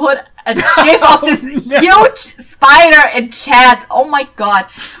to put a gif of this huge spider in chat? Oh my god.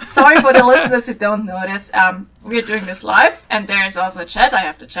 Sorry for the listeners who don't know this. We are doing this live, and there is also a chat. I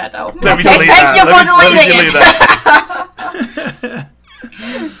have the chat open. Thank you for deleting it.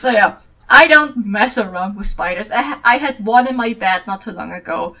 So yeah, I don't mess around with spiders. I had one in my bed not too long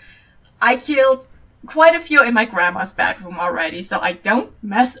ago. I killed quite a few in my grandma's bedroom already, so I don't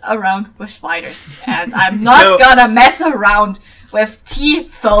mess around with spiders. And I'm not gonna mess around with T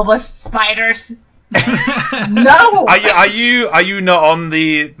Phobos spiders. No! Are you not on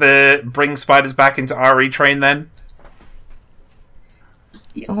the bring spiders back into RE train then?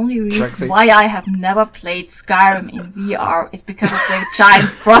 The only reason why I have never played Skyrim in VR is because of the giant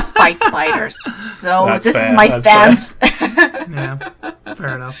frostbite spiders. So this is my stance. Yeah,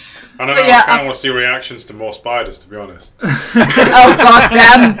 fair enough. I don't know. I kind of want to see reactions to more spiders, to be honest. Oh god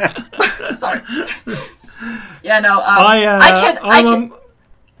damn! Sorry. Yeah, no. I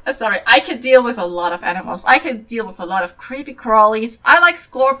can deal with a lot of animals. I can deal with a lot of creepy crawlies. I like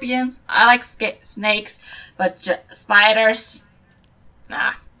scorpions. I like snakes, but spiders.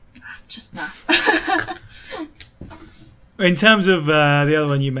 Nah, just nah. In terms of the other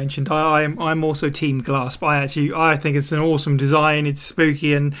one you mentioned, I'm also Team Glasp. I think it's an awesome design. It's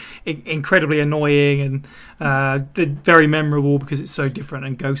spooky and incredibly annoying and very memorable because it's so different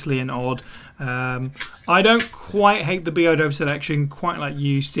and ghostly and odd. I don't quite hate the BOW selection, quite like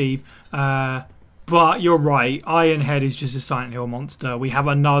you, Steve. But you're right. Ironhead is just a Silent Hill monster. We have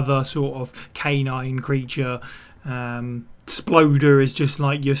another sort of canine creature. Sploder is just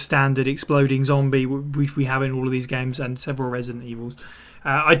like your standard exploding zombie, which we have in all of these games and several Resident Evils.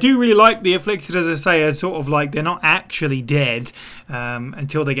 I do really like the Afflicted, as I say, are sort of like they're not actually dead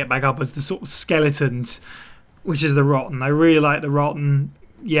until they get back up as the sort of skeletons, which is the Rotten. I really like the Rotten.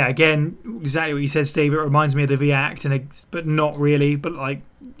 Yeah, again, exactly what you said, Steve. It reminds me of the V-Act, but not really. But like,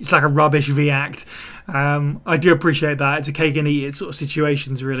 it's like a rubbish V-Act. I do appreciate that. It's a cake and eat it sort of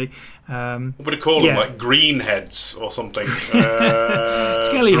situations, really. What would you call them? Like green heads or something?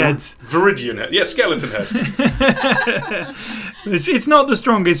 Skelly heads. Viridian heads. Yeah, skeleton heads. It's not the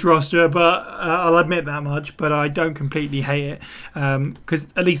strongest roster, but I'll admit that much. But I don't completely hate it because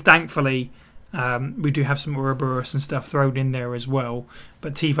at least thankfully. We do have some Ouroboros and stuff thrown in there as well,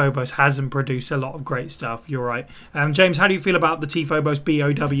 but T-Phobos hasn't produced a lot of great stuff. You're right. James, how do you feel about the T-Phobos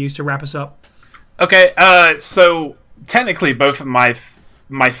BOWs to wrap us up? Okay, so technically both of my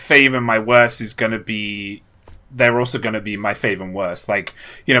fave and my worst is going to be... They're also going to be my fave and worst. Like,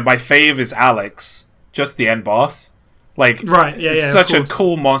 my fave is Alex, just the end boss. Like, right, yeah, such a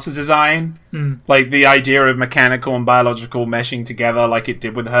cool monster design. Like, the idea of mechanical and biological meshing together like it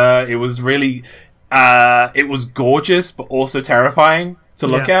did with her. It was really... it was gorgeous, but also terrifying to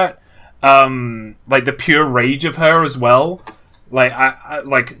look at. Like, the pure rage of her as well. Like, I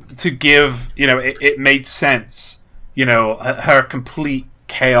like, to give... it made sense. Her complete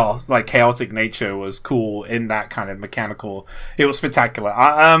chaos, like, chaotic nature was cool in that kind of mechanical... It was spectacular.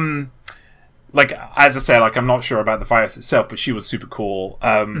 Like, as I say, like, I'm not sure about the virus itself, but she was super cool.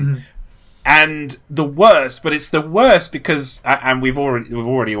 And the worst, but it's the worst because, and we've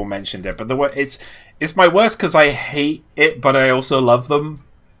already all mentioned it, but it's my worst because I hate it, but I also love them.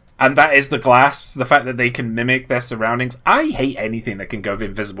 And that is the Glasps, the fact that they can mimic their surroundings. I hate anything that can go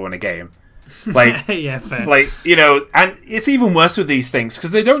invisible in a game. Like, yeah, fair. Like, and it's even worse with these things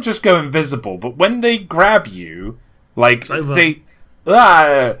because they don't just go invisible, but when they grab you, like, they...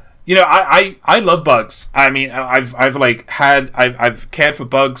 I love bugs. I mean, I've cared for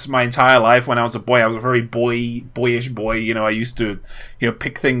bugs my entire life. When I was a boy, I was a very boyish boy. I used to,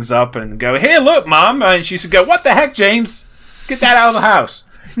 pick things up and go, "Here, look, Mom," and she used to go, "What the heck, James? Get that out of the house."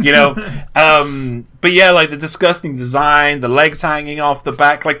 But yeah, like the disgusting design, the legs hanging off the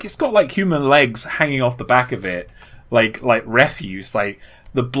back, like it's got like human legs hanging off the back of it, like refuse, like.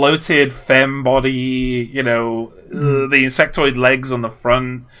 The bloated femme body, the insectoid legs on the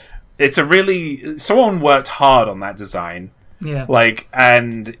front. It's someone worked hard on that design. Yeah.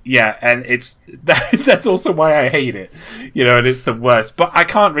 And it's, that's also why I hate it, and it's the worst. But I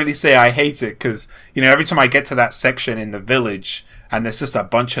can't really say I hate it because, every time I get to that section in the village and there's just a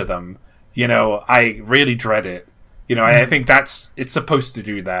bunch of them, I really dread it. I think it's supposed to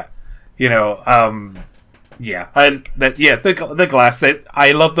do that, Yeah, the Glass.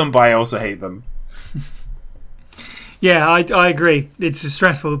 I love them, but I also hate them. Yeah, I agree. It's a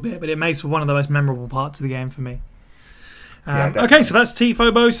stressful bit, but it makes for one of the most memorable parts of the game for me. Okay, so that's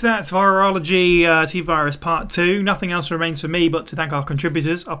T-Phobos, that's Virology, T-Virus Part 2. Nothing else remains for me but to thank our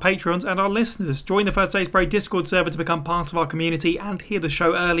contributors, our patrons, and our listeners. Join the First Aid Spray Discord server to become part of our community and hear the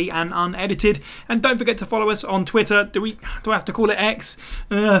show early and unedited. And don't forget to follow us on Twitter. Do I have to call it X?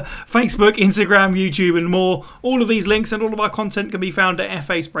 Facebook, Instagram, YouTube, and more. All of these links and all of our content can be found at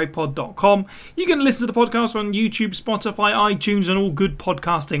faspraypod.com. You can listen to the podcast on YouTube, Spotify, iTunes, and all good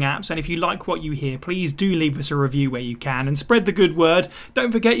podcasting apps. And if you like what you hear, please do leave us a review where you can. And spread the good word.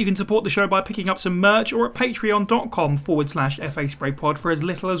 Don't forget you can support the show by picking up some merch or at patreon.com/FASprayPod for as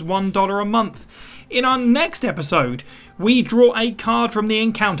little as $1 a month. In our next episode, we draw a card from the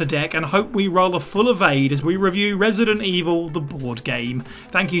encounter deck and hope we roll a full evade as we review Resident Evil, the board game.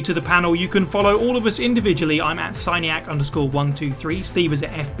 Thank you to the panel. You can follow all of us individually. I'm at Cyniac_123. Steve is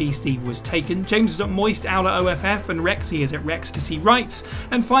at FB Steve Was Taken. James is at Moist Owler OFF and Rexy is at Rex to See Rights.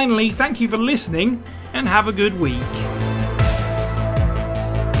 And finally, thank you for listening and have a good week.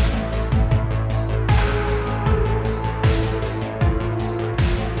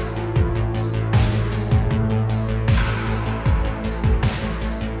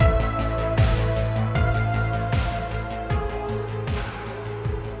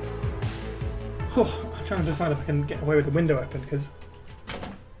 I'm trying to decide if I can get away with the window open because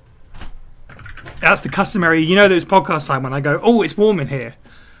that's the customary. There's podcast time when I go, "Oh, it's warm in here."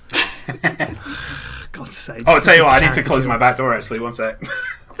 God's sake! Oh, I'll tell you what. I need to close my back door. Actually, one sec.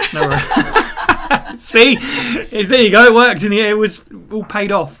 No worries. See, there you go. It worked, and it was all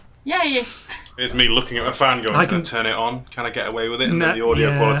paid off. Yay! It's me looking at my fan, going, "Can I turn it on? Can I get away with it?" And then the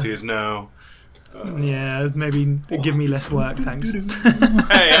audio quality is no. Yeah, maybe give me less work, thanks.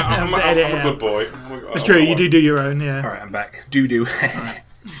 Hey, I'm a good boy. It's true, you do your own, yeah. Alright, I'm back. Do-do.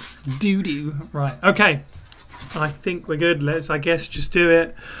 Do-do. Right, okay. I think we're good. Let's, I guess, just do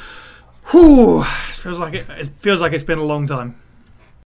it. Whew. It feels like it's been a long time.